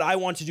doing what I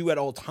want to do at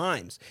all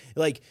times.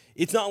 Like,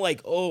 it's not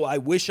like, oh, I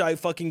wish I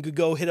fucking could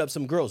go hit up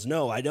some girls.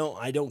 No, I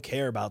don't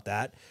care about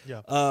that.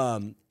 Yeah.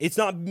 It's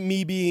not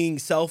me being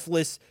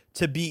selfless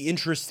to be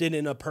interested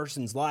in a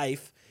person's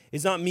life.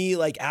 It's not me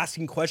like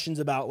asking questions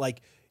about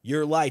like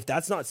your life.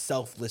 That's not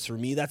selfless for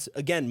me. That's,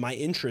 again, my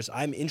interest.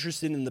 I'm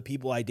interested in the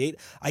people I date.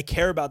 I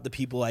care about the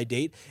people I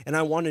date, and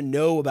I want to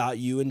know about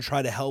you and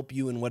try to help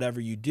you in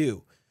whatever you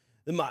do.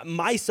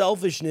 My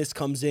selfishness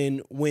comes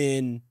in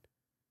when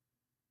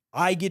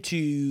I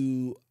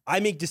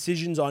make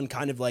decisions on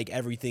kind of like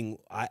everything.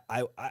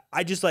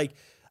 I just like,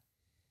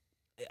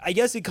 I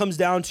guess it comes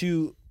down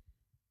to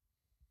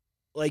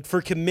like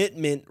for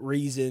commitment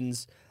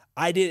reasons,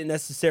 I didn't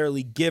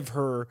necessarily give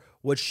her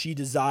what she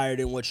desired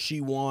and what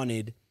she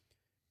wanted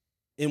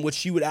and what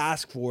she would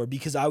ask for,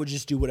 because I would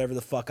just do whatever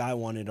the fuck I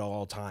wanted at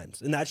all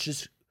times. And that's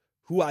just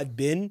who I've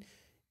been.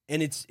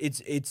 And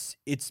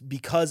it's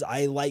because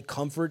I like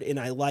comfort and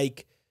I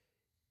like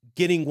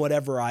getting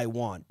whatever I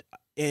want.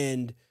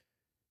 And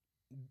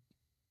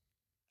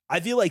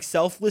I feel like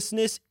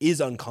selflessness is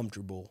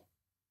uncomfortable.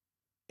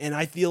 And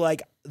I feel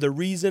like the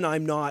reason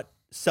I'm not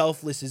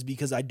selfless is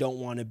because I don't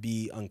want to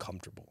be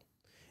uncomfortable.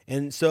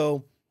 And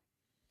so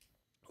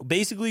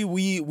basically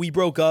we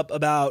broke up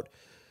about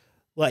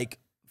like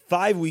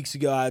 5 weeks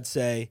ago, I'd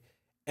say.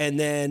 And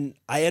then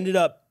I ended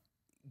up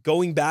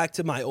going back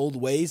to my old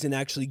ways and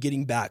actually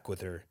getting back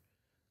with her.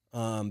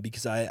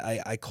 Because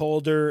I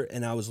called her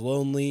and I was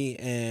lonely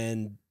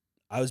and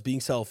I was being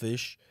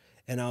selfish.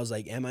 And I was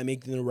like, am I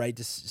making the right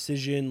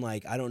decision?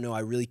 Like, I don't know. I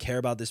really care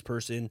about this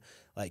person.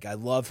 Like, I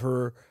love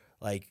her.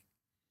 Like,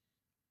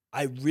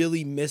 I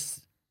really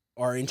miss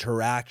our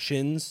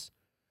interactions.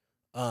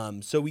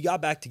 So we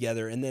got back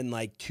together, and then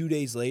like 2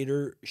 days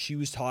later, she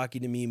was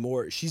talking to me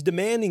more. She's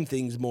demanding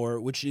things more,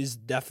 which is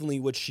definitely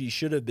what she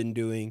should have been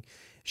doing.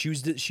 She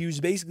was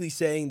basically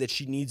saying that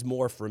she needs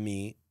more from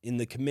me in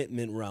the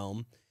commitment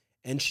realm.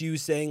 And she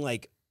was saying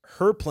like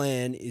her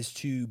plan is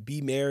to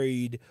be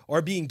married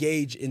or be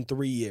engaged in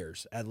 3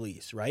 years at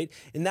least, right?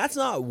 And that's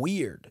not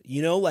weird.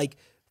 You know, like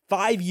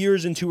 5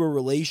 years into a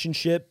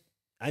relationship,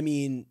 I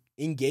mean,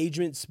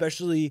 engagement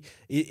especially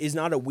is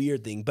not a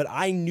weird thing. But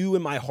I knew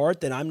in my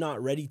heart that I'm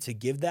not ready to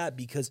give that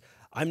because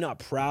I'm not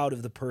proud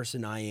of the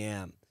person I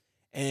am.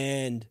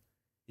 And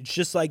it's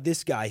just like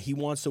this guy. He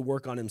wants to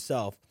work on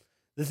himself.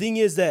 The thing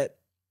is that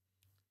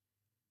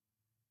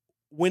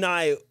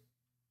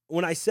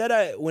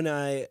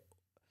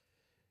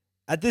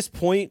at this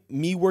point,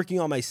 me working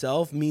on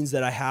myself means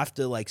that I have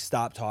to like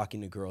stop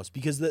talking to girls,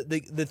 because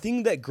the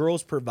thing that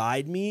girls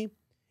provide me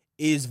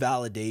is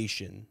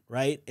validation,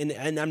 right?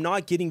 And I'm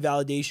not getting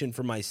validation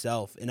for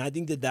myself. And I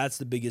think that that's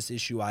the biggest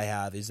issue I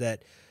have, is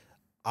that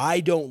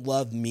I don't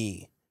love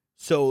me.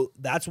 So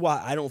that's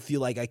why I don't feel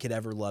like I could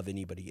ever love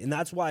anybody. And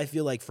that's why I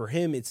feel like for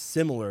him, it's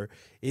similar,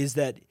 is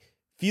that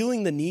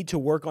feeling the need to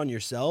work on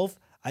yourself,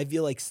 I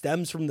feel like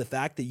stems from the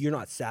fact that you're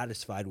not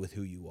satisfied with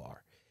who you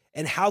are.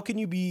 And how can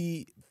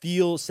you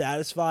feel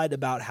satisfied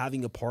about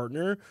having a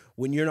partner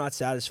when you're not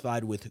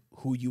satisfied with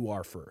who you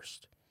are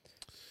first?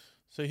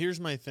 So here's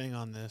my thing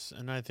on this,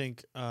 and I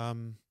think I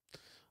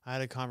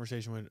had a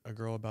conversation with a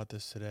girl about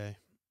this today.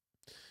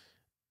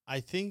 I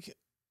think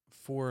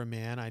for a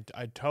man, I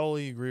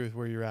totally agree with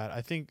where you're at.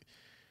 I think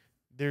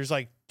there's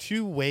like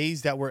two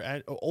ways that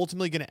we're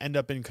ultimately going to end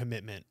up in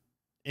commitment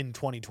in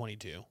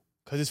 2022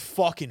 because it's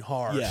fucking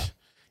hard. Yeah.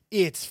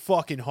 It's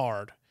fucking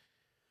hard.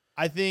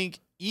 I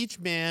think each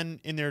man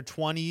in their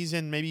 20s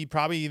and maybe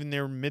probably even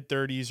their mid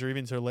 30s or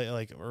even to late,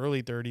 like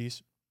early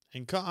 30s,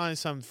 and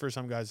for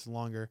some guys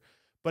longer.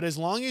 But as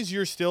long as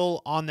you're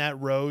still on that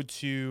road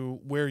to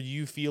where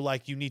you feel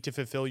like you need to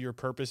fulfill your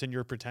purpose and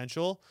your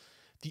potential,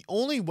 the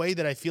only way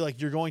that I feel like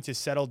you're going to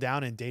settle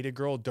down and date a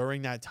girl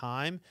during that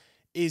time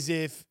is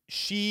if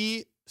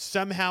she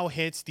somehow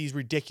hits these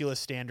ridiculous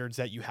standards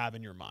that you have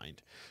in your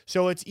mind.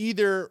 So it's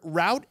either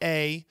route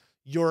A,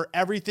 you're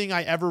everything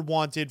I ever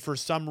wanted. For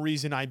some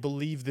reason, I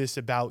believe this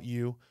about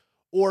you.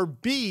 Or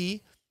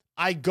B,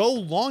 I go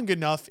long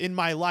enough in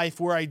my life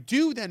where I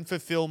do then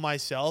fulfill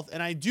myself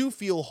and I do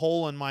feel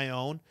whole on my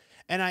own.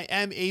 And I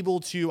am able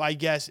to, I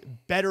guess,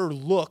 better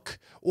look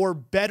or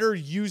better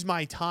use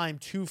my time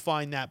to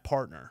find that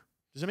partner.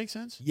 Does that make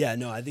sense? Yeah,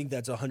 no, I think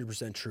that's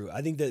 100% true.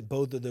 I think that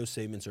both of those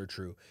statements are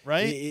true.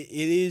 Right? It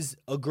is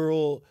a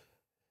girl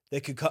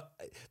that could cut.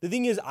 The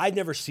thing is, I've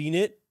never seen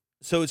it.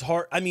 So it's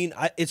hard. I mean,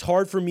 it's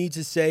hard for me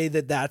to say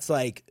that that's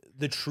like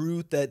the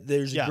truth, that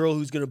there's a girl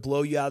who's going to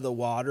blow you out of the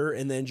water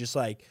and then just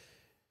like,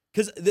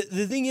 because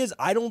the thing is,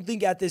 I don't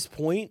think at this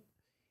point,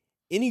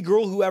 any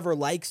girl who ever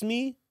likes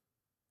me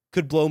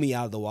could blow me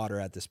out of the water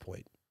at this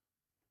point.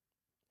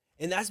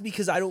 And that's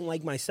because I don't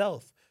like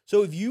myself.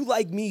 So if you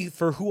like me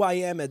for who I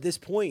am at this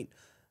point,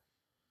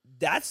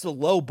 that's the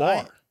low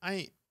bar.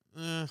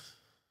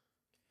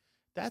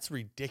 That's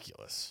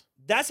ridiculous.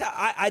 That's how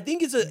I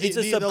think it's a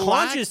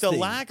subconscious thing.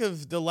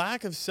 The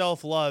lack of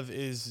self-love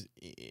is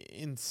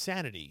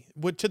insanity.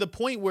 To the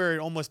point where it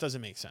almost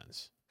doesn't make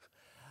sense.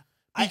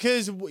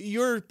 Because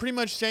you're pretty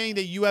much saying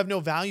that you have no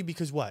value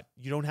because what?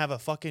 You don't have a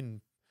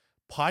fucking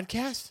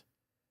podcast?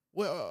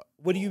 Well,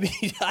 what do you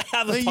mean? I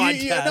have a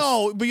podcast.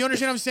 No, but you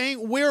understand what I'm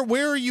saying?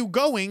 Where are you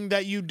going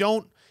that you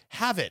don't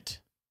have it?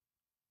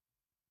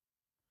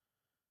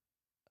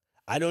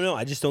 I don't know.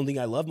 I just don't think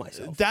I love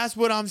myself. That's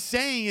what I'm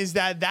saying. Is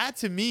that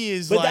to me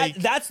is but like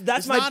that's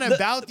it's not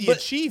about the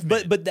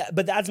achievement. But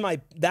that's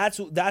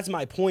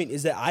my point.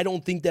 Is that I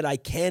don't think that I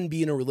can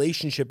be in a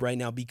relationship right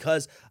now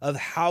because of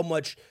how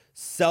much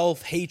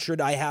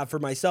self-hatred I have for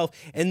myself.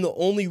 And the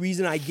only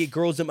reason I get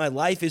girls in my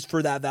life is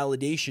for that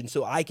validation,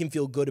 so I can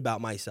feel good about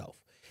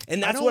myself.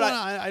 And that's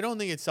I don't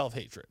think it's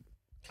self-hatred.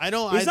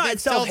 It's not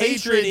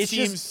self-hatred. It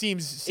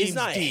seems it's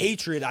not deep.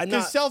 Hatred.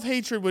 Because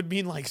self-hatred would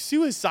mean like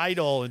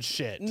suicidal and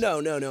shit. No.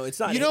 It's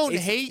not. You don't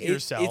hate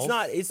yourself.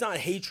 It's not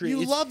hatred.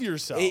 You love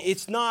yourself.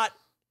 It's not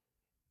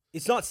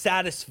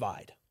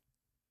satisfied.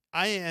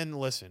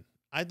 Listen,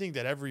 I think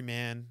that every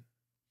man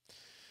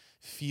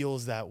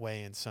feels that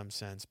way in some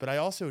sense, but I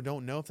also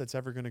don't know if that's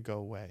ever going to go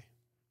away.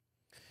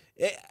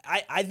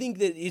 I think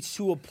that it's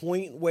to a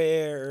point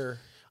where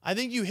I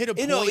think you hit a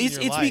point.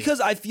 It's because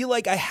I feel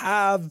like I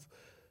have.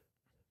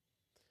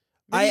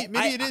 Maybe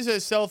it is a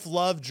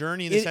self-love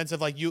journey in the sense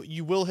of like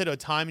you will hit a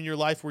time in your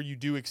life where you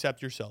do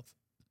accept yourself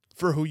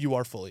for who you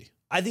are fully.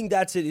 I think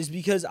that's it. Is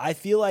because I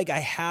feel like I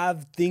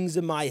have things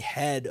in my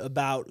head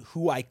about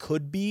who I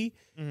could be,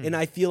 and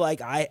I feel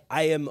like I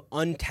am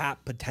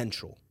untapped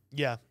potential.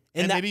 Yeah,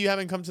 and maybe you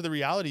haven't come to the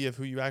reality of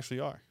who you actually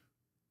are.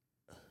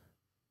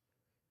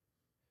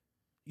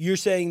 You're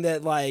saying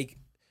that like,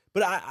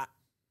 but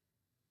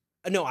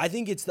no, I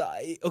think it's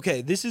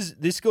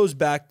this goes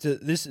back to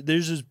this.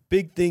 There's this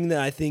big thing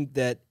that I think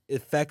that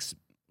affects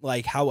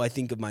like how I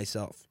think of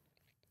myself.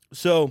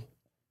 So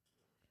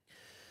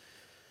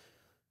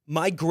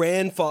my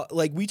grandfather,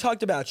 like we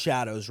talked about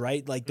shadows,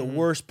 right? Like the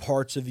worst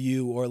parts of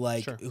you, or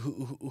like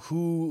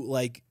who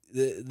like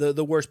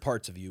the worst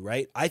parts of you,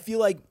 right? I feel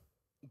like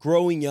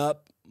growing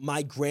up,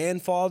 my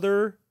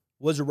grandfather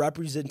was a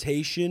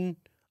representation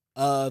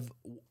of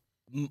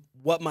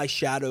what my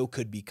shadow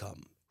could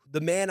become.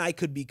 The man I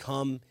could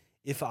become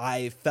if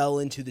I fell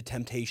into the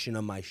temptation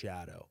of my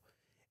shadow.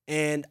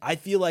 And I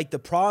feel like the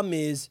problem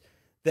is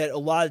that a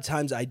lot of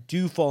times I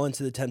do fall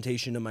into the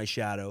temptation of my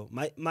shadow.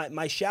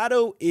 My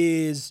shadow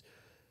is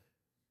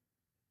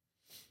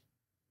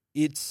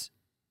what's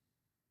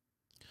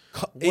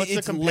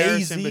the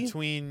comparison lazy.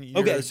 Between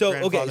your grandfather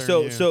and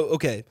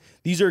you?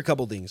 These are a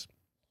couple things.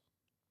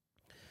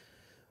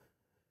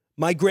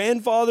 My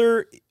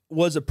grandfather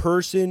was a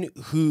person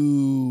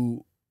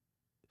who,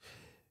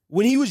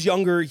 when he was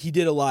younger, he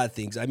did a lot of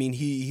things. I mean,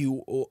 he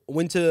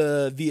went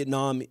to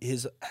Vietnam.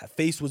 His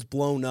face was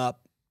blown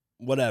up.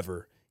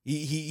 Whatever.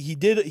 He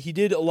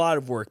did a lot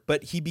of work,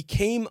 but he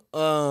became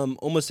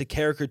almost a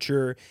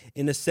caricature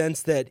in a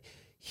sense that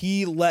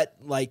he let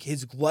like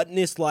his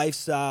gluttonous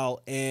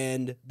lifestyle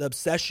and the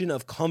obsession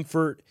of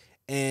comfort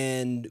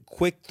and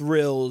quick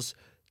thrills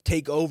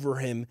take over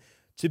him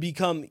to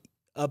become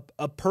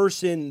a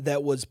person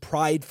that was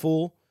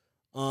prideful.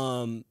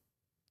 I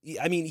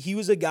mean, he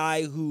was a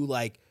guy who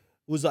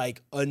was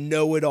a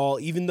know-it-all,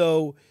 even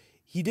though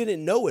he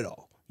didn't know it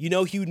all. You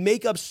know, he would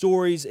make up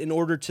stories in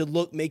order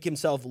to make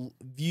himself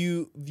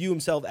view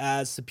himself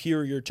as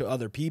superior to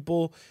other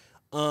people.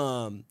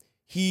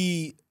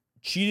 He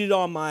cheated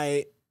on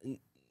my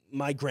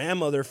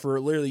grandmother for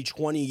literally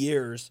 20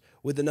 years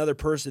with another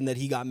person that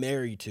he got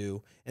married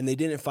to, and they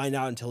didn't find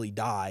out until he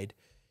died.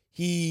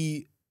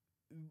 He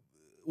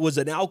was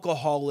an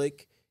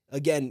alcoholic.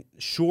 Again,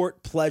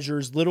 short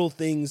pleasures, little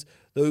things.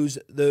 His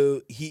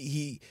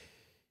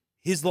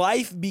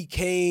life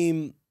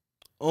became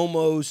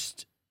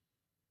almost.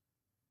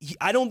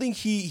 I don't think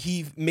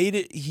he made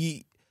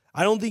it.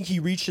 I don't think he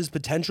reached his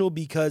potential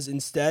because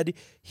instead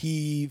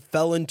he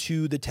fell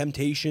into the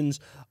temptations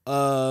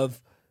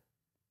of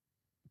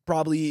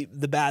probably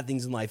the bad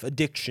things in life,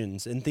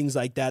 addictions and things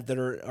like that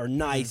are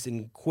nice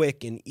and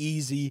quick and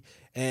easy,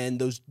 and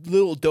those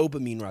little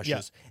dopamine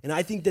rushes. Yeah. And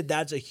I think that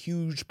that's a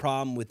huge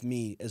problem with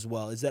me as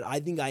well, is that I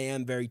think I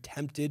am very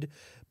tempted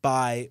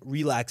by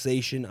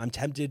relaxation. I'm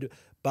tempted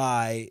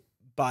by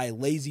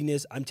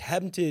laziness. I'm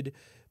tempted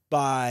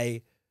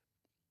by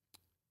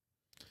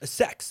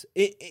sex.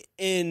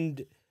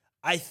 And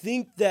I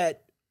think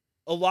that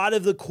a lot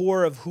of the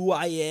core of who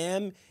I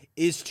am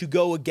is to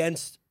go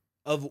against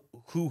of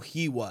who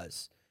he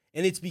was.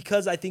 And it's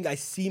because I think I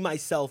see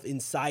myself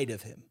inside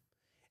of him.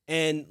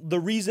 And the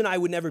reason I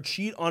would never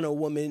cheat on a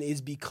woman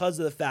is because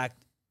of the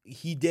fact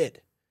he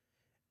did.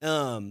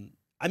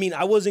 I mean,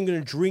 I wasn't going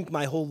to drink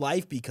my whole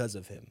life because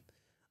of him.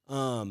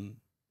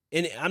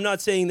 And I'm not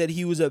saying that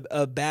he was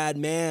a bad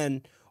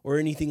man or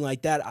anything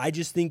like that. I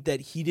just think that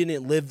he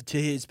didn't live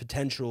to his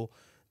potential,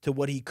 to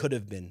what he could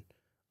have been.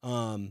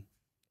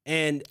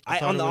 And I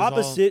on the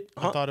opposite,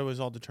 I thought it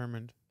was all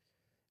determined.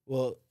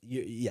 Well,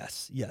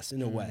 yes,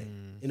 in a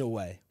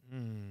way.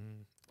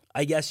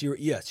 I guess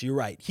you're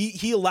right.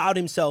 He allowed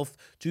himself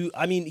to.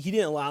 I mean, he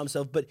didn't allow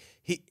himself, but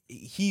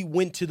he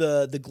went to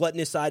the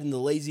gluttonous side and the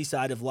lazy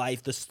side of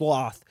life, the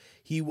sloth.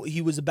 He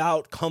was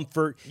about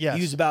comfort. Yes.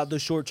 He was about the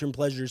short-term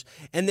pleasures.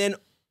 And then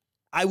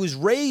I was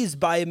raised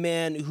by a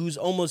man who's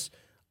almost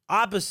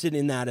opposite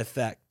in that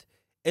effect.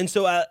 And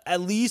so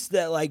at least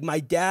that, like, my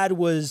dad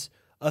was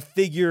a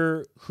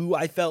figure who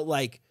I felt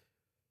like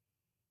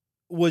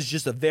was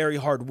just a very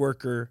hard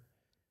worker.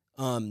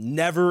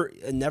 Never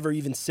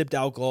even sipped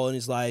alcohol in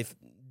his life.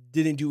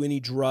 Didn't do any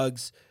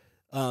drugs.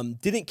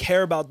 Didn't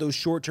care about those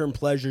short-term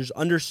pleasures.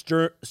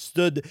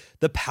 Understood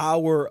the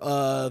power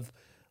of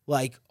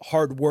like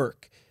hard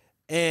work.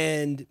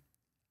 And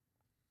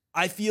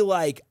I feel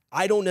like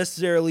I don't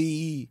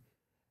necessarily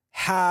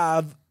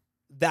have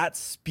that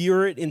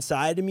spirit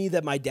inside of me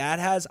that my dad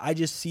has. I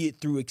just see it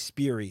through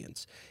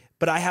experience.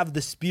 But I have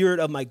the spirit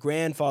of my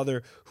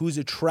grandfather who's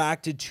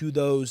attracted to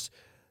those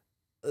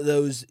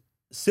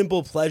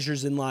simple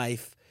pleasures in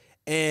life.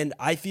 And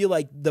I feel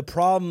like the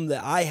problem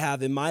that I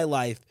have in my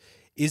life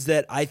is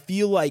that I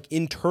feel like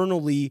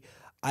internally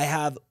I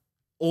have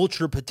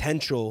ultra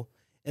potential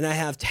and I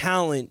have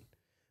talent,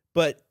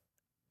 but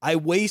I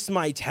waste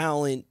my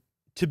talent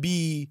to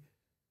be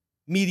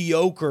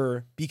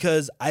mediocre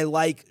because I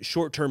like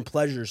short-term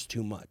pleasures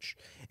too much.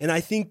 And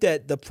I think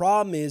that the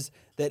problem is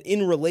that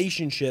in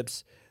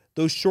relationships,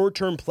 those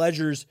short-term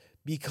pleasures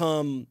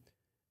become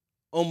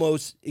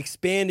almost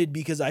expanded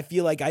because I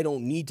feel like I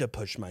don't need to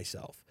push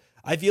myself.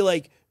 I feel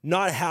like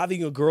not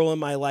having a girl in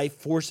my life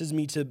forces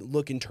me to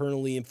look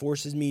internally and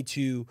forces me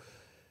to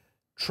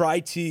try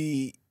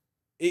to,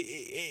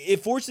 it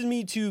forces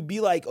me to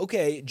be like,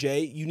 okay, Jay,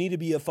 you need to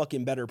be a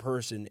fucking better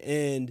person.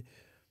 And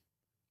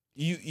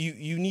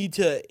you need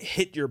to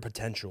hit your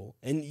potential,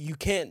 and you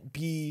can't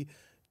be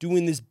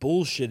doing this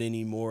bullshit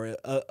anymore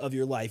of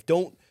your life.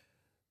 Don't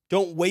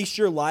waste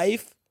your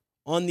life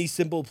on these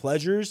simple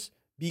pleasures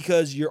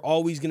because you're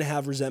always going to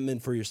have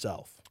resentment for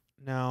yourself.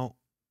 Now,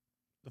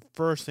 the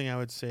first thing I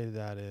would say to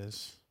that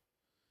is,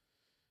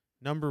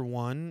 number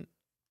one,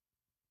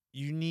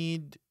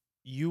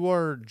 you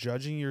are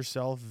judging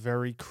yourself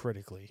very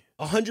critically.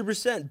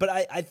 100%. But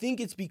I think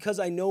it's because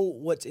I know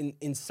what's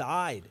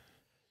inside.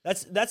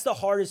 That's the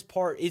hardest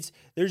part.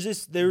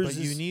 But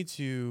you need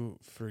to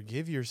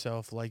forgive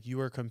yourself like you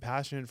are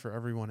compassionate for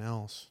everyone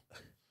else.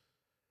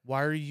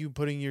 Why are you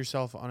putting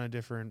yourself on a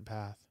different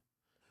path?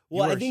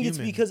 Well, I think it's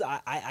because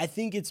I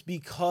think it's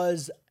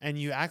because and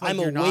you act like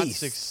you're not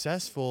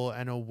successful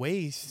and a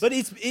waste. But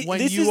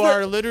when you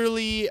are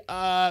literally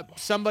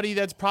somebody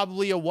that's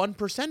probably a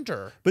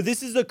 1%er. But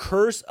this is the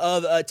curse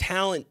of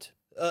talent.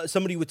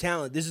 Somebody with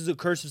talent. This is a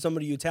curse of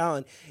somebody with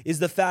talent. Is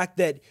the fact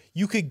that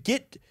you could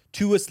get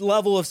to a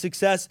level of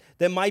success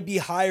that might be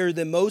higher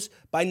than most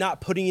by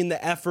not putting in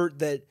the effort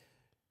that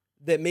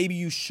maybe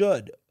you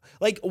should.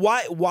 Like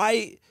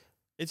why?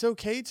 It's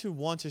okay to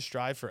want to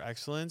strive for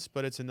excellence,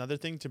 but it's another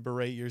thing to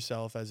berate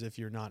yourself as if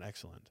you're not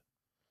excellent.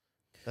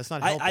 That's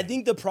not helping. I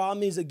think the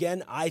problem is,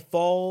 again, I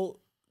fall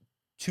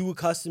too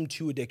accustomed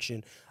to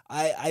addiction.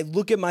 I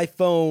look at my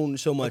phone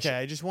so much. Okay,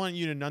 I just want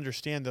you to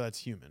understand that that's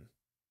human.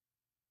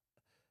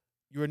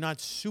 You are not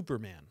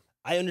Superman.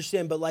 I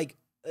understand, but like,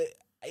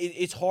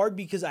 it's hard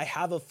because I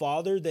have a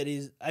father that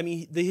is, I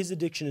mean, his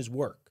addiction is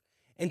work.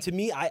 And to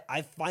me,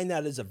 I find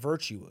that as a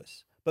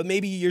virtuous. But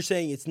maybe you're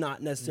saying it's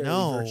not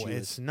necessarily virtuous. No,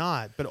 it's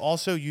not. But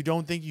also, you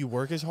don't think you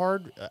work as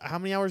hard? How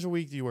many hours a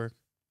week do you work?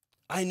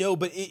 I know,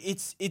 but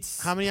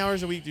it's. How many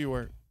hours a week do you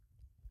work?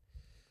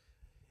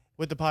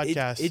 With the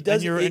podcast it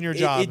doesn't, and your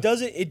job.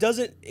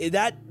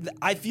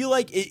 I feel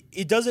like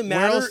it doesn't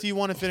matter. Where else do you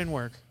want to fit in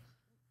work?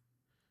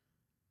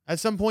 At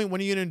some point,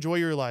 when are you going to enjoy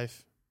your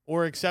life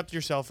or accept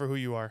yourself for who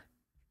you are?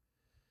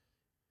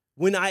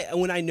 When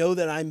I know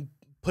that I'm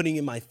putting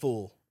in my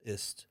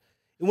fullest.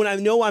 When I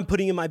know I'm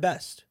putting in my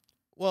best.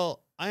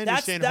 Well, I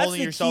understand that's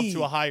holding yourself key.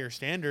 to a higher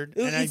standard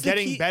and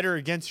getting better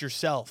against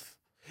yourself,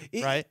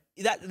 right?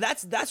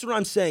 That's what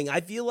I'm saying.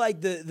 I feel like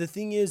the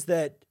thing is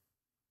that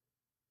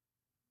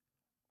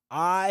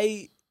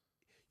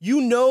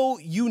you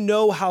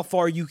know how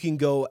far you can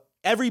go.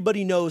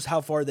 Everybody knows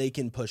how far they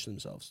can push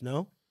themselves,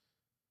 no?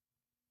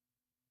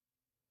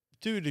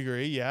 To a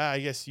degree, yeah. I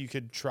guess you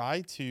could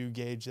try to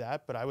gauge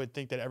that, but I would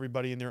think that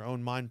everybody in their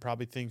own mind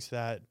probably thinks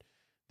that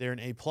they're an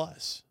A+.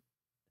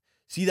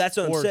 See, that's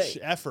what I'm saying.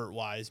 Or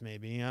effort-wise,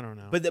 maybe. I don't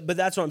know. But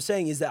that's what I'm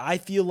saying is that I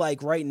feel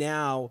like right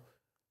now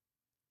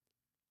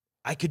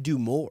I could do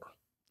more.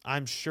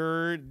 I'm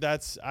sure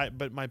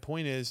but my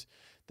point is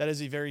that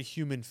is a very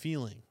human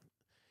feeling.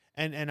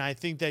 And I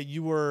think that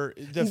you were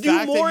the do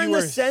fact more that you in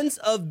were the sense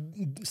of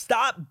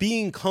stop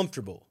being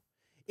comfortable.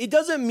 It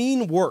doesn't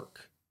mean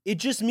work. It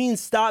just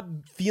means stop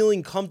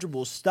feeling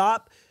comfortable.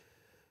 Stop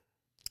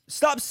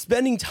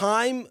spending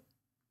time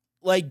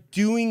like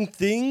doing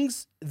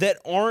things that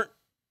aren't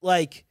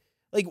like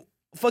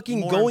fucking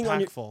more going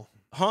impactful. on your,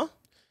 huh?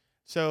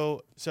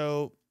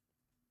 So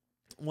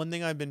one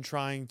thing I've been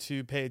trying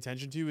to pay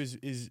attention to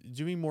is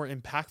doing more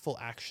impactful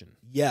action.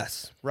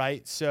 Yes.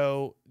 Right?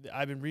 So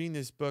I've been reading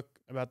this book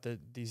about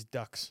these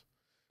ducks.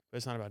 But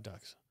it's not about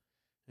ducks.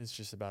 It's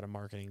just about a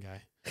marketing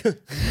guy.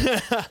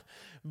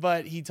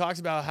 But he talks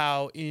about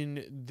how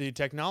in the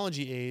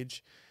technology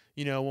age,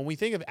 when we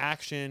think of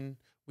action,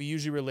 we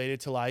usually relate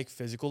it to like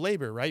physical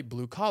labor, right?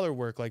 Blue collar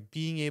work, like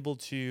being able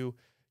to,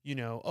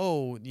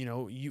 when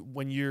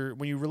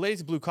you relate it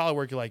to blue collar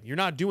work, you're like, you're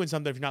not doing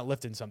something if you're not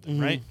lifting something,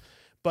 right?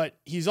 But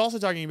he's also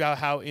talking about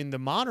how in the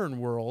modern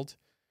world,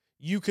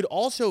 you could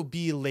also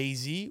be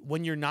lazy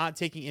when you're not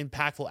taking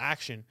impactful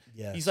action.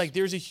 Yes. He's like,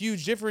 there's a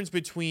huge difference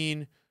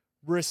between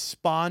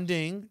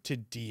responding to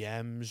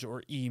DMs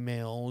or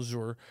emails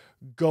or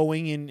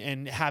going in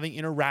and having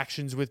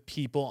interactions with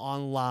people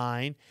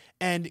online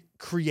and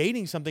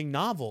creating something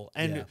novel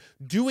and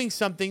doing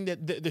something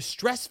that the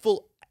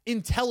stressful,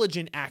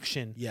 intelligent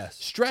action. Yes.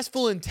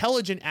 Stressful,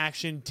 intelligent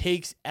action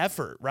takes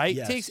effort, right?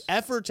 Yes. It takes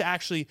effort to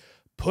actually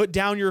put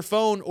down your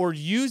phone or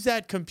use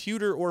that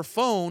computer or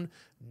phone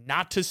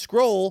not to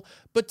scroll,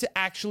 but to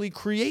actually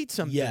create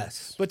something.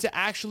 Yes. But to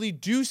actually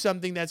do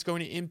something that's going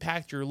to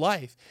impact your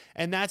life.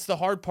 And that's the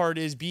hard part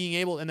is being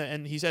able,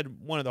 and he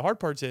said one of the hard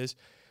parts is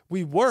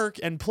we work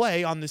and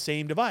play on the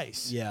same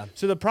device. Yeah.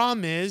 So the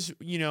problem is,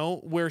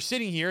 we're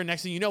sitting here and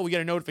next thing you know, we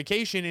get a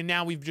notification and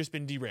now we've just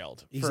been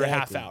derailed for a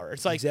half hour.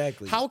 It's like,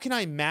 how can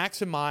I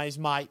maximize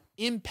my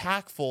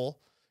impactful,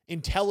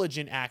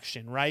 intelligent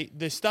action, right?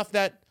 The stuff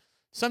that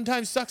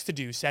sometimes sucks to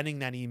do, sending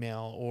that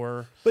email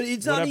or but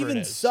it's not even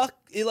it suck.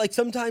 Like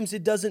sometimes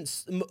it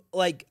doesn't.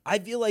 Like I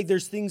feel like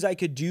there's things I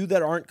could do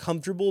that aren't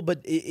comfortable, but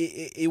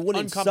it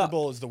wouldn't.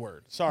 Uncomfortable suck. Is the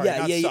word. Sorry,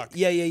 not suck.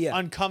 Yeah.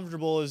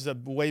 Uncomfortable is a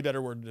way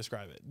better word to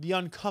describe it. The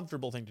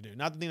uncomfortable thing to do,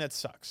 not the thing that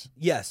sucks.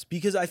 Yes,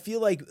 because I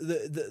feel like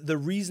the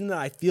reason that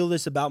I feel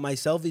this about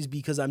myself is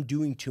because I'm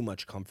doing too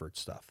much comfort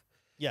stuff.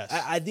 Yes,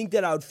 I think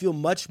that I would feel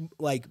much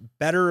like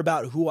better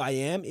about who I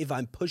am if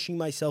I'm pushing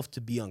myself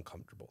to be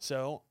uncomfortable.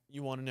 So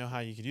you want to know how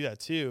you can do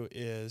that too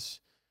is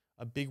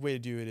a big way to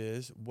do it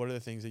is what are the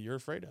things that you're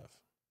afraid of?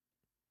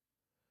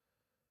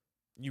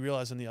 You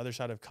realize on the other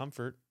side of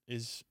comfort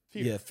is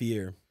fear. Yeah,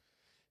 fear.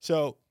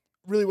 So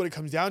really what it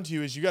comes down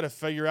to is you got to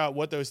figure out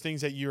what those things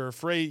that you're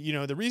afraid,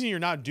 the reason you're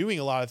not doing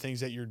a lot of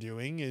things that you're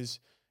doing is,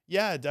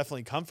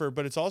 definitely comfort,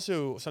 but it's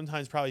also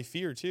sometimes probably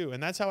fear too.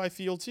 And that's how I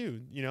feel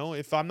too.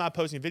 If I'm not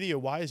posting a video,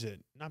 why is it?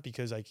 Not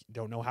because I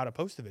don't know how to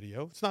post the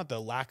video. It's not the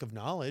lack of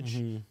knowledge.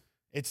 Mm-hmm.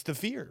 It's the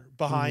fear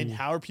behind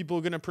how are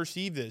people going to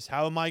perceive this?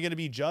 How am I going to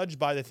be judged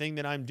by the thing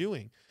that I'm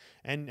doing?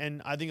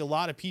 And I think a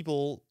lot of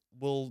people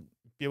will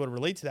be able to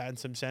relate to that in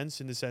some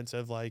sense, in the sense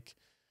of like,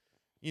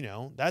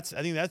 I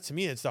think that's to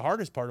me, it's the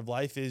hardest part of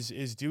life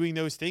is doing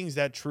those things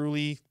that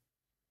truly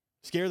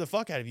scare the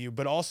fuck out of you.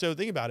 But also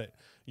think about it,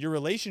 your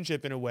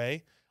relationship in a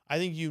way, I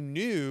think you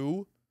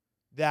knew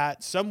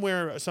that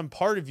somewhere, some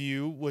part of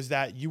you was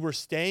that you were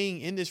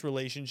staying in this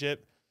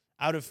relationship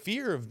out of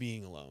fear of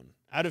being alone.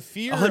 Out of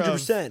fear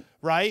 100%.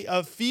 Right?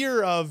 Of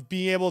fear of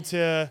being able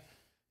to,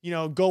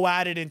 go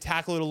at it and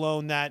tackle it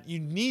alone, that you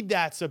need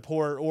that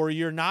support or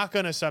you're not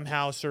going to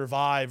somehow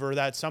survive or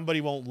that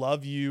somebody won't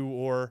love you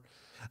or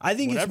I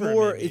think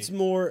it's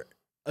more,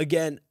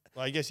 again.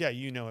 Well, I guess,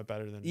 you know it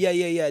better than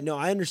Yeah. No,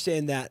 I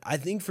understand that. I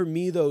think for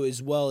me though,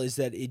 as well, is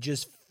that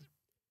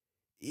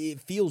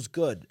it feels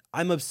good.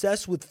 I'm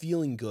obsessed with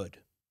feeling good.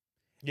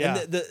 Yeah.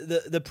 And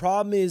the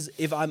problem is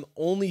if I'm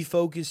only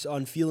focused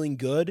on feeling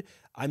good,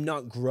 I'm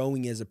not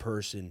growing as a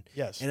person.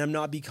 Yes. And I'm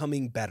not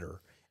becoming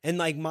better. And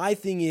like my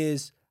thing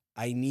is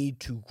I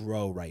need to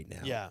grow right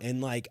now. Yeah.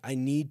 And like I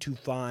need to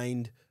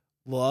find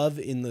love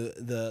in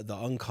the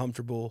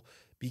uncomfortable,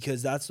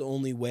 because that's the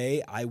only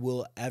way I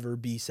will ever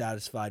be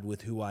satisfied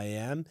with who I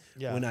am.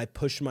 Yeah. When I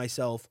push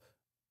myself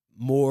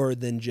more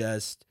than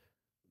just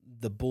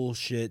the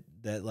bullshit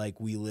that like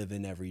we live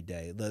in every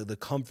day. The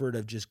comfort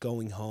of just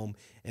going home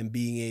and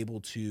being able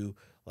to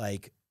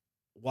like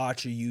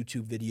watch a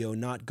YouTube video,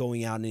 not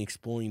going out and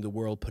exploring the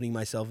world, putting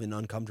myself in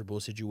uncomfortable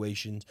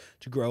situations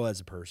to grow as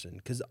a person.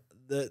 Because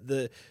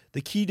the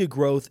key to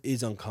growth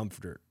is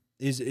uncomfort,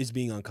 is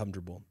being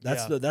uncomfortable.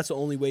 That's the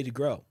only way to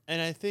grow.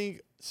 And I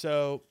think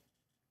so.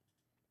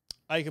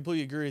 I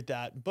completely agree with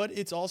that, but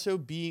it's also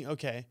being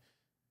okay.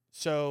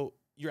 So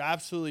you're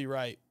absolutely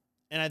right.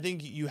 And I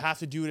think you have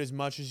to do it as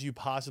much as you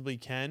possibly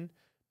can.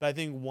 But I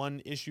think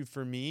one issue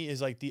for me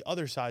is like the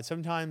other side.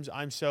 Sometimes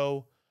I'm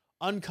so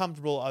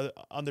uncomfortable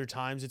other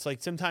times. It's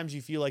like sometimes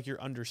you feel like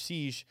you're under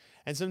siege,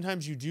 and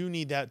sometimes you do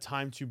need that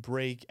time to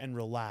break and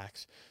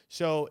relax.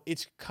 So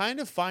it's kind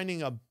of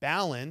finding a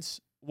balance,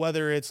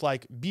 whether it's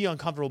like be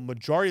uncomfortable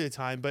majority of the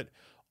time, but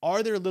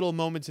are there little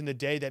moments in the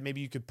day that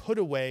maybe you could put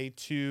away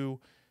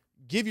to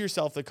give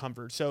yourself the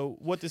comfort? So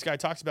what this guy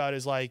talks about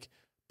is like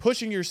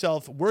pushing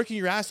yourself, working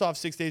your ass off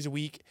 6 days a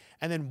week,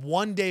 and then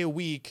 1 day a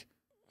week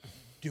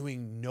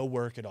doing no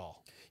work at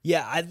all.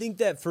 Yeah, I think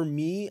that for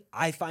me,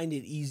 I find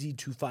it easy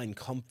to find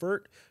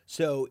comfort,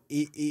 so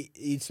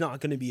it's not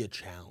going to be a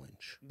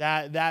challenge.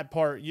 That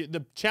part,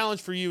 the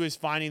challenge for you is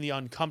finding the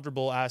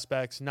uncomfortable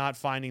aspects, not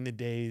finding the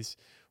days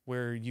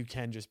where you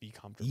can just be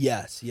comfortable.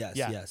 Yes.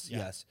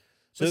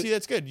 So see,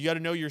 that's good. You got to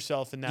know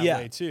yourself in that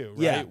way too,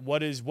 right? Yeah.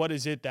 What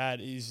is it that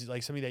is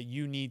like something that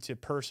you need to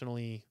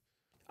personally?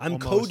 I'm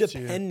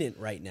codependent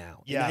right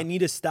now. Yeah. And I need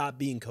to stop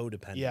being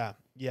codependent.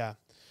 Yeah.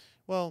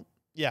 Well,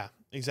 yeah,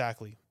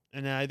 exactly.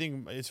 And I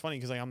think it's funny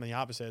because like I'm the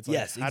opposite. It's like,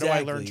 Yes, how do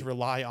I learn exactly. to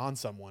rely on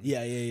someone?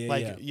 Yeah.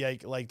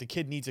 Like the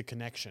kid needs a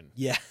connection.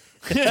 Yeah.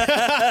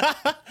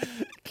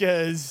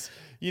 Because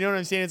you know what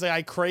I'm saying? It's like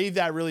I crave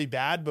that really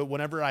bad, but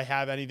whenever I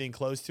have anything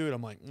close to it,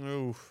 I'm like,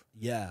 oof.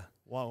 Yeah.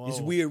 Whoa.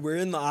 It's weird. We're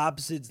in the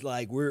opposites.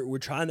 Like we're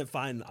trying to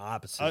find the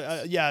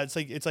opposites. Yeah, it's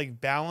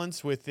like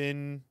balance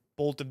within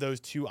both of those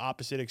two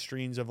opposite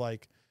extremes of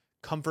like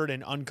comfort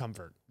and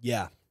uncomfort.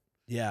 Yeah.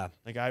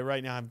 Like I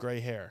right now have gray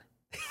hair.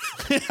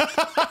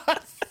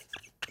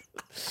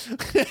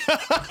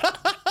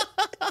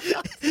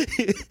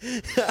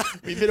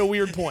 We've hit a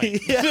weird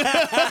point.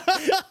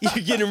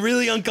 You're getting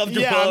really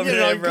uncomfortable. Yeah, I'm over getting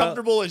there,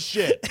 uncomfortable bro. as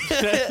shit.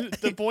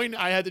 The point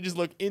I had to just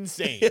look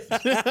insane.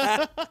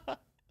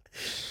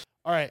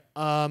 All right,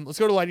 let's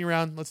go to lightning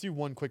round. Let's do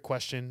one quick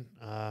question.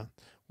 We'll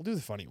do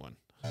the funny one.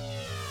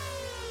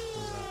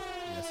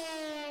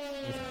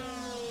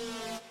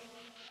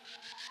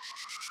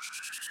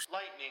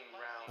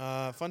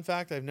 Fun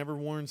fact, I've never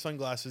worn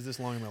sunglasses this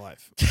long in my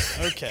life.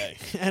 Okay.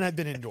 And I've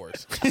been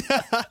indoors.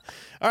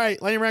 All right,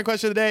 lightning round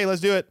question of the day.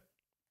 Let's do it.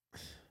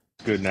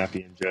 Good,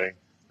 Nappy and Jay.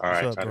 All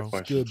right, What's up, I bro? have a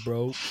question. Good,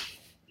 bro.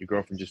 Your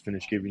girlfriend just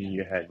finished giving you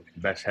your head,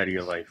 best head of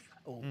your life.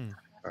 Oh.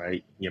 All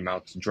right, your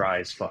mouth's dry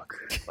as fuck,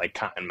 like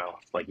cotton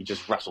mouth, like you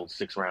just wrestled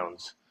 6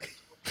 rounds.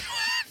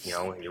 You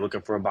know, and you're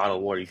looking for a bottle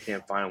of water, you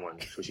can't find one,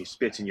 so she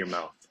spits in your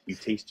mouth. You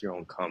taste your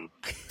own cum.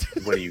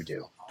 What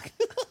do?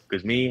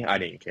 Because me, I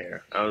didn't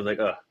care. I was like,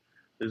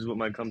 this is what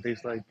my cum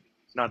tastes like.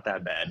 Not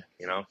that bad,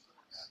 you know.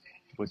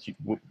 What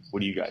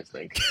do you guys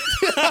think?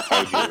 How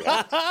would you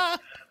react?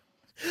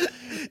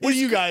 What do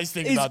you guys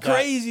think about It's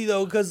crazy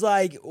though, because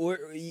like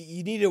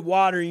you needed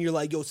water and you're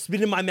like, yo,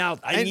 spit in my mouth.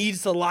 I need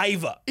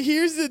saliva.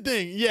 Here's the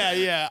thing.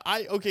 Yeah.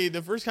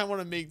 The first comment I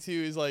want to make too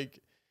is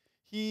like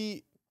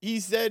he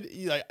said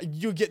like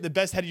you get the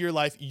best head of your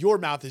life. Your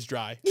mouth is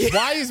dry.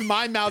 Why is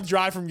my mouth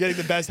dry from getting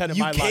the best head of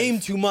my life? You came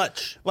too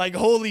much. Like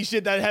holy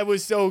shit, that head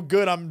was so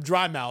good. I'm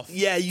dry mouth.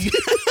 Yeah, you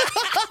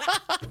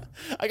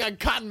I got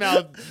cotton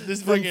mouth.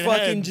 This from freaking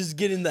fucking head. just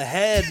getting the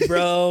head,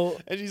 bro.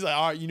 And she's like,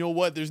 all right, you know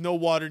what? There's no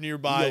water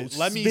nearby. Yo,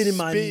 Let me spit in spit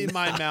my in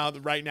my mouth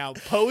right now.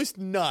 Post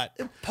nut.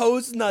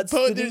 Post nuts.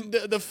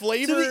 The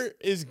flavor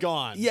is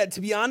gone. Yeah,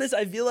 to be honest,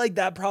 I feel like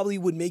that probably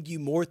would make you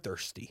more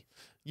thirsty.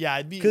 Yeah,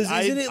 it'd be Because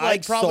isn't it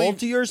like probably,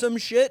 salty or some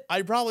shit?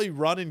 I'd probably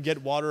run and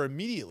get water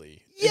immediately.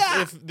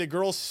 Yeah. If the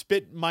girl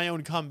spit my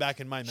own cum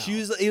back in my mouth.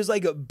 It was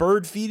like a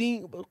bird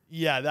feeding.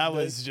 Yeah, that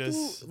was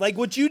just like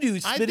what you do.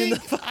 Spit in the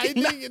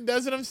fucking mouth.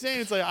 That's what I'm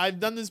saying. It's like I've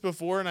done this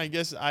before, and I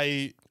guess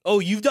Oh,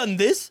 you've done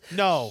this?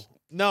 No,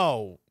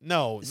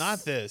 not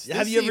this.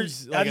 Have This you ever?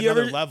 seems like Have you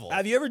another ever? level?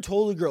 Have you ever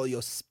told a girl, "Yo,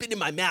 spit in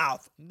my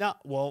mouth"? No.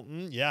 Well,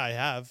 yeah, I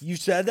have. You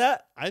said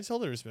that? I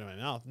told her to spit in my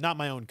mouth. Not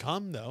my own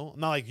cum though. I'm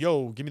not like,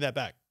 yo, give me that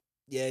back.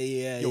 Yeah.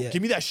 Yo,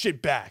 give me that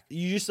shit back.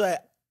 You just like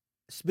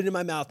spit in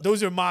my mouth.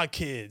 Those are my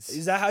kids.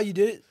 Is that how you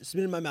did it?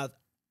 Spit in my mouth.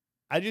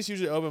 I just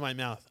usually open my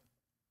mouth.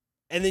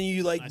 And then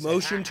you like I say,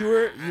 motion to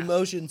her. You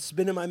motion,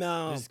 spit in my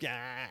mouth. Just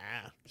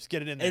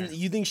get it in there. And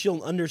you think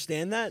she'll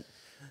understand that?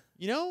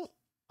 You know,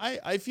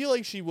 I feel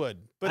like she would,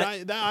 but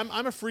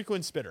I'm a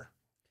frequent spitter.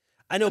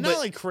 I know, I'm but not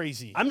like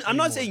crazy. I'm anymore.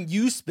 not saying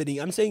you spitting.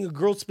 I'm saying a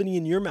girl spitting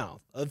in your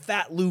mouth, a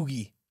fat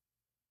loogie.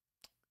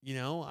 You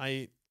know,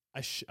 I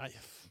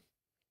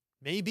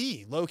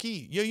maybe low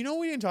key. You know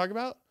what we didn't talk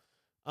about?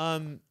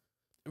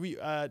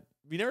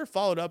 We never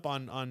followed up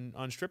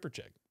on stripper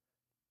chick.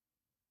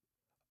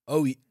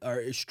 Oh,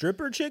 a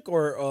stripper chick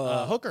or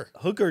hooker?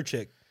 Hooker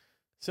chick.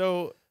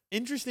 So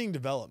interesting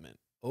development.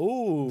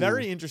 Oh,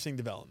 Very interesting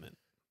development.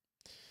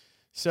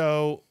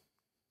 So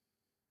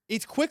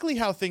it's quickly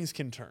how things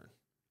can turn.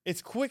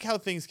 It's quick how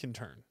things can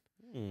turn.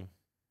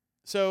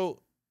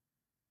 So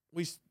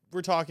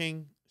we're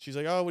talking. She's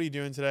like, "Oh, what are you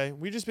doing today?"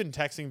 We've just been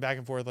texting back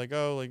and forth, like,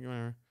 "Oh, like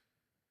whatever."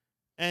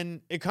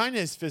 And it kind of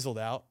has fizzled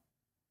out.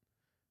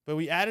 But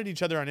we added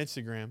each other on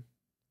Instagram,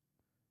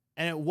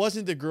 and it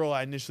wasn't the girl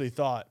I initially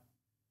thought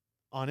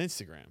on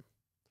Instagram.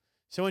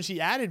 So when she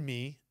added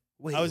me,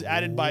 I was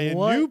added by a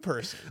new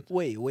person.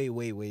 Wait.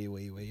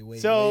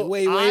 So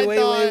wait.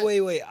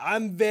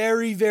 I'm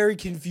very, very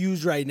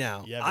confused right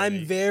now. Yeah, I'm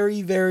baby.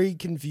 very, very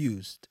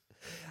confused.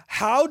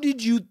 How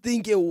did you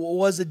think it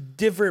was a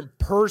different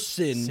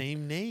person?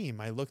 Same name.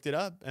 I looked it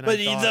up, and But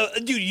I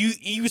thought, dude,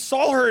 you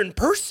saw her in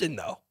person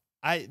though.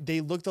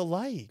 they looked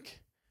alike.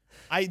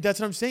 That's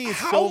what I'm saying. It's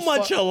How so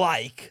much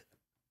alike?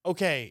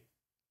 Okay,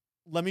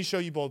 let me show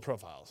you both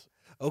profiles.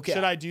 Okay.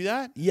 Should I do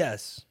that?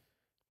 Yes.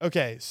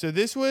 Okay, so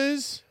this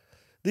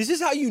This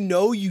is how you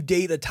know you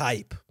date a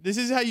type.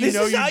 is how you This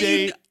know is you how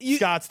date you-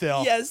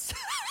 Scottsdale. Yes.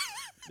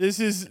 This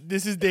is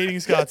dating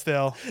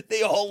Scottsdale.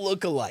 They all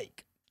look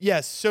alike.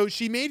 Yes. So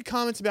she made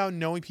comments about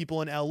knowing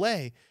people in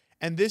LA.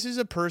 And this is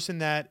a person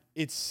that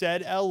it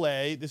said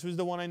LA. This was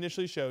the one I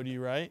initially showed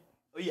you, right?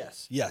 Oh,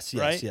 yes. Yes.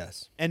 Right?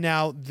 Yes. And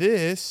now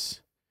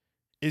this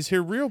is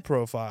her real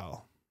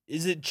profile.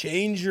 Is it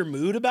change your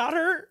mood about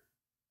her?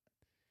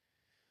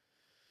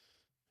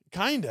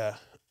 Kinda.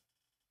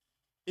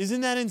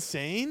 Isn't that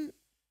insane?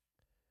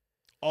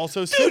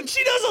 Also, Dude,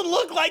 she doesn't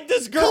look like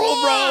this girl,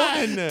 Come bro.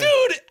 on!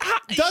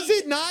 Dude, does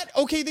it not?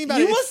 Okay, think about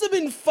You it. must have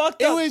been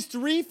fucked It up. was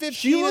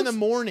 3:15 in the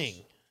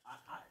morning.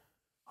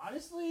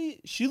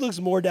 Honestly, she looks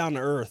more down to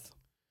earth.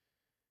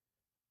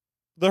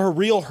 Her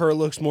real her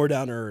looks more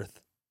down to earth.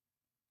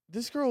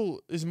 This girl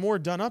is more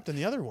done up than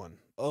the other one.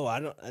 Oh, I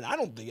don't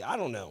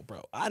know,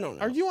 bro. I don't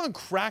know. Are you on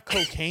crack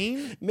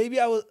cocaine? Maybe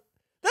I was.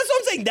 That's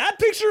what I'm saying. That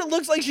picture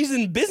looks like she's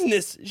in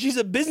business. She's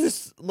a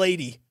business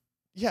lady.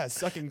 Yeah,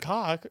 sucking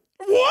cock.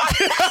 What?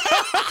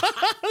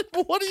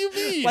 What do you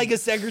mean? Like a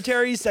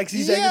secretary, sexy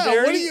yeah,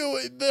 secretary? what do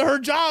you? Her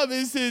job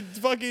is to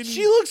fucking.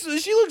 She looks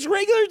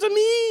regular to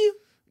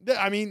me.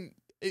 I mean,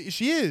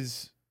 she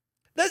is.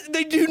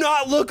 They do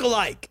not look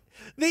alike.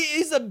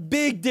 It's a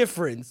big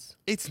difference.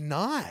 It's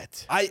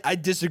not. I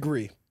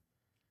disagree.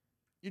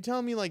 You're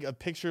telling me like a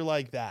picture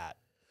like that,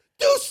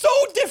 Dude, so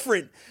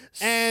different.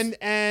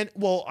 and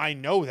well, I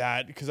know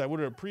that because I would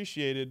have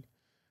appreciated.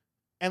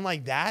 And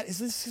like that is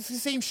this the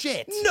same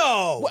shit?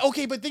 No. Well,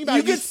 okay, but think about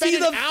it. You spent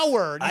an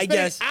hour. You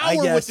spent an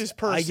hour with this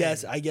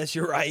person. I guess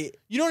you're right.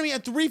 You know what I mean?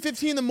 At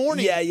 3:15 in the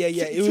morning. Yeah.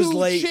 It Two was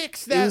late.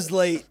 Chicks It was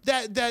late.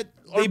 That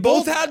They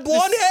both had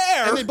blonde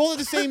hair. and they both had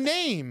the same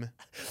name.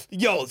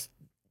 Yo,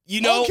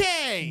 you know,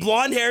 Okay.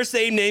 blonde hair,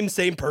 same name,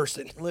 same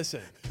person.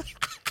 Listen,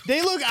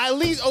 they look at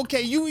least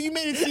okay. You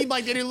made it seem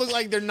like they didn't look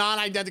like they're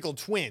non-identical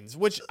twins,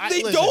 which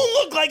They listen, don't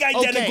look like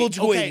identical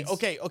twins.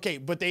 Okay.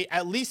 But they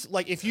at least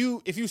like if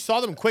you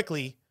saw them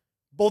quickly,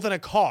 both in a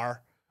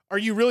car, are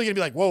you really gonna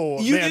be like, whoa,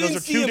 You man, didn't those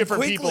are see two him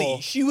different quickly.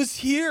 people? She was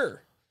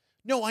here.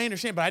 No, I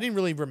understand, but I didn't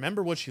really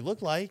remember what she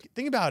looked like.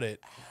 Think about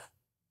it.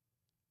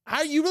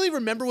 How you really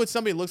remember what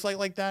somebody looks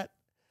like that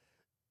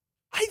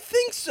I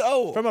think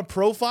so. from a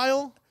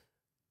profile?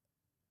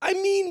 I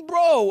mean,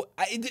 bro,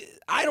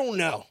 I don't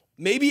know.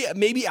 Maybe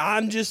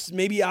I'm just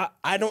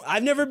I don't.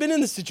 I've never been in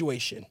this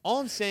situation. All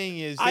I'm saying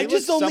is I they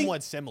just look only-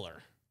 somewhat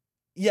similar.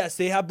 Yes,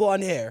 they have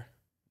blonde hair.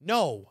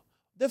 No,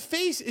 the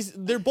face is.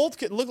 They're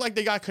both look like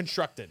they got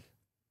constructed.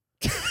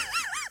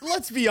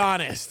 Let's be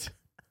honest.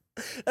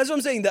 That's what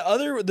I'm saying.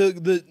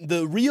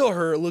 The real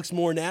her looks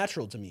more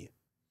natural to me.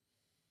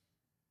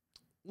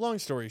 Long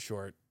story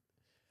short,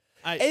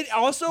 And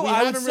also, we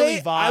I would haven't really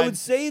say I would vibed.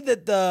 say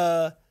that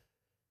the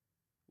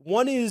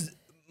one is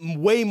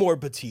way more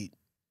petite.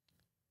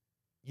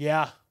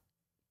 yeah,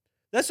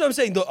 That's what I'm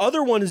saying. The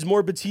other one is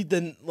more petite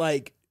than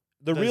like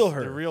the real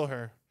her. The real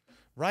her.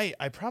 Right.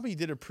 I probably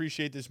did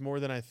appreciate this more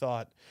than I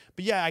thought.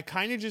 But yeah, I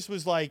kind of just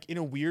was like, in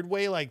a weird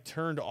way, like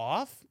turned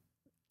off.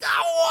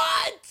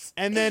 What?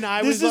 And then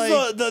I This was is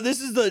like,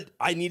 this is the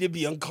I need to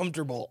be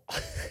uncomfortable.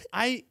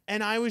 I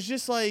was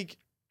just like,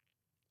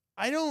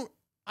 I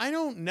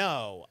don't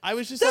know. I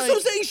was just That's like, what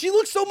I'm saying. She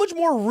looks so much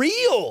more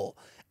real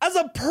as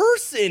a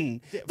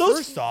person. Those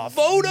first off,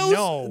 photos,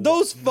 no,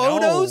 those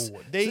photos.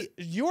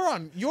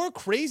 no. You're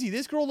crazy.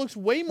 This girl looks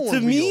way more To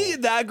real. me,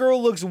 that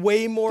girl looks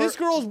way more. This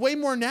girl is way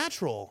more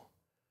natural.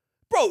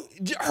 Bro,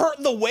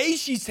 the way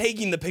she's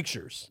taking the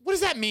pictures. What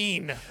does that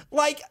mean?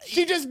 Like,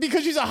 She just,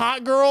 because she's a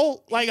hot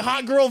girl, like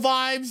hot girl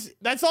vibes,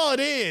 that's all it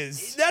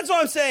is. that's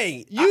what I'm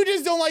saying. You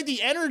just don't like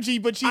the energy,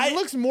 but she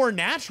looks more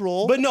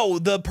natural. But no,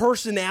 the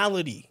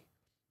personality.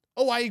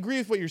 Oh, I agree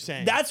with what you're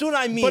saying. That's what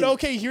I mean. But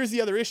okay, here's the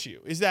other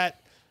issue, is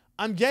that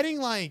I'm getting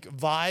like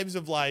vibes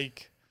of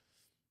like,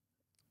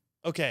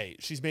 okay,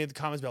 she's made the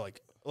comments about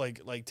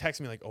like text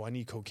me like, oh, I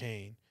need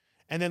cocaine.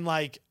 And then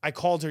like I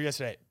called her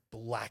yesterday,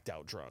 blacked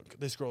out drunk.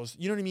 This girl's,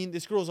 you know what I mean?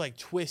 This girl's like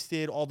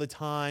twisted all the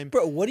time.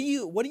 Bro, what are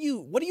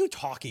you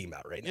talking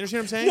about right now? You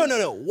understand what I'm saying?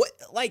 No. What,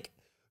 like,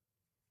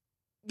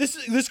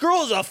 this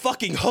girl is a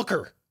fucking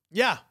hooker.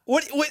 Yeah.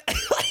 What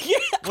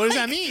What does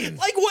that mean?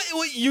 Like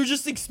what you're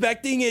just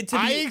expecting it to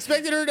be? I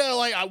expected her to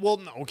like,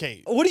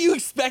 okay. What do you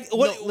expect?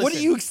 What are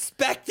listen. you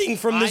expecting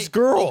from this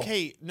girl?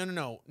 Okay,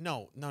 no.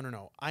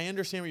 I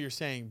understand what you're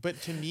saying,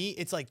 but to me,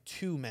 it's like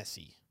too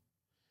messy.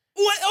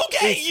 What?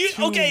 Okay, It's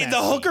too the messy.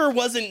 hooker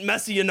wasn't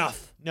messy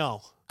enough.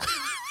 No.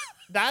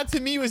 That to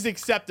me was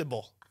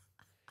acceptable.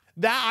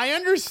 That I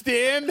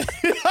understand.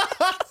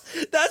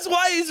 That's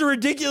why it's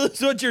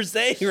ridiculous what you're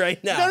saying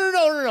right now.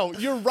 No.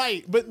 You're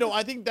right. But no,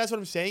 I think that's what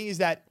I'm saying is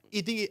that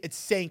I think it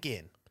sank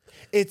in.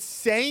 It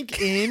sank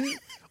in.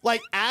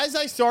 Like, as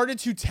I started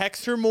to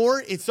text her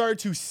more, it started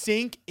to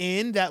sink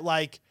in that,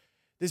 like,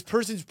 this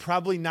person's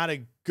probably not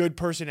a good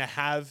person to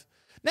have.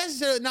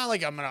 Necessarily, not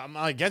like I'm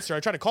against her. I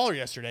tried to call her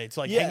yesterday to,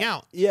 like, hang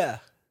out. Yeah.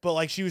 But,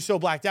 like, she was so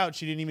blacked out,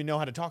 she didn't even know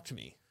how to talk to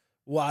me.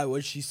 Why?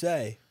 What'd she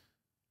say?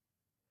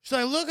 She's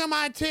like, look at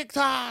my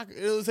TikTok.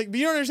 It was like, but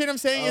you don't understand what I'm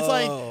saying? It's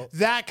Oh. like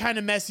that kind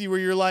of messy where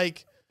you're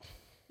like,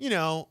 you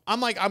know,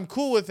 I'm like, I'm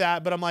cool with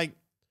that, but I'm like,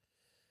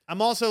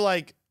 I'm also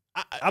like,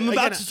 I'm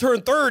about to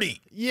turn 30.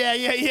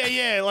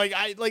 Yeah.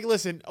 Like,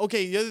 listen,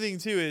 okay, the other thing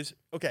too is,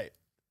 okay,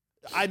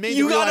 I made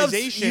the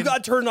realization. You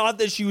got turned off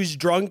that she was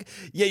drunk,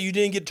 yet you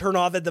didn't get turned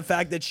off at the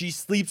fact that she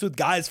sleeps with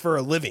guys for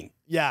a living.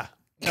 Yeah.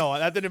 No,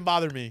 that didn't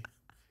bother me.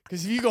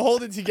 Because if you can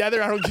hold it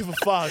together, I don't give a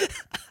fuck.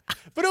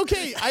 But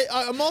okay,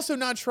 I'm also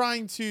not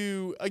trying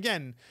to,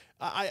 again,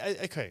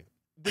 okay.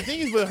 The thing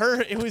is with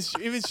her, it was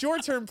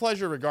short-term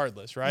pleasure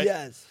regardless, right?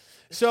 Yes.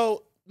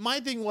 So my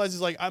thing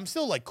was like, I'm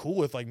still like cool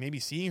with like maybe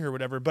seeing her or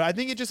whatever, but I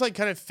think it just like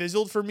kind of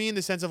fizzled for me in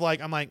the sense of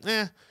like, I'm like,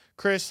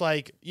 Chris,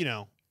 like, you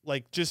know,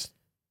 like just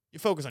you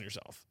focus on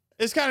yourself.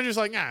 It's kind of just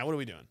like, what are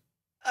we doing?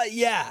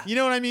 Yeah. You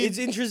know what I mean? It's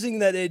interesting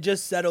that it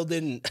just settled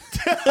in.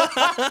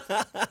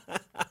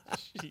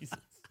 Jesus.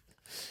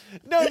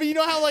 No, but you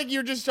know how like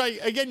you're just like,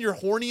 again, you're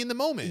horny in the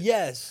moment.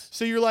 Yes.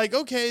 So you're like,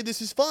 okay, this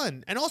is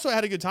fun. And also I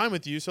had a good time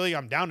with you. So like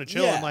I'm down to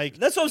chill. Yeah, And like,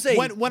 that's what I'm saying.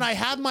 When I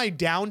have my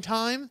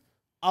downtime,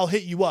 I'll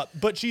hit you up.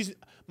 But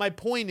my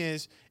point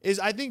is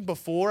I think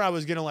before I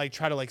was going to like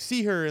try to like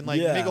see her and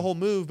like make a whole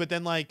move. But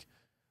then like,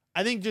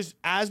 I think just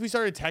as we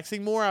started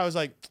texting more, I was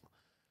like,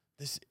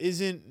 this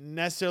isn't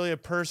necessarily a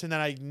person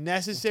that I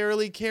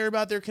necessarily care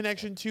about their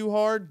connection too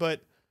hard,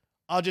 but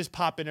I'll just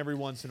pop in every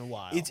once in a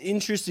while. It's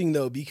interesting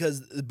though, because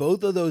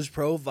both of those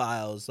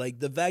profiles, like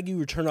the fact you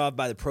were turned off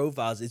by the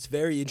profiles, it's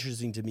very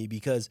interesting to me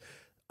because,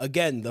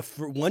 again, the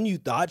one you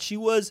thought she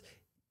was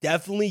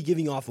definitely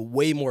giving off a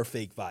way more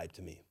fake vibe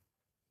to me.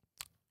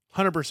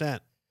 100%.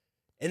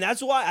 And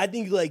that's why I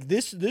think like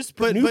this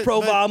new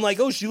profile, I'm like,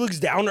 oh, she looks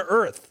down to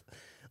earth.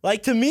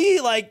 Like to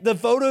me, like the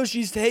photo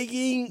she's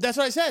taking. That's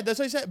what I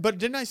said. But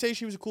didn't I say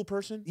she was a cool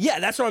person? Yeah,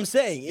 that's what I'm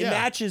saying. It Yeah.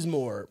 matches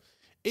more.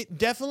 It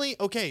definitely,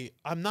 okay,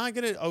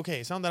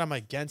 it's not that I'm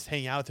against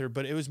hanging out with her,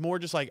 but it was more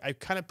just like, I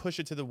kind of push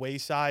it to the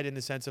wayside in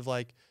the sense of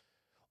like,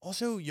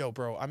 also, yo,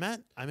 bro, I'm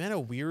at a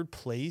weird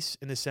place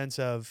in the sense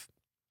of,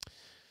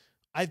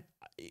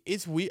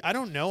 it's weird. I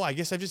don't know. I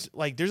guess I've just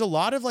like, there's a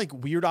lot of like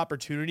weird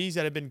opportunities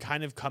that have been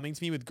kind of coming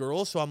to me with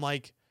girls. So I'm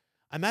like,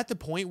 I'm at the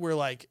point where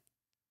like,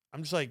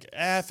 I'm just like,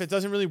 if it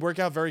doesn't really work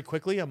out very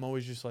quickly, I'm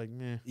always just like,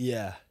 meh.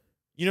 Yeah.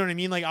 You know what I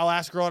mean? Like I'll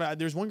ask a girl,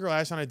 there's one girl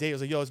I asked on a date. I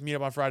was like, yo, let's meet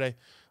up on Friday.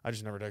 I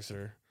just never texted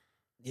her.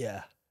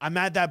 Yeah. I'm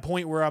at that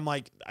point where I'm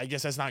like, I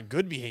guess that's not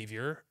good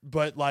behavior.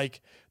 But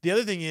like the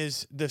other thing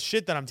is the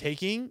shit that I'm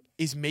taking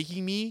is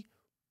making me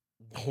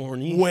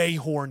Horny. way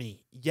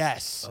horny.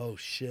 Yes. Oh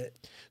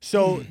shit.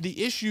 So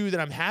the issue that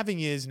I'm having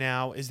is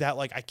that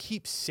like I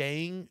keep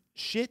saying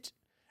shit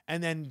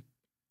and then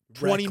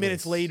 20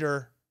 minutes Reckless.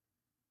 later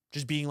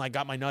just being like,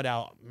 got my nut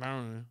out. I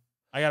don't know.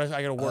 I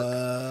gotta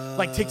work.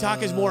 Like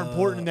TikTok is more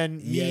important than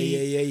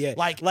me. Yeah.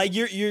 Like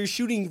you're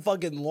shooting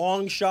fucking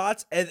long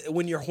shots and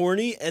when you're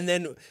horny, and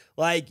then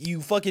like you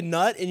fucking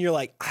nut, and you're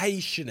like, I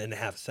shouldn't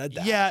have said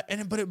that. Yeah,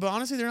 but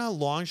honestly, they're not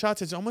long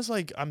shots. It's almost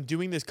like I'm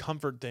doing this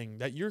comfort thing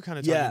that you're kind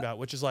of talking about,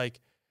 which is like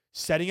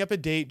setting up a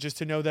date just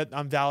to know that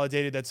I'm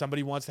validated, that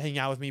somebody wants to hang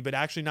out with me, but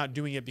actually not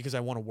doing it because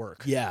I want to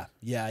work. Yeah.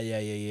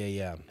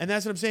 And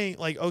that's what I'm saying.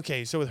 Like,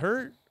 okay, so with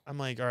her, I'm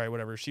like, all right,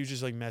 whatever. She was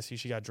just like messy.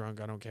 She got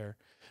drunk. I don't care.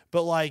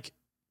 But like,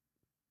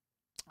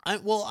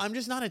 I'm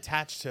just not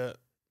attached to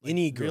like,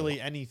 Any girl.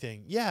 really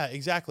anything. Yeah,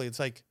 exactly. It's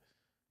like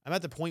I'm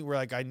at the point where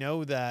like I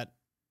know that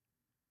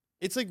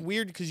it's like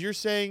weird because you're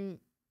saying,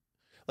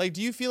 like,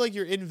 do you feel like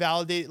you're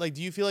invalidated? Like,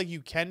 do you feel like you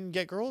can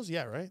get girls?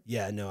 Yeah, right.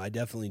 Yeah, no, I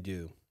definitely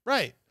do.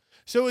 Right.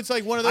 So it's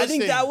like one of those I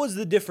think things. that was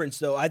the difference,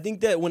 though. I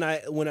think that when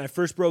I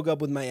first broke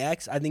up with my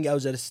ex, I think I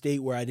was at a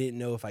state where I didn't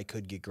know if I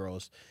could get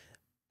girls.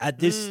 At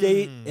this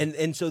state,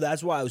 and so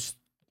that's why I was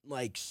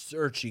like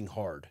searching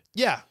hard.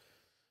 Yeah.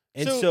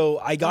 And so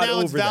I got now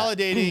over it's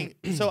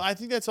validating. So I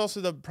think that's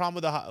also the problem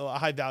with a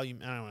high value.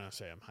 I don't want to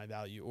say I'm high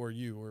value or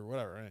you or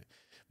whatever. Right?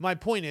 My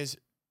point is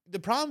the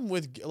problem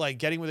with like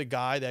getting with a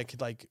guy that could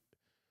like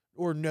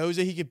or knows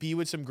that he could be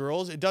with some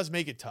girls. It does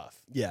make it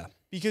tough. Yeah.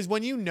 Because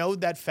when you know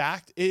that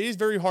fact, it is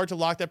very hard to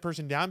lock that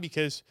person down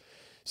because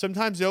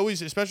sometimes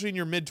always, especially in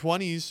your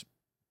mid-20s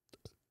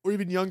or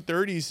even young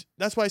 30s,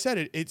 that's why I said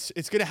it. It's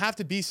going to have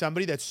to be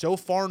somebody that's so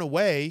far and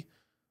away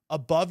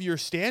above your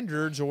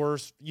standards or,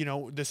 you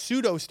know, the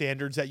pseudo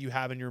standards that you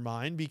have in your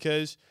mind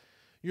because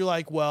you're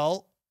like,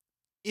 well,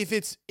 if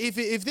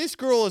this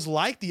girl is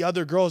like the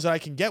other girls that I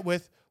can get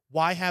with,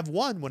 why have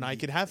one when I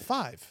could have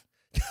 5?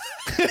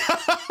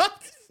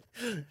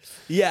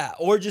 Yeah,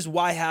 or just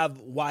why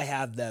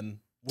have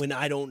them when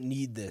I don't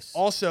need this?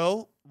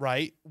 Also,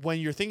 right, when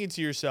you're thinking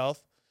to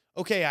yourself,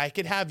 okay, I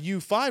could have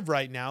you 5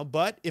 right now,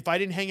 but if I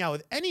didn't hang out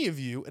with any of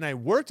you and I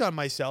worked on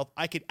myself,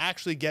 I could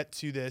actually get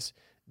to this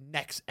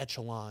next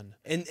echelon.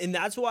 And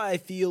that's why I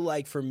feel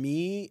like for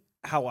me,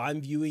 how I'm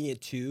viewing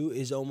it too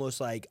is almost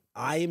like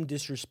I am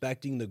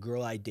disrespecting the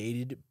girl I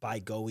dated by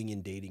going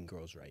and dating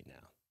girls right now.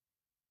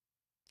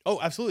 Oh,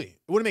 absolutely.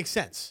 It wouldn't make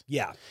sense.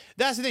 Yeah.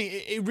 That's the thing.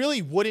 It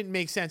really wouldn't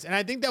make sense. And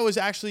I think that was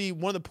actually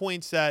one of the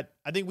points that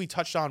I think we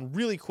touched on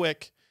really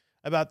quick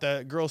about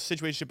the girl's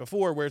situation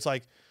before, where it's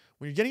like,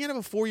 when you're getting out of a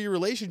 4-year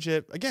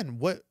relationship, again,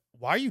 why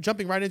are you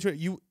jumping right into it?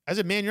 You, as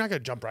a man, you're not going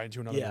to jump right into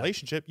another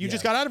relationship. You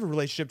just got out of a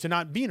relationship to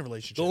not be in a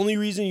relationship. The only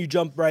reason you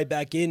jump right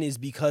back in is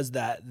because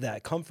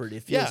that comfort.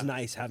 It feels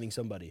nice having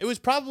somebody. It was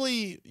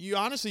probably, you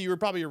were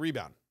probably a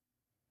rebound.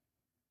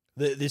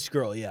 This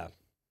girl, yeah.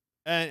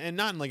 And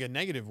not in like a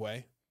negative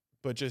way,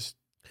 but just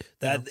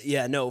that,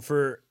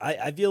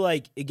 I feel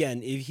like,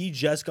 again, if he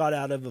just got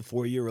out of a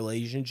 4-year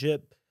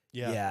relationship,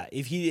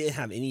 if he didn't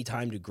have any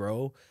time to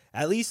grow,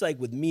 at least like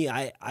with me,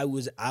 I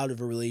was out of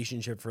a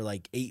relationship for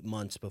like 8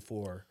 months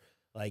before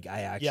like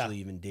I actually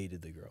even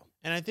dated the girl.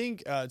 And I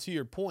think to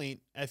your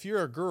point, if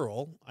you're a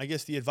girl, I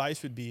guess the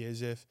advice would be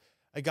is if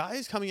a guy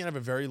is coming out of a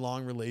very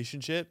long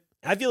relationship.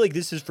 I feel like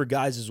this is for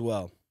guys as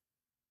well.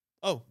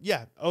 Oh,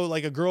 yeah. Oh,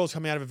 like a girl is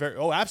coming out of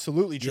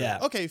absolutely true. Yeah.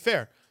 Okay,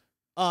 fair.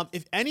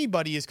 If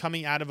anybody is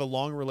coming out of a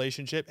long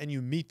relationship and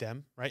you meet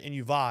them, right, and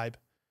you vibe,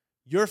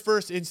 your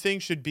first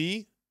instinct should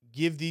be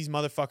give these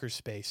motherfuckers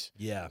space.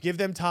 Yeah. Give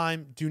them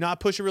time. Do not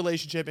push a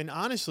relationship. And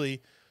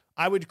honestly,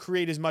 I would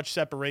create as much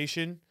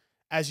separation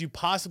as you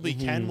possibly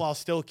can while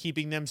still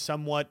keeping them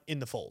somewhat in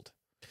the fold.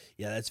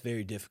 Yeah, that's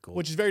very difficult.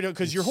 Which is very difficult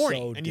because you're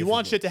horny and you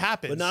want shit to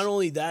happen. But not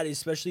only that,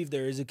 especially if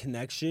there is a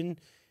connection,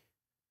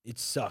 it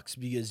sucks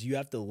because you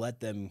have to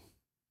let them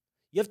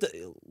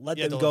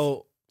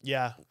go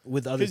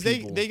with other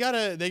people.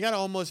 Because they gotta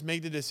almost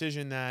make the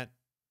decision that,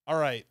 all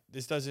right,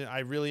 this doesn't, I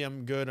really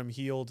am good, I'm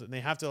healed. And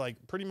they have to like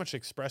pretty much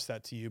express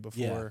that to you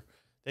before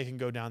they can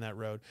go down that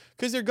road.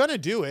 Because they're gonna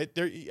do it.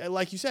 They're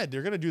like you said,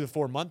 they're gonna do the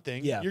 4-month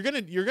thing. Yeah.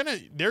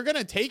 They're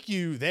gonna take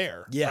you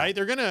there. Yeah. Right?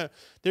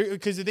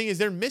 Because the thing is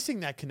they're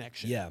missing that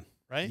connection. Yeah.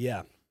 Right?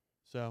 Yeah.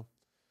 So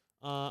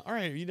all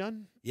right, are you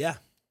done? Yeah.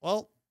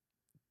 Well,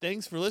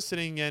 thanks for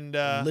listening and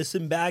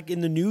listen back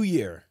in the new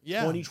year.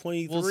 Yeah.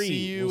 2023. We'll see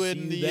you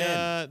in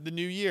the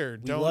new year.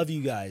 We love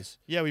you guys.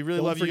 Yeah, we really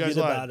love you guys.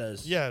 Don't forget about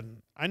us. Yeah,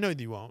 I know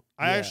you won't.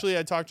 I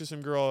talked to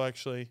some girl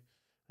actually.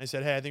 I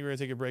said, hey, I think we're gonna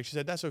take a break. She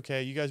said, that's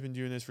okay. You guys have been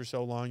doing this for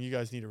so long. You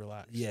guys need to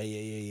relax. Yeah.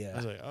 I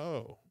was like,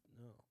 oh.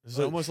 It was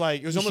almost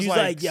like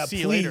yeah, see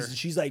please. you later.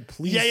 She's like,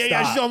 please.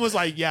 Yeah. She's almost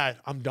like, yeah,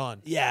 I'm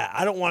done. Yeah,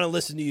 I don't want to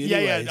listen to you.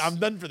 Anyways. Yeah, I'm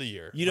done for the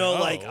year. You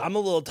know, I'm a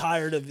little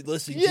tired of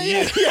listening to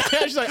you. Yeah.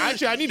 She's like,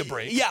 actually, I need a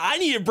break. Yeah, I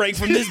need a break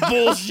from this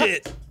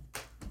bullshit.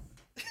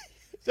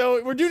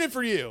 So we're doing it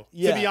for you,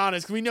 to be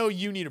honest, because we know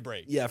you need a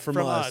break. Yeah, from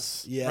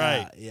us. Yeah,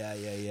 right.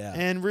 Yeah.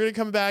 And we're going to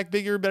come back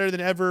bigger, better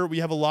than ever. We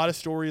have a lot of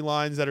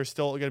storylines that are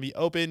still going to be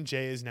open.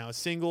 Jay is now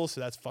single,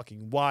 so that's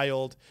fucking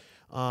wild.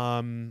 What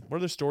are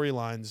the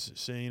storylines?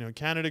 So,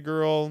 Canada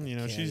Girl,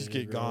 she's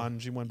gone.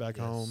 She went back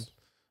home.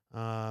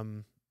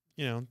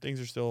 Things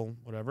are still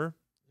whatever.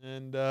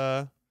 And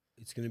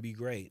it's going to be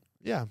great.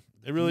 Yeah,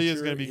 it really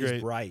is going to be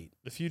great. Bright.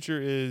 The future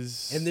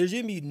is. And there's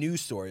going to be new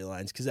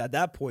storylines because at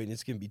that point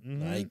it's going to be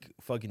like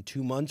fucking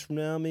 2 months from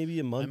now, maybe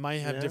a month. I might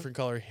have different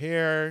color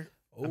hair.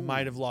 I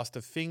might have lost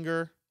a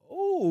finger.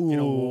 Oh. In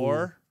a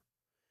war.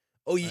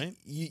 Oh, right?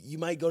 you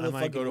might go to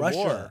fucking Russia.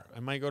 War. I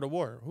might go to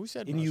war. Who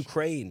said in Russia?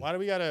 Ukraine? Why do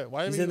we gotta?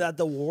 Isn't that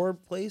the war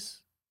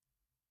place?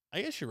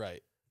 I guess you're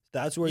right.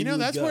 That's where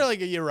that's where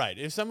like you're right.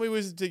 If somebody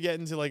was to get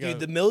into like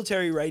the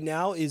military right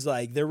now is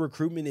like their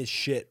recruitment is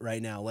shit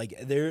right now. Like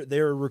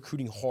they're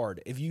recruiting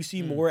hard. If you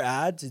see more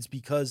ads, it's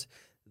because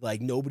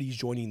like nobody's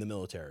joining the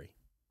military.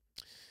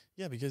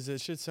 Yeah, because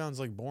that shit sounds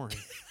like boring.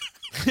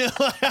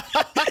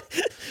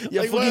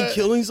 Yeah, Like, fucking what?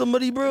 killing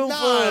somebody, bro. Nah,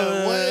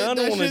 Fuck, what? I don't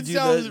That want to shit do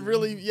sounds that.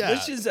 really- yeah.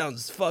 That shit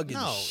sounds fucking No,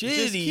 shitty,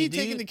 just keep dude.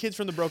 taking the kids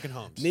from the broken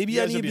homes. Maybe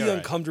You I guys need will to be all right.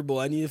 uncomfortable.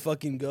 I need to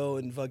fucking go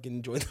and fucking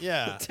enjoy the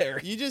Yeah,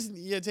 military. you just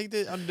take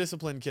the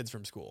undisciplined kids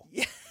from school.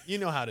 Yeah. You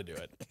know how to do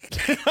it.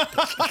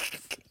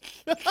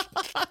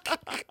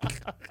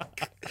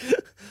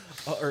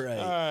 All right.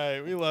 All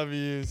right, we love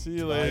you. See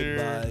you Bye, later.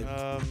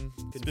 bye.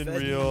 It's been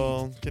Confetti.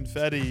 real.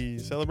 Confetti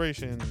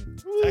celebration.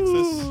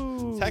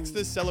 Woo. Text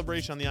this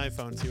celebration on the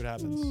iPhone. See what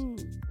happens.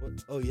 What?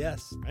 Oh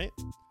yes. Right?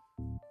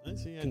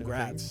 Let's see. I know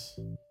Congrats.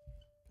 things.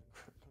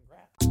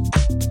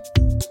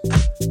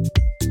 Congrats.